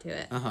his right to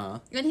it. Uh-huh.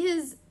 And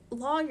his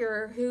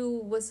lawyer, who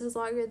was his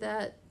lawyer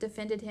that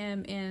defended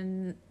him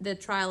in the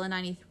trial in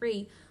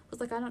 93,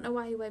 was like, I don't know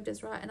why he waived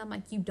his right. And I'm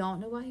like, you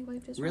don't know why he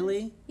waived his right?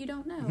 Really? You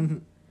don't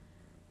know.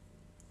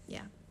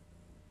 Yeah.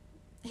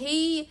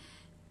 He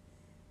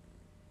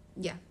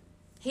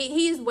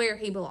is where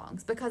he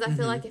belongs, because I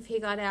feel like if he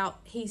got out,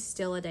 he's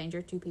still a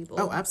danger to people.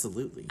 Oh,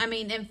 absolutely.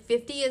 And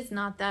 50 is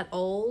not that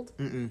old.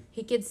 Mm-mm.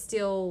 He could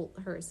still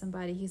hurt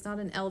somebody. He's not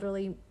an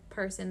elderly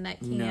person that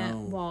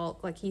can't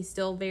walk. Like, he's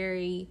still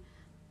very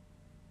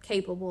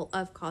capable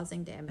of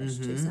causing damage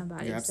to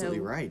somebody. You're absolutely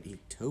right. He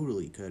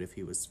totally could if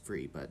he was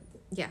free, but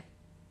yeah.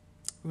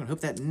 we're going to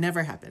hope that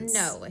never happens.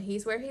 No,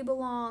 he's where he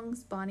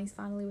belongs. Bonnie's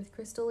finally with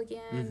Crystal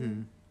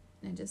again.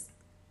 And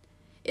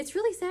it's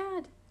really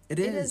sad. It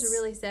is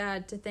really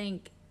sad to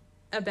think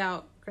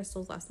about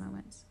Crystal's last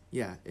moments.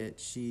 Yeah,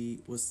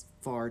 she was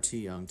far too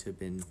young to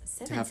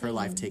have her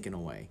life taken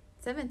away.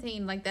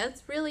 17, like,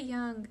 that's really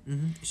young.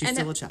 She's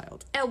still a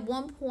child. At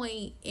one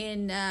point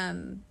in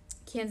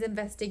Ken's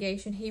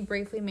investigation, he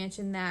briefly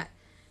mentioned that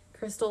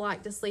Crystal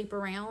liked to sleep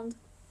around.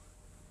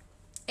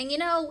 And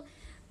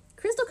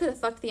Crystal could have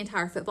fucked the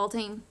entire football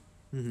team,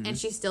 and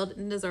she still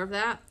didn't deserve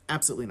that.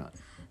 Absolutely not.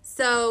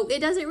 So it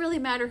doesn't really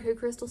matter who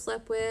Crystal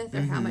slept with,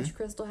 or how much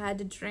Crystal had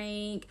to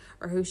drink,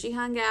 or who she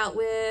hung out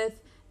with.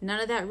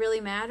 None of that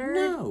really mattered.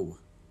 No.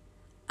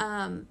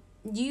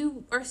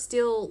 You are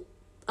still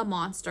a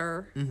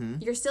monster.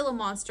 You're still a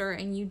monster,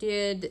 and you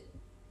did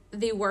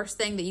the worst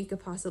thing that you could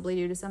possibly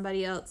do to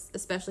somebody else,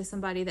 especially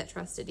somebody that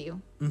trusted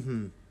you.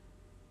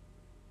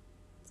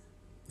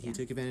 He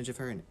took advantage of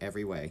her in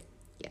every way.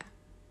 Yeah.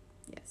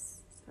 Yes.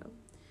 So,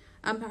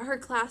 her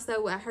class,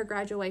 though, at her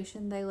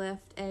graduation, they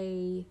left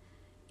a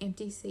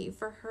empty seat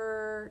for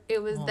her.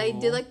 It was,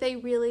 they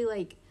really,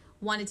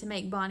 wanted to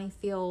make Bonnie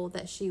feel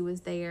that she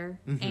was there,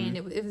 and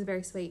it was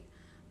very sweet.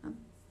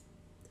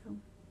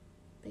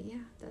 But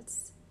yeah,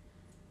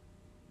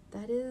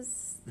 that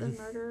is the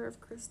murder of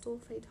Crystal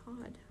Faye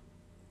Todd.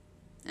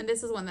 And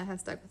this is one that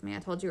has stuck with me. I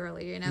told you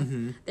earlier,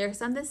 there are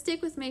some that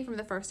stick with me from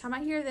the first time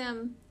I hear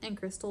them, and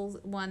Crystal's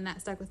one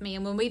that stuck with me.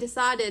 And when we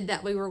decided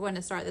that we were going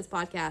to start this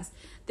podcast,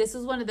 this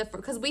was one of the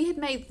because we had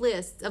made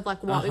lists of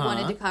what we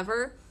wanted to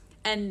cover,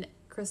 and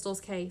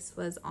Crystal's case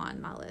was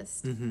on my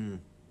list.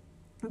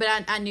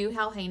 But I knew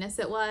how heinous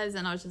it was,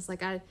 and I was just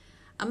like, I'm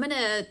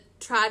gonna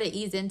try to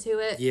ease into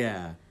it.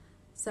 Yeah.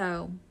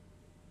 So,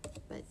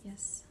 but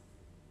yes.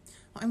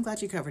 Well, I'm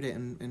glad you covered it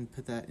and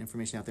put that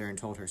information out there and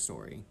told her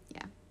story.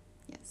 Yeah.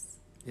 Yes.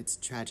 It's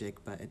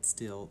tragic, but it's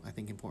still, I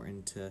think,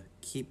 important to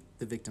keep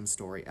the victim's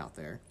story out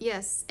there.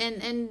 Yes,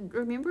 and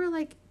remember,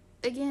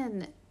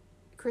 again,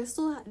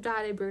 Crystal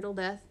died a brutal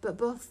death, but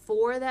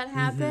before that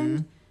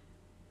happened,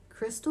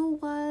 Crystal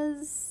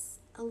was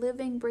a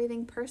living,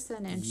 breathing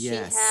person, and she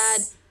had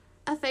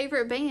a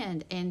favorite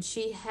band, and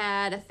she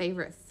had a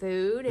favorite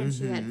food, and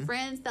she had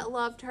friends that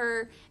loved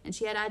her, and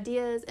she had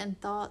ideas and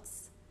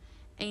thoughts,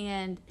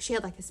 and she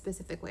had a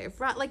specific way of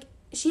writing.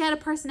 She had a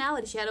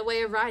personality. She had a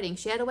way of writing.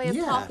 She had a way of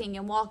talking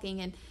and walking,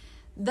 and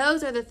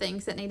those are the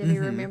things that need to be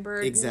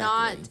remembered.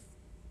 Exactly.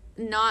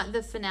 Not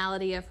the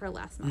finality of her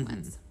last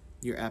moments.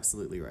 You're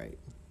absolutely right.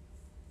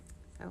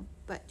 So,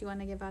 but do you want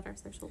to give out our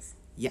socials?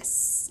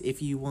 Yes.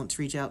 If you want to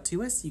reach out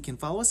to us, you can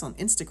follow us on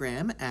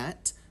Instagram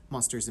at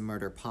Monsters and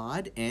Murder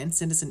Pod, and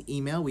send us an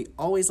email. We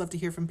always love to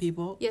hear from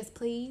people. Yes,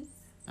 please.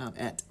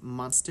 At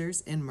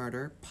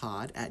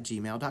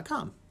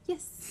monstersandmurderpod@gmail.com.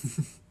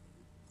 Yes.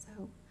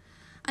 So,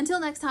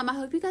 until next time, I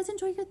hope you guys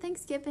enjoy your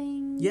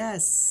Thanksgiving.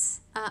 Yes.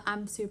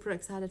 I'm super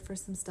excited for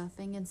some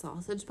stuffing and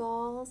sausage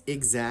balls.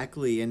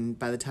 Exactly. And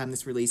by the time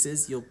this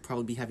releases, you'll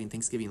probably be having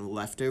Thanksgiving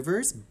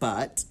leftovers,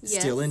 but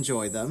still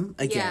enjoy them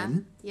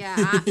again.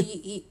 Yeah.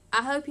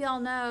 I hope y'all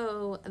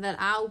know that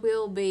I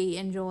will be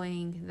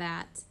enjoying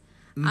that.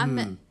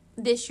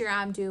 this year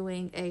I'm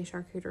doing a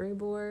charcuterie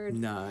board.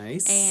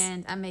 Nice.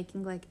 And I'm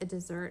making like a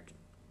dessert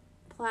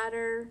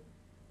platter,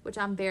 which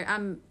I'm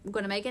going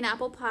to make an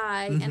apple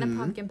pie and a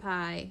pumpkin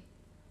pie,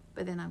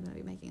 but then I'm going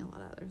to be making a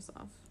lot of other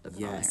stuff to put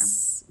on there.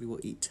 Yes, we will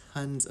eat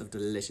tons of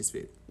delicious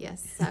food.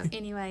 Yes. So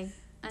anyway,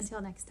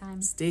 until next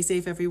time. Stay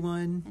safe,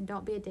 everyone. And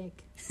don't be a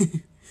dick.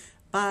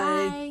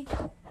 Bye.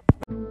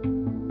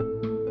 Bye.